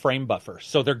 4K frame buffer.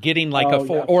 So they're getting like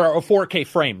or a 4K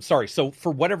frame. Sorry. So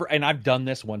for whatever, and I've done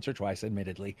this once or twice,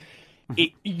 admittedly.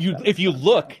 If you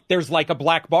look, there's like a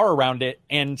black bar around it,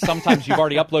 and sometimes you've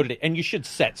already uploaded it, and you should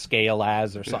set scale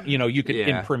as or something. You could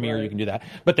in Premiere you can do that,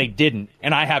 but they didn't,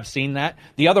 and I have seen that.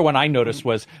 The other one I noticed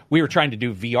was we were trying to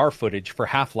do VR footage for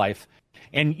Half-Life,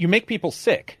 and you make people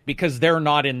sick because they're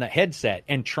not in the headset,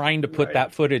 and trying to put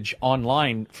that footage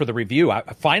online for the review. I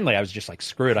was just like,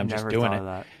 screw it, I'm just doing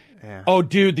it. Yeah. Oh,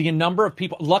 dude, the number of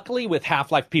people. Luckily, with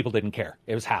Half-Life, people didn't care.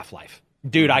 It was Half-Life,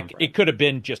 dude. It could have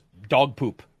been just dog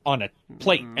poop on a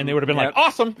plate, and they would have been like,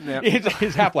 awesome,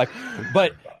 it's Half-Life.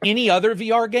 But any other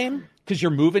VR game, because you're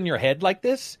moving your head like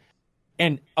this,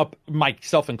 and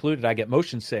myself included, I get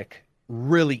motion sick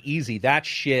really easy. That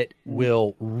shit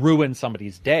will ruin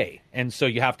somebody's day. And so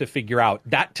you have to figure out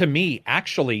that. To me,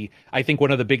 actually, I think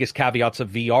one of the biggest caveats of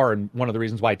VR, and one of the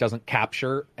reasons why it doesn't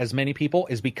capture as many people,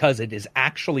 is because it is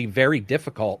actually very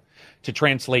difficult to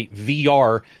translate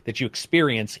VR that you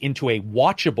experience into a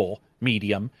watchable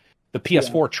medium. The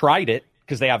PS4 tried it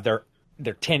because they have their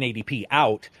 1080p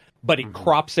out, but it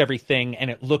crops everything and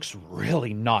it looks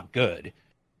really not good.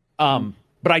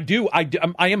 But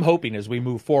I am hoping as we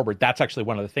move forward, that's actually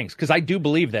one of the things, because I do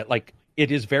believe that like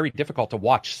it is very difficult to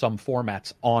watch some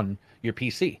formats on your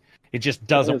PC. It just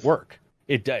doesn't work.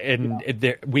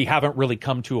 We haven't really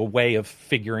come to a way of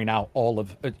figuring out all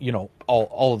of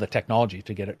all of the technology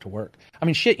to get it to work. I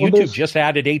mean, shit, YouTube just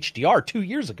added HDR 2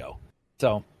 years ago.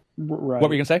 So, right. What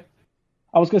were you gonna say?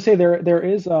 I was gonna say there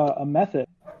is a method,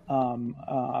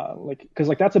 because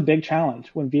that's a big challenge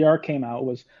when VR came out,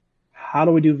 was how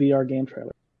do we do VR game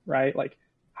trailers, right? Like,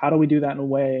 how do we do that in a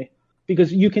way,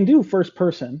 because you can do first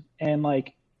person and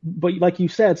but like you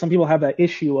said, some people have that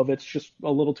issue of it's just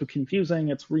a little too confusing.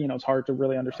 It's it's hard to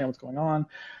really understand what's going on.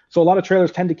 So a lot of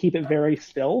trailers tend to keep it very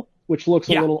still, which looks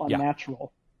a little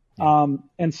unnatural. Yeah.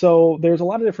 And so there's a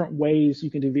lot of different ways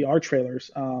you can do VR trailers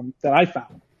that I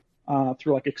found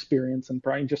through experience and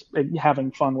probably just having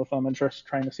fun with them and just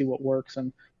trying to see what works.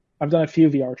 And I've done a few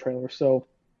VR trailers. So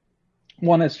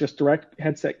one is just direct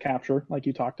headset capture, like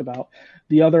you talked about.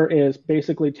 The other is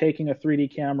basically taking a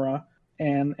 3D camera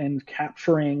and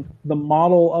capturing the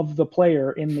model of the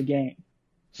player in the game.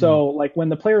 So when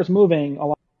the player is moving,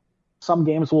 some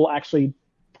games will actually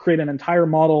create an entire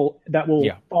model that will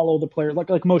follow the player,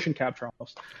 like motion capture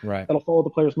almost. Right. That'll follow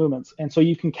the player's movements. And so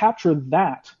you can capture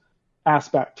that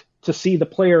aspect to see the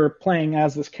player playing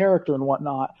as this character and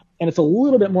whatnot. And it's a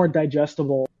little bit more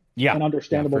digestible and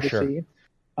understandable to see.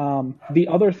 The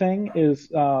other thing is,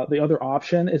 the other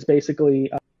option is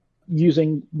basically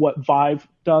using what Vive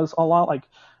does a lot,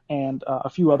 and a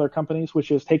few other companies,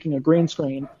 which is taking a green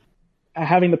screen,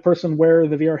 having the person wear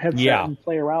the VR headset and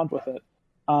play around with it,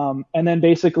 and then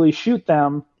basically shoot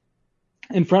them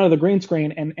in front of the green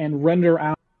screen and render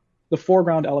out the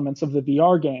foreground elements of the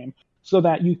VR game, so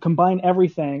that you combine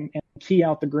everything and key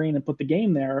out the green and put the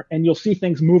game there, and you'll see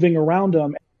things moving around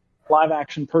them, live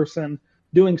action person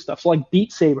doing stuff. So like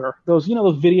Beat Saber, those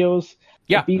videos.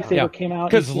 Beat Saber came out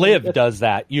because Live does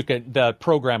that. The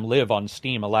program Live on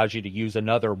Steam allows you to use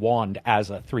another wand as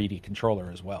a 3D controller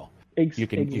as well. You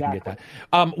can get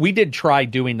that. We did try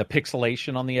doing the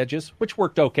pixelation on the edges, which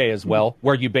worked okay as well,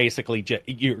 where you basically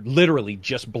you're literally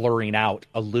just blurring out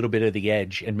a little bit of the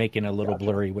edge and making it a little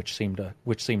blurry, which seemed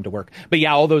to work. But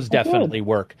all those definitely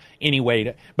work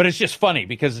anyway. But it's just funny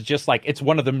because it's just it's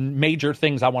one of the major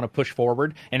things I want to push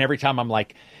forward, and every time I'm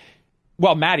like,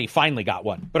 well, Maddie finally got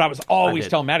one, but I was always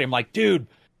telling Maddie, I'm like, dude,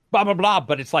 blah, blah, blah.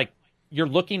 But it's you're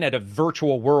looking at a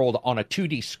virtual world on a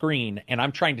 2D screen, and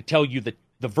I'm trying to tell you that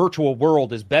the virtual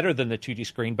world is better than the 2D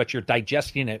screen, but you're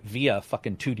digesting it via a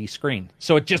fucking 2D screen.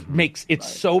 So it just makes it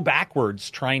so backwards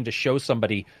trying to show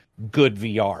somebody good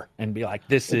VR and be like,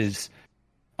 this is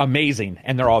amazing.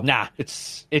 And they're all,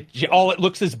 all it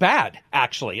looks is bad,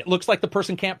 actually. It looks like the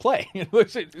person can't play.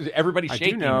 Everybody's shaking.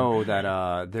 I do know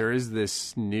that there is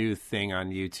this new thing on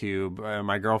YouTube.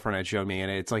 My girlfriend had showed me, and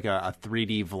it's like a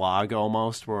 3D vlog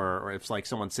almost, where it's like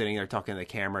someone sitting there talking to the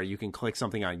camera. You can click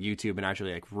something on YouTube and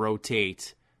actually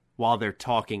rotate while they're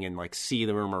talking and see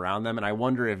the room around them. And I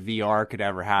wonder if VR could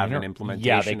ever have an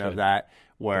implementation of that,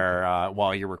 where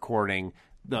while you're recording,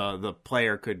 the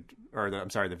player could,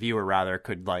 the viewer rather,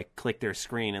 could click their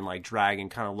screen and drag and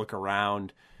kind of look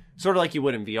around, sort of like you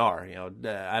would in VR.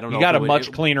 I don't know. You got a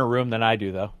much cleaner room than I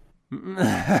do, though.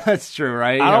 That's true,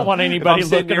 right? I don't want anybody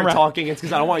looking around talking. It's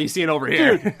because I don't want you seeing over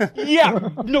here.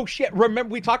 Dude, no shit.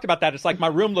 Remember, we talked about that. It's my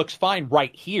room looks fine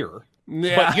right here,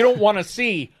 but you don't want to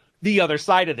see the other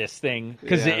side of this thing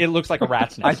because it looks like a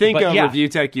rat's nest. I think Review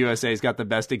Tech USA's got the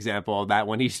best example of that.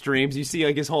 When he streams, you see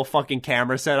his whole fucking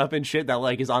camera setup and shit that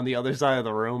is on the other side of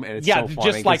the room, and it's so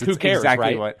funny. Just who cares,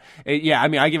 exactly right? I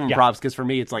mean, I give him props because for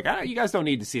me it's you guys don't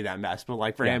need to see that mess,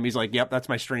 but for him, he's yep, that's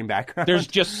my stream background. There's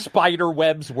just spider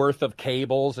webs worth of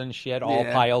cables and shit all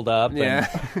piled up. And,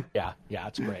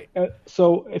 it's great.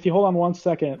 So if you hold on 1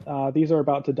 second, these are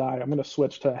about to die. I'm going to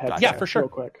switch to headset. Yeah, for sure. Real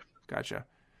quick. Gotcha.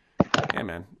 Yeah,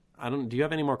 man. Do you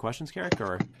have any more questions, Carrick?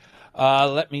 Or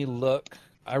let me look.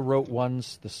 I wrote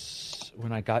ones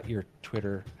when I got your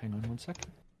Twitter. Hang on 1 second.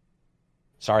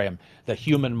 Sorry, the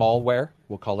human malware,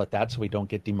 we'll call it that so we don't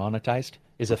get demonetized,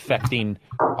 is affecting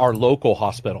our local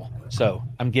hospital. So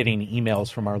I'm getting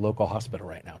emails from our local hospital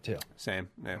right now, too. Same,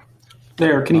 yeah.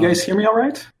 There, can you guys hear me all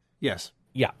right? Yes.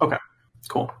 Yeah. Okay,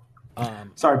 cool.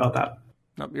 Sorry about that.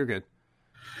 Nope, you're good.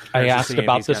 I asked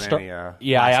about the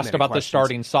I asked about the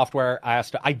starting software.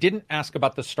 I didn't ask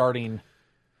about the starting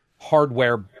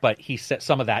hardware, but he said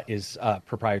some of that is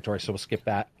proprietary, so we'll skip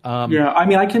that. I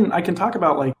mean, I can talk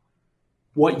about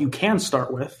what you can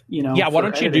start with. Yeah, why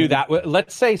don't you do that?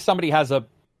 Let's say somebody has a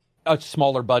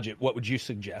smaller budget. What would you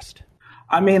suggest?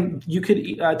 I mean, you could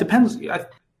depends.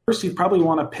 First, you'd probably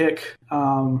want to pick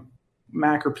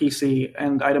Mac or PC,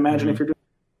 and I'd imagine if you're doing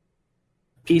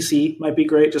PC, might be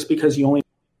great just because you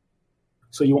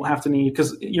won't have to need,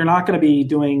 because you're not going to be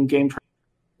doing game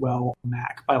well on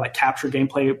Mac by like capture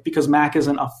gameplay, because Mac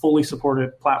isn't a fully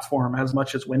supported platform as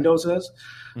much as Windows is.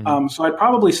 So I'd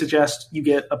probably suggest you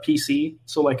get a PC.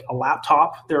 So like a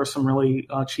laptop, there are some really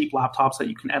cheap laptops that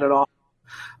you can edit off.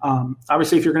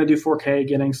 Obviously, if you're going to do 4K,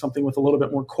 getting something with a little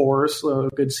bit more cores, a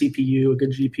good CPU, a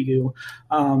good GPU,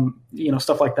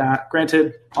 stuff like that.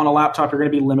 Granted, on a laptop, you're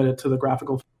going to be limited to the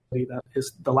graphical fidelity that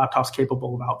is the laptop's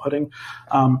capable of outputting.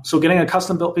 So getting a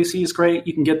custom-built PC is great.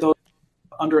 You can get those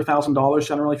under $1,000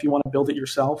 generally if you want to build it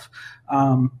yourself.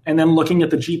 And then looking at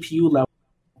the GPU level,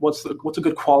 what's a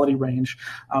good quality range?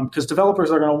 Because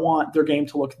developers are going to want their game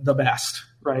to look the best,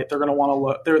 right? They're going to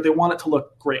want to they want it to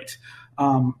look great.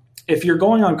 If you're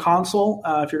going on console,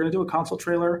 if you're going to do a console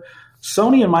trailer,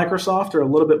 Sony and Microsoft are a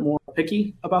little bit more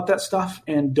picky about that stuff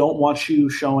and don't want you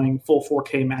showing full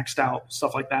 4K maxed out,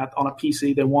 stuff like that on a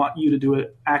PC. They want you to do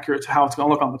it accurate to how it's going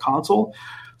to look on the console.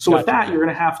 So with that, you're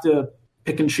going to have to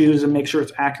pick and choose and make sure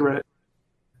it's accurate.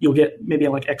 You'll get maybe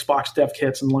like Xbox dev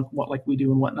kits and what like we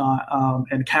do and whatnot,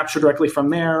 and capture directly from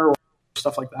there or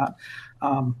stuff like that.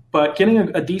 But getting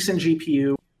a decent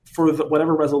GPU for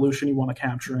whatever resolution you want to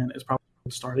capture in is probably a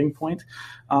good starting point.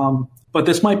 But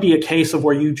this might be a case of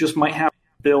where you just might have to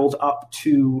build up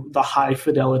to the high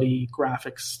fidelity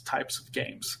graphics types of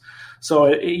games. So,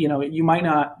 you might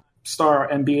not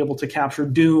start and be able to capture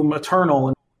Doom Eternal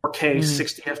in 4K,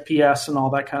 60 FPS and all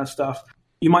that kind of stuff.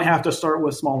 You might have to start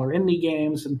with smaller indie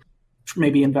games and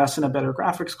maybe invest in a better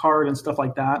graphics card and stuff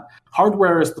like that.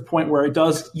 Hardware is the point where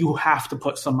you have to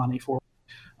put some money for it.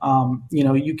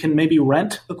 You can maybe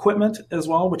rent equipment as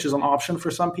well, which is an option for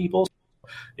some people.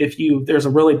 If there's a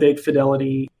really big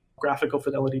graphical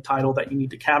fidelity title that you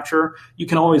need to capture, you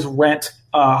can always rent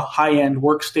a high-end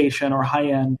workstation or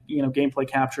high-end, gameplay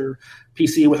capture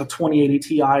PC with a 2080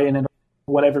 Ti in it,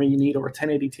 or whatever you need, or a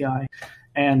 1080 Ti,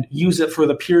 and use it for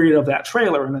the period of that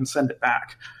trailer and then send it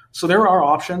back. So there are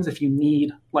options if you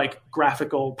need like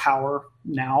graphical power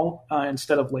now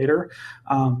instead of later.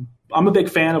 I'm a big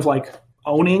fan of like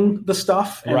owning the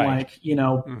stuff and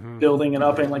building it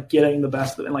up and like getting the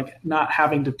best of it and like not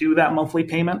having to do that monthly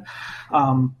payment.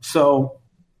 But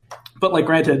like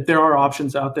granted, there are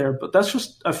options out there, but that's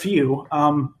just a few.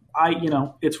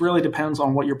 It really depends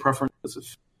on what your preference is.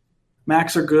 If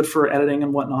Macs are good for editing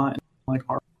and whatnot, and like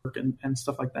artwork and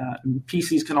stuff like that. And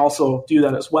PCs can also do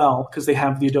that as well because they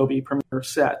have the Adobe Premiere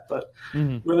set. But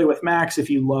really with Macs,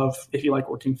 if you like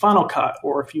working Final Cut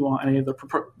or if you want any of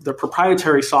the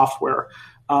proprietary software,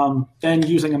 then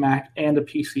using a Mac and a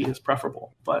PC is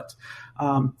preferable. But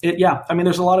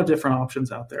there's a lot of different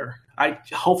options out there.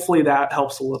 Hopefully that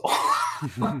helps a little.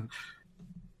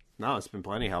 No, it's been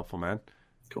plenty helpful, man.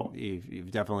 Cool.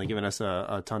 You've definitely given us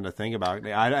a ton to think about.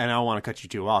 I don't want to cut you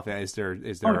too off. Is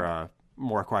there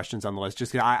more questions on the list?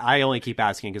 Just 'cause I only keep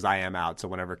asking because I am out. So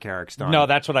whenever Carrick's done, no,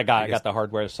 that's what I got. I got the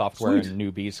hardware, software, and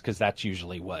newbies because that's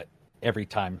usually what every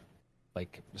time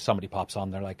like somebody pops on,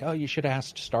 they're like, "Oh, you should have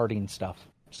asked starting stuff."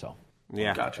 So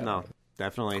yeah, gotcha. No.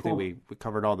 Definitely. Cool. I think we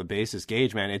covered all the bases.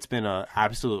 Gage, man, it's been an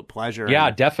absolute pleasure. Yeah,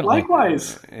 definitely.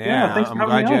 Likewise. Yeah, thanks for I'm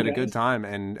glad you had a good time.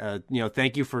 And,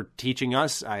 thank you for teaching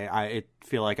us. I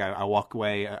feel like I walk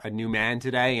away a new man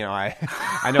today.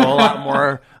 I know a lot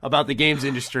more about the games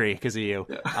industry because of you.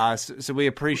 Yeah. So we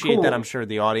appreciate that. I'm sure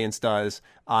the audience does.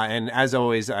 And as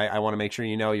always, I want to make sure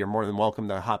you're more than welcome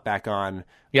to hop back on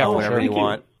whenever you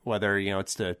want, whether,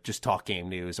 it's to just talk game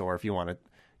news or if you want to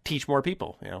teach more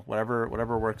people,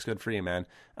 whatever works good for you, man.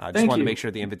 Just wanted to make sure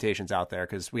the invitation's out there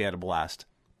because we had a blast.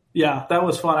 Yeah, that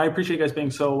was fun. I appreciate you guys being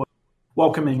so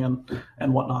welcoming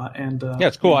and whatnot. And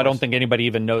it's cool. I don't think anybody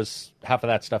even knows half of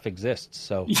that stuff exists.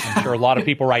 So I'm sure a lot of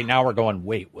people right now are going,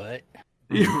 wait, what?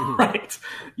 Right.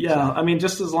 Yeah. I mean,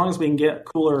 just as long as we can get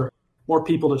more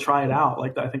people to try it out,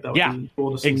 like that, I think that would be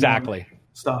cool to see. Exactly.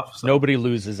 Stuff. So. Nobody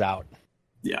loses out.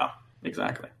 Yeah,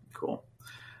 exactly. Cool.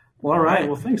 Well, all right.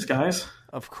 Well, thanks, guys.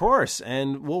 Of course,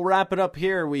 and we'll wrap it up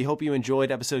here. We hope you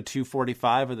enjoyed episode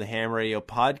 245 of the Ham Radio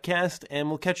podcast, and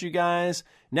we'll catch you guys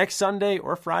next Sunday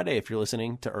or Friday if you're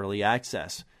listening to Early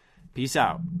Access. Peace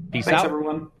out. Thanks,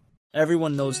 everyone.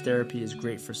 Everyone knows therapy is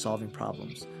great for solving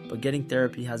problems, but getting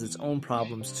therapy has its own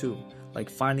problems too, like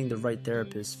finding the right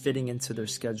therapist, fitting into their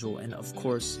schedule, and of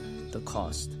course, the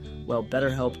cost. Well,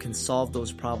 BetterHelp can solve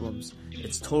those problems.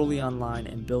 It's totally online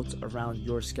and built around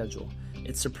your schedule.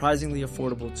 It's surprisingly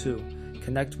affordable too.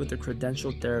 Connect with a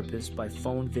credentialed therapist by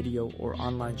phone, video, or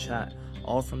online chat,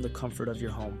 all from the comfort of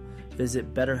your home.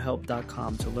 Visit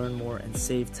BetterHelp.com to learn more and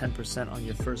save 10% on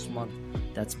your first month.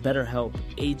 That's BetterHelp,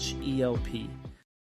 H-E-L-P.